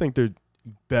 Yeah, I think they're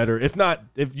better. If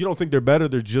you don't think they're better,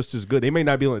 they're just as good. They may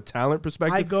not be on a talent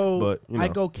perspective. I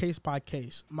but go case by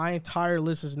case. My entire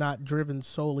list is not driven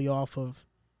solely off of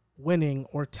winning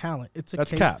or talent. It's a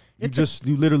that's case. cap.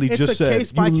 You literally it's just a said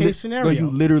case by case scenario. No, you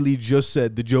literally just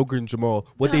said the Joker and Jamal.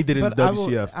 What they did in the but I will-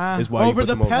 WCF is why over you put the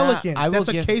them over. Pelicans. I will That's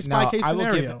a give- case by case I will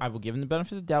scenario. I will give him the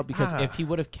benefit of the doubt because if he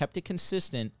would have kept it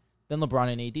consistent, then LeBron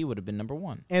and AD would have been number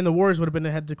 1. And the Warriors would have been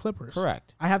ahead of the Clippers.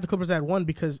 Correct. I have the Clippers at 1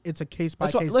 because it's a case by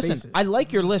That's what, case listen, basis. I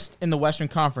like your list in the Western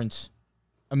Conference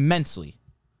immensely.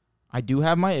 I do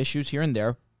have my issues here and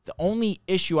there. The only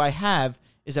issue I have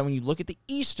is that when you look at the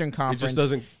Eastern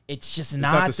Conference, it's just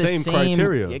not the same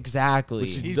criteria. Exactly.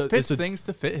 He fits things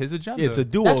to fit his agenda. It's a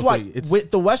duo That's why thing.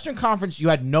 with the Western Conference, you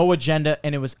had no agenda,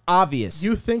 and it was obvious.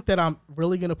 You think that I'm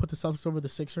really going to put the Celtics over the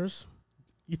Sixers?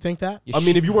 You think that? You I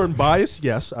mean, if you weren't biased,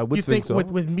 yes, I would You think so.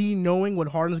 with me knowing what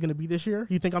Harden's going to be this year,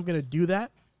 you think I'm going to do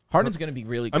that? Harden's going to be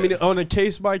really good. I mean, on a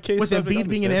case by case, With Embiid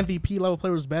being an MVP level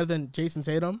player who's better than Jason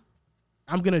Tatum,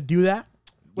 I'm going to do that.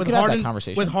 With could have that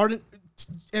conversation. With Harden,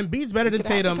 Embiid's better than You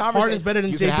could have the Tatum. conversa- Harden's better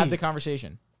than you JB. could have the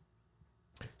conversation.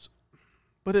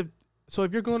 But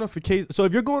if you're going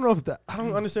off that, I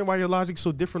don't understand why your logic's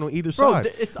so different on either Bro, side.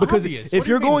 it's because obvious. if What do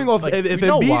you you're going mean? off, Like, if we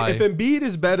know why. Embiid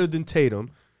is better than Tatum,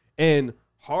 and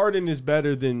Harden is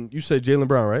better than you said Jaylen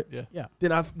Brown, right? Yeah.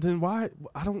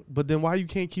 Then why you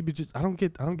can't keep it just I don't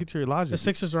get your logic. The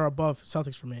Sixers are above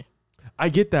Celtics for me. I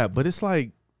get that, but it's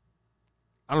like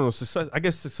I don't know, success. I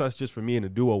guess success just for me in a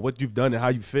duo. What you've done and how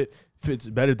you fits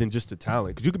better than just the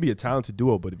talent. Because you could be a talented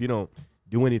duo, but if you don't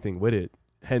do anything with it,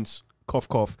 hence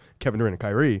cough, Kevin Durant and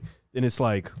Kyrie, then it's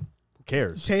like, who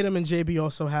cares? Tatum and JB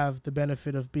also have the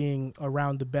benefit of being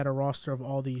around the better roster of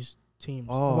all these teams,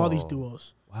 of all these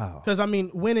duos. Wow. Because, I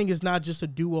mean, winning is not just a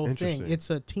duo thing. Interesting. It's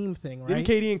a team thing, right? Didn't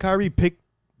KD and Kyrie pick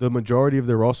the majority of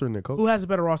their roster in their coach? Who has a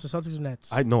better roster, Celtics or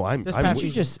Nets? I know. This past You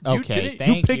season. just You okay. didn't-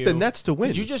 Thank you picked the Nets to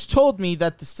win. You just told me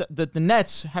that the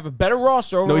Nets have a better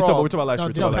roster overall. No, we're talking about last No,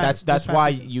 year. this We're talking about past- That's this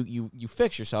why past season. you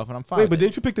fix yourself, and I'm fine. Wait, with but it.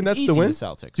 didn't you pick the It's Nets to easy win? with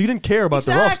Celtics. So you didn't care about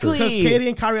the roster. Exactly. Because KD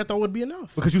and Kyrie I thought would be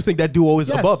enough. Because you think that duo is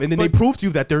Yes, above, and then they but- proved to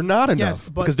you that they're not enough. Yes,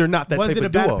 but because they're not that was type it a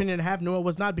of bad duo. opinion to have? No, it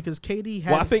was not because KD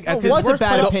had. Well, I think It at this was a worst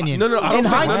bad playoff- opinion. No, I don't In think-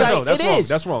 hindsight, that's it wrong. is.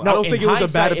 That's wrong. No, I don't in think it was a bad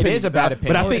hindsight, opinion. It is a bad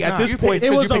opinion. But I think it's at this not. point,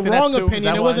 It was a picked the wrong Nets too. opinion. Is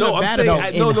that It wasn't why? a I'm bad saying,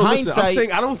 opinion. No, in listen, I'm hindsight-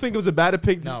 saying I don't think it was a bad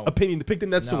opinion to pick the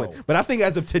Nets to No. win. But I think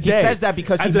as of today, He says that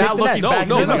because he as picked of- the Nets.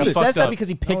 No, He listen. says that up. because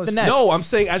he No, picked the it's Nets. No, I'm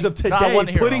saying as of I wanna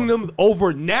today, hear putting all. them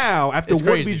over now after It's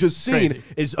what we crazy. just seen Crazy.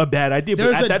 is a bad idea. But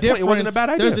There's at a that point, it wasn't a bad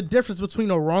idea. There's a difference between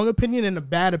a wrong opinion and a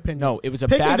bad opinion. No, it was a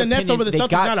Picking bad the opinion. Nets over the They Celtics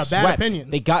got is not a bad swept. opinion.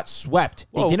 They got swept.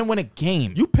 They Whoa. didn't win a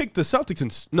game. You picked the Celtics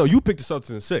you picked the Celtics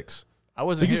in 6. I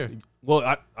wasn't here. Well,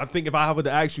 I think if I were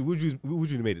to ask you, would you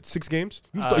have made it 6 games?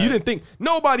 You didn't think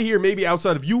nobody here, maybe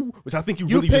outside of you, which I think you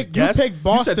really just guessed. You picked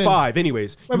Boston. You said 5,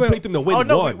 anyways. Wait, you picked them to win Oh,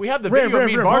 no, 1. we have the Riv, video of Riv,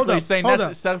 me and Riv, hold Barkley up, saying hold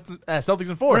that's Celtics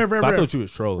in 4. Riv, Riv, But I Riv. thought you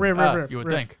was trolling. Riv, You would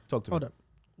Riv. think. Talk to Hold me. up.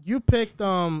 You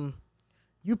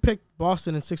picked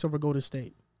Boston in 6 over Golden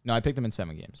State. No, I picked them in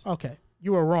 7 games. Okay,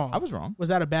 you were wrong. I was wrong. Was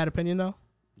that a bad opinion though?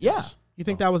 Yeah. You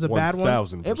think that was a bad one?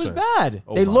 1,000%. It was bad.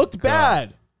 Oh They my looked God.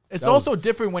 bad. It's also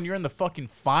different when you're in the fucking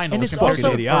finals And it's compared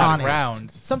also to the idiotic. first honest.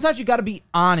 round. Sometimes you got to be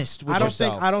honest with I don't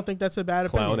yourself. think that's a bad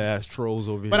Clown opinion. ass trolls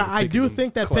over here. But I do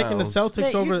think that picking the clowns. Celtics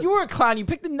Man, over you were a clown. You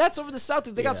picked the Nets over the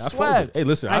Celtics. They got Yeah, I swept. Hey,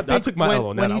 listen, I I think took my when- L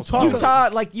on that. when I you was talk fine. Utah,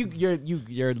 like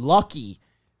you're lucky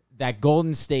that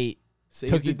Golden State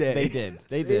Saved took the you. day. They did.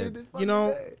 They did. you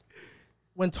know,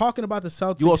 when talking about the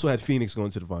Celtics, You also had Phoenix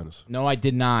going to the finals. No, I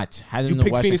did not. Had them You in the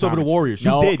picked Western Phoenix over the Conference. Warriors.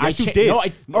 No, You did. Yes, you did.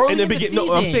 No, early in the season.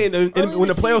 No, I'm saying when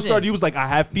the playoffs started, you was like, I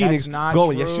have Phoenix That's not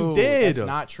going. True. Yes, you did. That's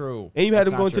not true. And you had That's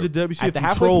him not going to true. the WCF At the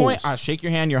halfway trolls. point, I'll shake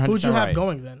your hand. You're 100% who'd you have right.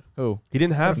 going then? Who? He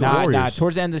didn't have the Nah, Warriors.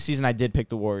 towards the end of the season, I did pick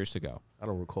the Warriors to go. I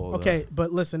don't recall. Okay,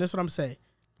 but listen, this is what I'm saying.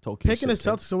 Tokyo Picking the shit,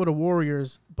 Celtics over the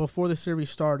Warriors before the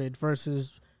series started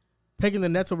versus picking the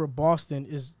Nets over Boston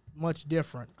is much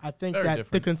different. I think Very that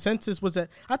different. the consensus was that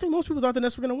I think most people thought the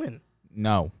Nets were going to win.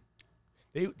 No.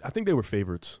 I think they were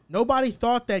favorites. Nobody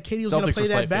thought that KD was going to Celtics play were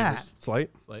that slight bad. favorites. Slight.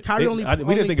 Slight. Kyrie We only didn't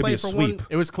think it'd be played a for sweep.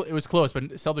 It was close, but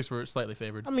Celtics were slightly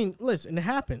favored. I mean, listen, it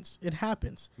happens. It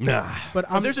happens. Nah. But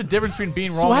But there's a difference between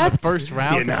being wrong in the Swept? first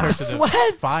round Yeah, nah. compared to the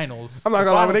Swept? finals. I'm not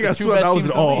gonna lie, when they got The two swept, best I was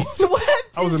teams in in the awe. league.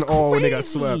 Swept. I was is in awe when they got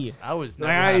crazy. I was Like,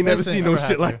 never I ain't happy. never seen no Never shit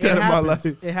happy. like that in my life.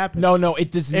 It happens. No,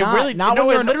 it does It not. really not no,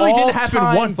 when it you're an literally didn't happen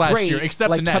all-time once last great year, except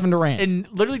like the Nets. Kevin Durant.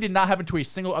 And literally did not happen to a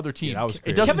single other team. that was It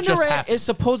crazy. doesn't Kevin just Durant happen. is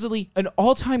supposedly an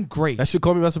all-time great. That shit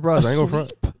caught me by surprise. A I ain't gonna front.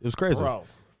 sweep? It was crazy. Bro.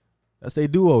 That's their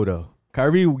duo though.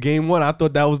 Kyrie, game one, I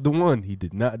thought that was the one. He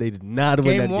did not. They did not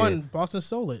win that Game one, game. Boston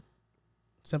stole it.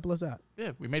 Simple as that.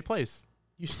 Yeah, we made plays.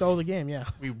 You stole the game, yeah.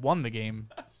 We won the game.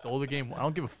 Stole the game. I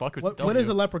don't give a fuck. It's What is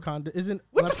a leprechaun? Isn't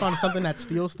leprechaun something that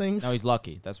steals things? No, he's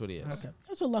lucky. That's what he is. Okay.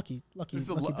 That's a lucky It's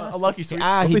a bastard. lucky sweep.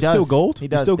 Ah, But he they does. still gold? He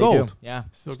They does. still They do. gold. Yeah,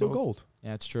 Still Still gold. gold.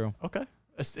 yeah, it's true. Okay.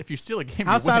 If you steal a game,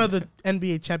 you Outside win. of the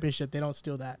NBA championship, they don't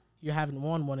steal that. You haven't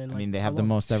won one in like I mean, they have how the long?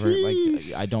 most ever.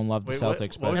 Like, I don't love the Wait, what-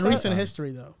 Celtics, what but was in that? recent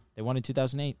history though. they won in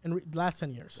 2008. In the last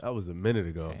 10 years. That was a minute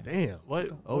ago. Damn. What?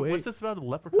 Oh, What's wait. this about? A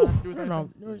leprechaun? to do with No,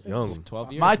 anything? no. Young.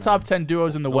 12 years. My man. top 10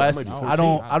 duos in the No, it West. might be I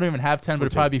 14. don't even have 10, but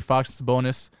it'd 14. probably be Fox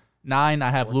bonus. 9, I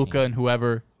have 14. Luca and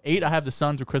whoever. 8, I have the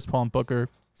Suns with Chris Paul and Booker.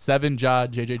 7, Ja,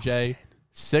 JJJ.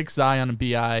 6, Zion and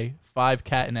BI. 5,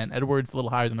 Cat and then Edwards, a little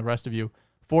higher than the rest of you.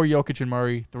 4, Jokic and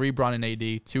Murray. 3, Bron and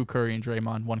AD. 2, Curry and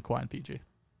Draymond. 1, Kawhi and PG.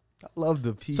 I love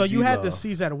the PG. So you had though. the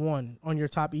C's at 1 on your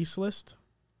top East list.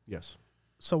 Yes.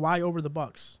 So why over the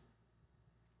Bucks?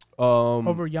 Over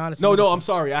Over Giannis? No, and no. Middleton? I'm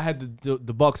sorry. I had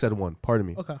the Bucks at 1. Pardon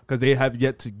me. Okay. Because they have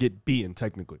yet to get beaten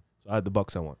technically. So I had the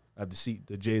Bucks at 1. I have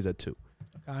the Jays at 2.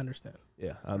 I understand.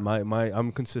 Yeah.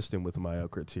 I'm consistent with my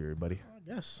criteria, buddy.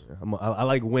 I guess. Yeah, I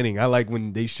like winning. I like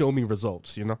when they show me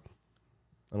results. You know.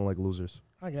 I don't like losers.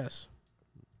 I guess.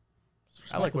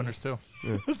 It's I like respectable. winners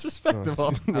too. It's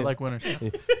respectable. I like winners.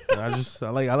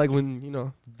 I like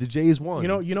when the Jays won.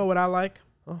 You know what I like?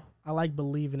 Huh? I like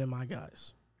believing in my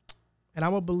guys. And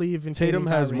I'm going to believe in Tatum KD and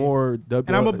has Kyrie. more. And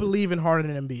I'm going to believe in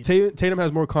Harden and Embiid. Tatum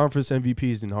has more conference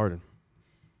MVPs than Harden.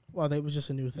 Well, that was just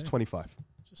a new thing. It's 25.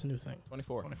 Just a new thing.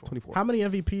 24. 24. How many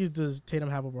MVPs does Tatum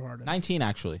have over Harden? 19,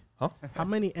 actually. How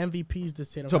many MVPs does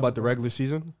Tatum Talk have about the over regular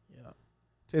season. Yeah.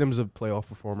 Tatum's a playoff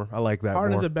performer. I like that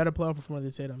Harden's more. a better player performer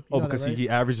than Tatum. You Oh, know because that, right? he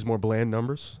averages more bland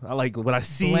numbers. I like what I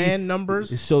see. Bland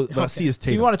numbers? It's so what I Okay. see is So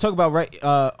you Tatum. want to talk about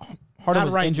Harden Not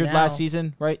was right injured now. last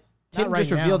season, right? Not Tatum right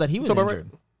just now. revealed that he was Talk about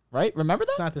injured, right? Remember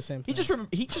It's that? not the same thing.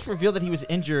 He just revealed that he was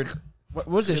injured. What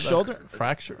was his shoulder?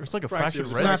 Fracture. It's like a Fractured fractured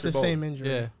it's not wrist. the bone. same injury.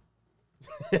 Yeah.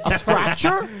 A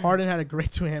fracture? Harden had a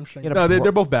great two hamstring. Yeah, No,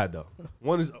 they're both bad though.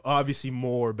 One is obviously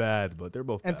more bad, but they're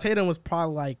both And bad. Tatum was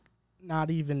probably like not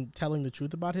even telling the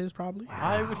truth about his probably.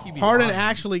 Why would he be Harden lying?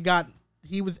 actually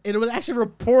it was actually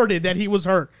reported that he was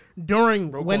hurt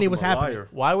during Bro when called it him was a happening. liar.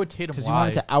 Why would Tatum Because he lie?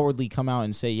 wanted to outwardly come out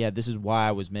and say, yeah, this is why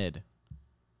I was mid.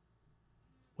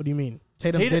 What do you mean?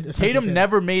 Tatum did essentially say Tatum that.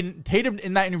 never made Tatum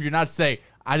in that interview not say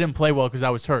I didn't play well because I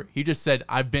was hurt. He just said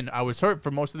I was hurt for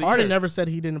most of the Harden year. never said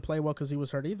he didn't play well because he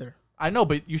was hurt either. I know,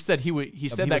 but you said he said he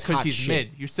that was because hot he's shit.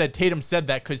 mid. You said Tatum said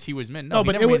that because he was mid. No, he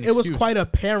but never made an it was excuse. quite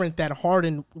apparent that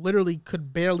Harden literally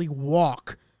could barely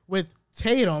walk with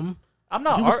Tatum. I'm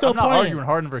not he was still playing. arguing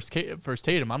Harden versus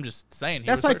Tatum. I'm just saying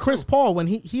That's was like hurt Chris too. Paul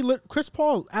when Chris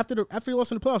Paul after he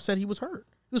lost in the playoffs said he was hurt.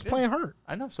 He was playing hurt.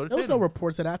 I know. So did There was no Tatum.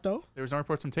 reports of that though. There was no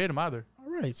reports from Tatum either. All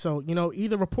right, so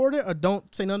either report it or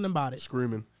don't say nothing about it.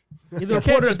 Screaming. Either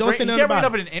report it or don't say You nothing can't bring it about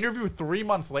up it. in an interview 3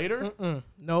 months later.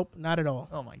 Nope, not at all.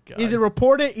 Oh my god. Either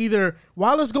report it, either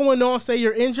while it's going on, say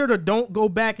you're injured, or don't go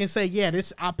back and say, yeah,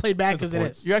 I played bad because it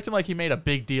is. You're acting like he made a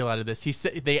big deal out of this. He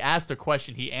said they asked a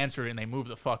question, he answered it, and they moved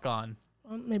the fuck on.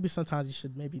 Maybe sometimes you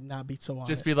should maybe not be so honest.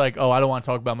 Just be like, oh, I don't want to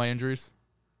talk about my injuries.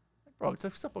 Bro, it's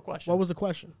a simple question. What was the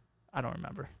question? I don't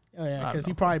remember. Oh yeah, I don't because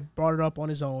he know. probably brought it up on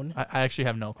his own. I actually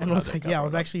have no clue. And how was that like, got yeah, I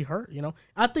was brought up. actually hurt,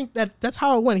 I think that's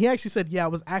how it went. He actually said, yeah, I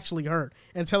was actually hurt.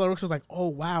 And Taylor Rooks was like, oh,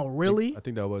 wow, really? I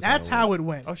think that was. That's how it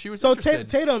went. Oh, she was So interested.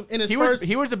 Tatum in his He first...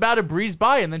 was about to breeze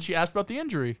by, and then she asked about the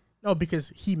injury. No,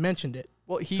 because he mentioned it.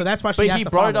 Well, so that's why she has he to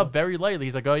brought it follow. up very lightly.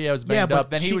 He's like, "Oh yeah, I was banged up."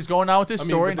 Then he was going on with his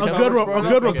story. A And good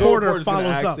reporter Reporter's gonna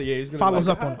follows ask up. the- yeah, he's gonna Follows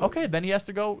like, up on it. Okay, then he has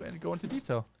to go into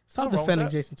detail. Stop Nothing wrong with defending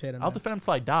that. Jason Tatum. I'll man. defend him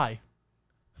till I die.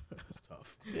 It's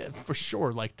tough. Yeah, for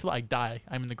sure. Like till I die,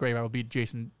 I'm in the grave. I will be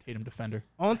Jason Tatum defender.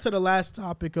 On to the last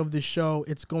topic of the show.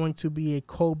 It's going to be a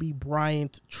Kobe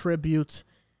Bryant tribute.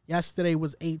 Yesterday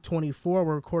was 8/24.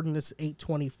 We're recording this at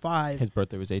 8/25. His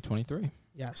birthday was 8/23.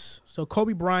 Yes. So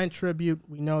Kobe Bryant tribute.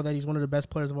 We know that he's one of the best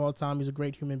players of all time. He's a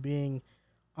great human being.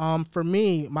 For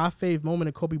me, my fave moment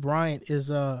of Kobe Bryant is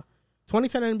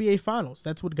 2010 NBA Finals.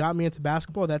 That's what got me into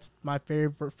basketball. That's my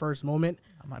favorite first moment.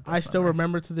 I still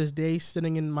remember to this day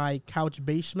sitting in my couch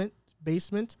basement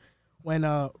when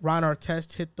Ron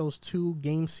Artest hit those 2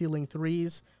 game-sealing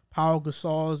threes. Pau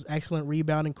Gasol's excellent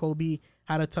rebounding. Kobe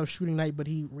had a tough shooting night, but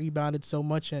he rebounded so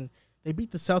much, and they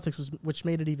beat the Celtics, which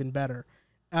made it even better.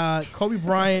 Kobe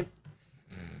Bryant,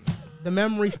 the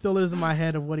memory still is in my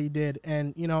head of what he did.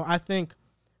 And, I think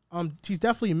he's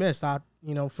definitely missed.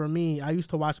 For me, I used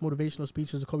to watch motivational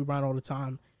speeches of Kobe Bryant all the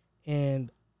time.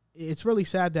 And it's really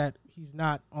sad that he's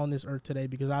not on this earth today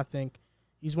because I think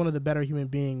he's one of the better human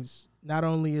beings. Not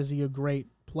only is he a great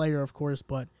player, of course,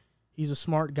 but he's a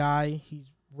smart guy.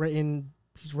 He's written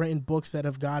books that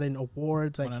have gotten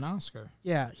awards. Won an Oscar.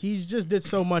 Yeah, he's just did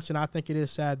so much, and I think it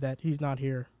is sad that he's not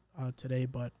here today,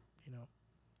 but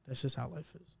that's just how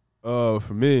life is.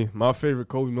 For me, my favorite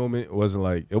Kobe moment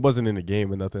wasn't in the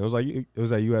game or nothing. It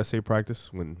was at USA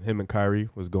practice when him and Kyrie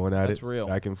was going at That's it real.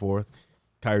 back and forth.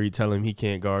 Kyrie telling him he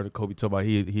can't guard. Kobe talking about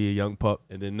he a young pup,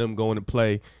 and then them going to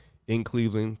play in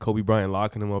Cleveland. Kobe Bryant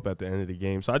locking him up at the end of the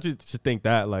game. So I just think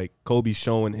that like Kobe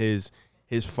showing his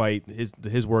fight,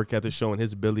 his work ethic, showing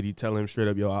his ability, telling him straight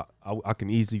up, yo, I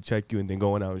can easily check you, and then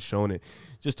going out and showing it.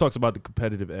 Just talks about the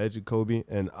competitive edge of Kobe.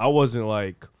 And I wasn't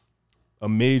like a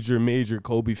major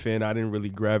Kobe fan. I didn't really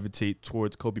gravitate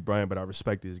towards Kobe Bryant, but I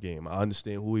respected his game. I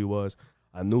understand who he was.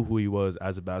 I knew who he was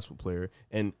as a basketball player.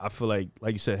 And I feel like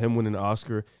you said, him winning the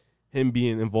Oscar, him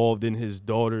being involved in his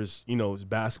daughter's, his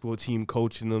basketball team,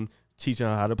 coaching them, teaching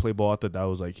her how to play ball, I thought that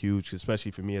was like huge,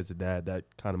 especially for me as a dad. That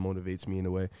kind of motivates me in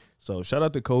a way. So shout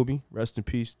out to Kobe. Rest in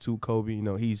peace to Kobe.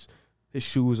 His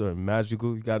shoes are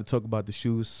magical. You got to talk about the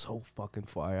shoes. So fucking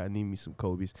fire. I need me some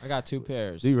Kobe's. I got 2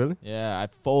 pairs. Do you really? Yeah, I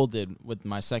folded with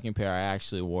my second pair. I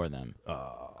actually wore them.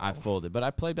 I folded, but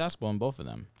I played basketball in both of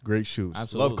them. Great shoes.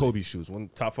 Absolutely. Love Kobe shoes.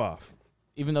 Top 5.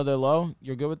 Even though they're low,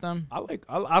 you're good with them? I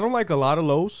don't like a lot of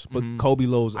lows, but Kobe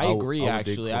lows. I agree,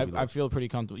 actually. Kobe I lows. feel pretty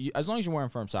comfortable. As long as you're wearing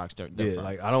firm socks, they're firm.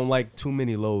 I don't like too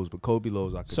many lows, but Kobe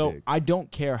lows I could So dig. I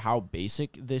don't care how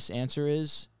basic this answer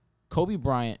is. Kobe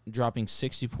Bryant dropping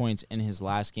 60 points in his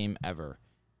last game ever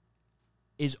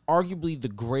is arguably the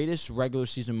greatest regular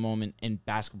season moment in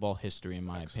basketball history, in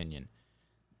my opinion.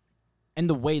 And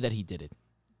the way that he did it.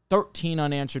 13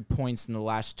 unanswered points in the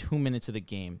last 2 minutes of the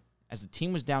game. As the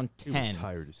team was down 10. He was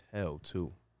tired as hell,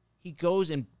 too. He goes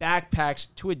and backpacks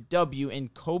to a W in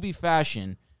Kobe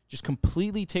fashion, just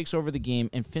completely takes over the game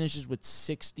and finishes with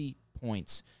 60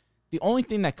 points. The only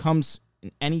thing that comes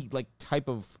in any type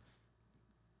of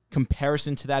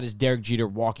comparison to that is Derek Jeter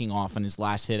walking off on his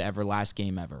last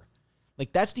game ever.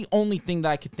 That's the only thing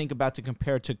that I could think about to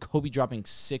compare to Kobe dropping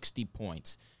 60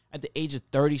 points. At the age of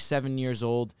 37 years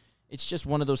old, it's just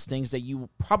one of those things that you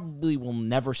probably will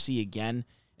never see again.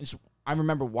 And I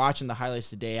remember watching the highlights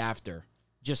the day after,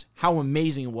 just how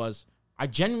amazing it was. I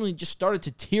genuinely just started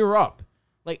to tear up.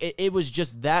 It was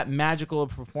just that magical a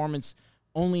performance.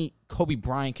 Only Kobe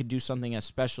Bryant could do something as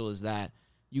special as that.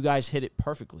 You guys hit it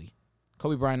perfectly.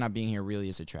 Kobe Bryant not being here really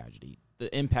is a tragedy.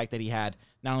 The impact that he had,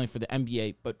 not only for the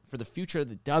NBA, but for the future of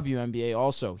the WNBA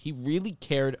also. He really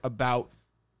cared about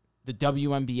the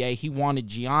WNBA. He wanted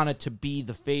Gianna to be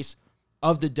the face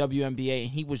of the WNBA,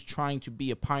 and he was trying to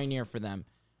be a pioneer for them.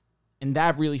 And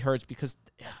that really hurts because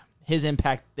his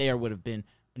impact there would have been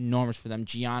enormous for them.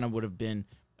 Gianna would have been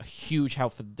a huge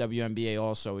help for the WNBA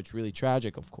also. It's really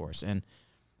tragic, of course. And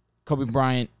Kobe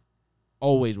Bryant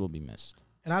always will be missed.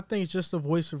 And I think it's just a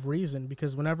voice of reason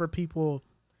because whenever people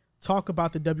talk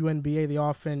about the WNBA, they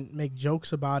often make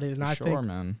jokes about it. And I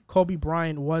think Kobe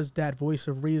Bryant was that voice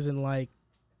of reason.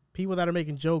 People that are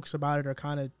making jokes about it are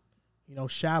kind of,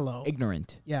 shallow.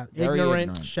 Ignorant. Yeah, Very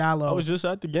ignorant, shallow. I was just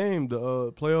at the game,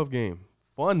 the playoff game.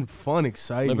 fun,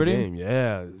 exciting Liberty? game.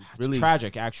 Yeah, It's really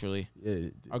tragic, actually. Yeah,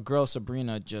 Our girl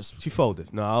Sabrina just, she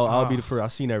folded. No, I'll be the first.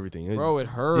 I've seen everything. bro, it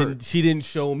hurt. She didn't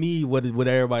show me what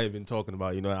everybody had been talking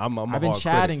about. You know, I'm a I've been hard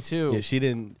chatting critic. too. Yeah, she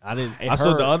didn't. I didn't. It I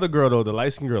saw hurt. the other girl though, the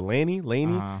light skinned girl, Laney.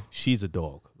 Uh-huh. She's a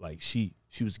dog. Like she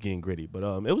was getting gritty. But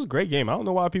it was a great game. I don't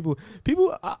know why people.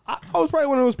 I was probably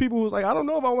one of those people who was like, I don't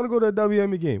know if I want to go to a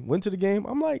WNBA game. Went to the game.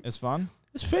 I'm like, It's fun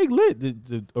it's fake lit.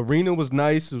 The arena was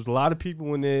nice. There was a lot of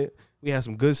people in there. We had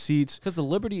some good seats. because the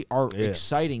Liberty are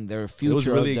exciting. Their future. It was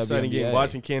a really of exciting WNBA. game.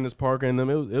 Watching Candace Parker and them,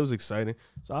 it was exciting.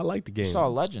 So I liked the game. You saw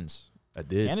legends. I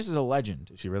did. Candace is a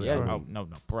legend. She really? Yeah. Sorry. Oh, no,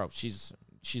 bro. She's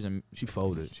a. She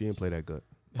folded. She didn't play that good.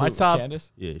 My top-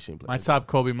 Candace? Yeah, she didn't play. My that top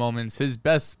Kobe moments. His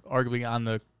best, arguably on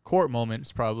the court moment,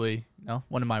 is probably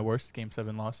one of my worst. Game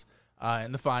 7 loss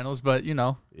in the finals. But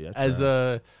good. Yeah,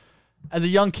 as a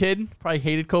young kid, probably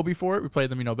hated Kobe for it. We played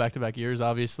them back-to-back years,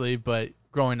 obviously. But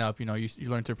growing up, you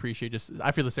learn to appreciate.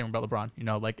 I feel the same about LeBron.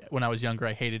 Like when I was younger,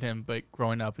 I hated him. But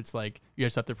growing up, it's like you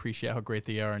just have to appreciate how great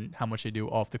they are and how much they do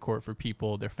off the court for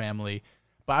people, their family.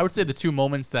 But I would say the two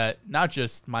moments that not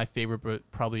just my favorite, but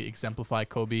probably exemplify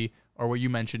Kobe, or what you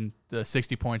mentioned, the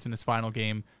 60 points in his final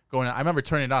game. I remember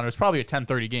turning it on. It was probably a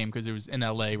 10:30 game because it was in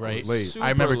LA, right? late. I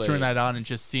remember Super turning late. that on and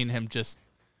just seeing him just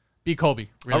be Kobe. I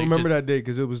Really, remember just- that day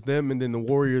because it was them, and then the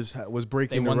Warriors was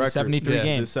breaking They won the record. 73 Yeah.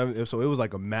 game. So it was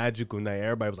like a magical night.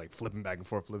 Everybody was like flipping back and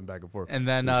forth. And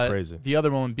then it was crazy. the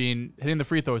other one being hitting the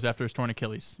free throws after his torn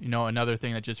Achilles. Another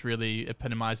thing that just really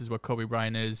epitomizes what Kobe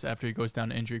Bryant is. After he goes down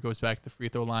to injury, goes back to the free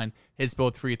throw line, hits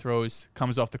both free throws,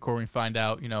 comes off the court, and we find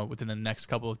out, within the next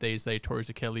couple of days that he tore his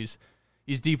Achilles.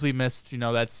 He's deeply missed.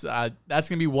 That's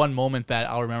gonna be one moment that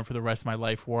I'll remember for the rest of my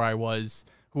life, where I was,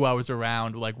 who I was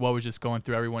around, like what was just going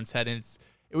through everyone's head, and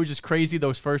it was just crazy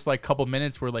those first couple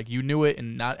minutes where you knew it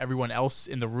and not everyone else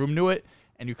in the room knew it,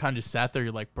 and you kind of just sat there.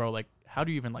 You're like, bro, how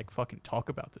do you even fucking talk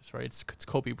about this, right? It's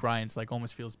Kobe Bryant's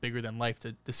almost feels bigger than life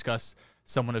to discuss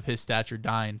someone of his stature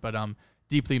dying, but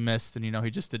deeply missed, and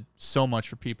he just did so much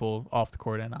for people off the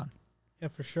court and on. Yeah,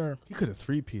 for sure. He could have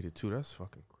three-peated too. That's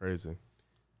fucking crazy.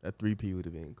 That 3P would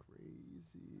have been crazy.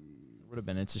 Would have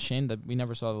been. It's a shame that we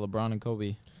never saw the LeBron and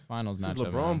Kobe finals This is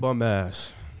matchup. LeBron bum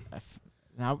ass.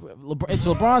 Now, it's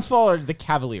LeBron's fault or the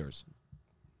Cavaliers?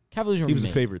 Cavaliers were He was the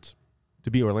mid. favorites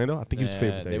to beat Orlando. I think he was the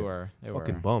favorite. Yeah, that they year. were. They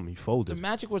Fucking were. bum. He The folded.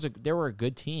 Magic they were a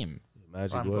good team.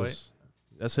 Magic Prime was.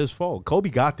 That's his fault. Kobe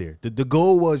got there. The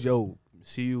goal was,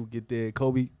 see you get there.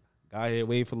 Kobe got here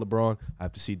waiting for LeBron. I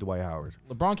have to see Dwight Howard.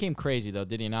 LeBron came crazy though,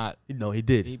 did he not? No, he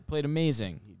did. He played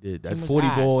amazing. He did. Team That was 40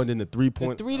 ass. ball and then the The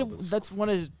 3-point. that's one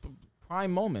of his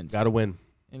prime moments. Got to win.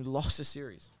 And lost the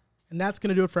series. And that's going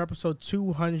to do it for episode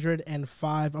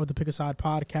 205 of the Pick a Side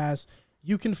Podcast.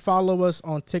 You can follow us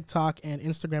on TikTok and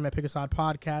Instagram at Pick a Side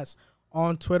Podcast,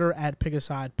 on Twitter at Pick a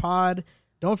Side Pod.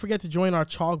 Don't forget to join our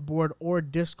chalkboard or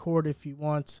Discord if you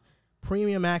want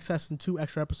premium access and 2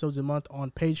 extra episodes a month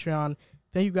on Patreon.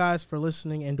 Thank you guys for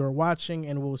listening and or watching,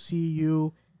 and we'll see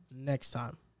you next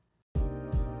time.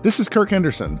 This is Kirk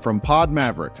Henderson from Pod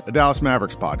Maverick, a Dallas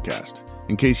Mavericks podcast.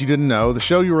 In case you didn't know, the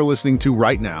show you are listening to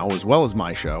right now, as well as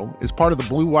my show, is part of the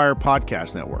Blue Wire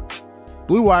Podcast Network.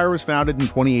 Blue Wire was founded in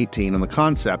 2018 on the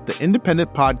concept that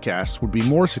independent podcasts would be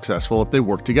more successful if they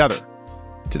worked together.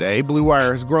 Today, Blue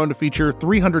Wire has grown to feature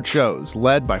 300 shows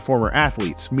led by former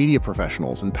athletes, media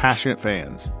professionals, and passionate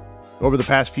fans. Over the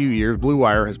past few years, Blue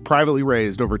Wire has privately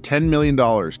raised over $10 million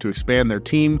to expand their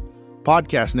team,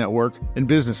 podcast network, and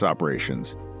business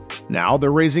operations. Now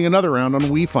they're raising another round on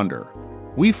WeFunder.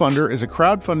 WeFunder is a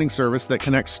crowdfunding service that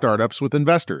connects startups with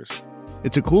investors.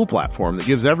 It's a cool platform that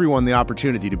gives everyone the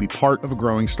opportunity to be part of a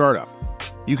growing startup.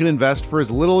 You can invest for as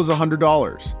little as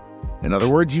 $100. In other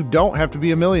words, you don't have to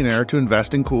be a millionaire to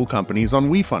invest in cool companies on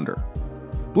WeFunder.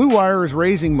 Blue Wire is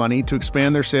raising money to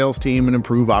expand their sales team and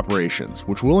improve operations,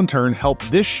 which will in turn help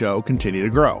this show continue to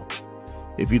grow.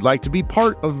 If you'd like to be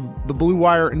part of the Blue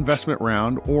Wire investment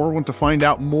round or want to find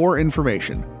out more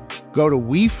information, go to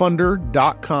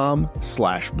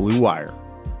wefunder.com/Blue Wire.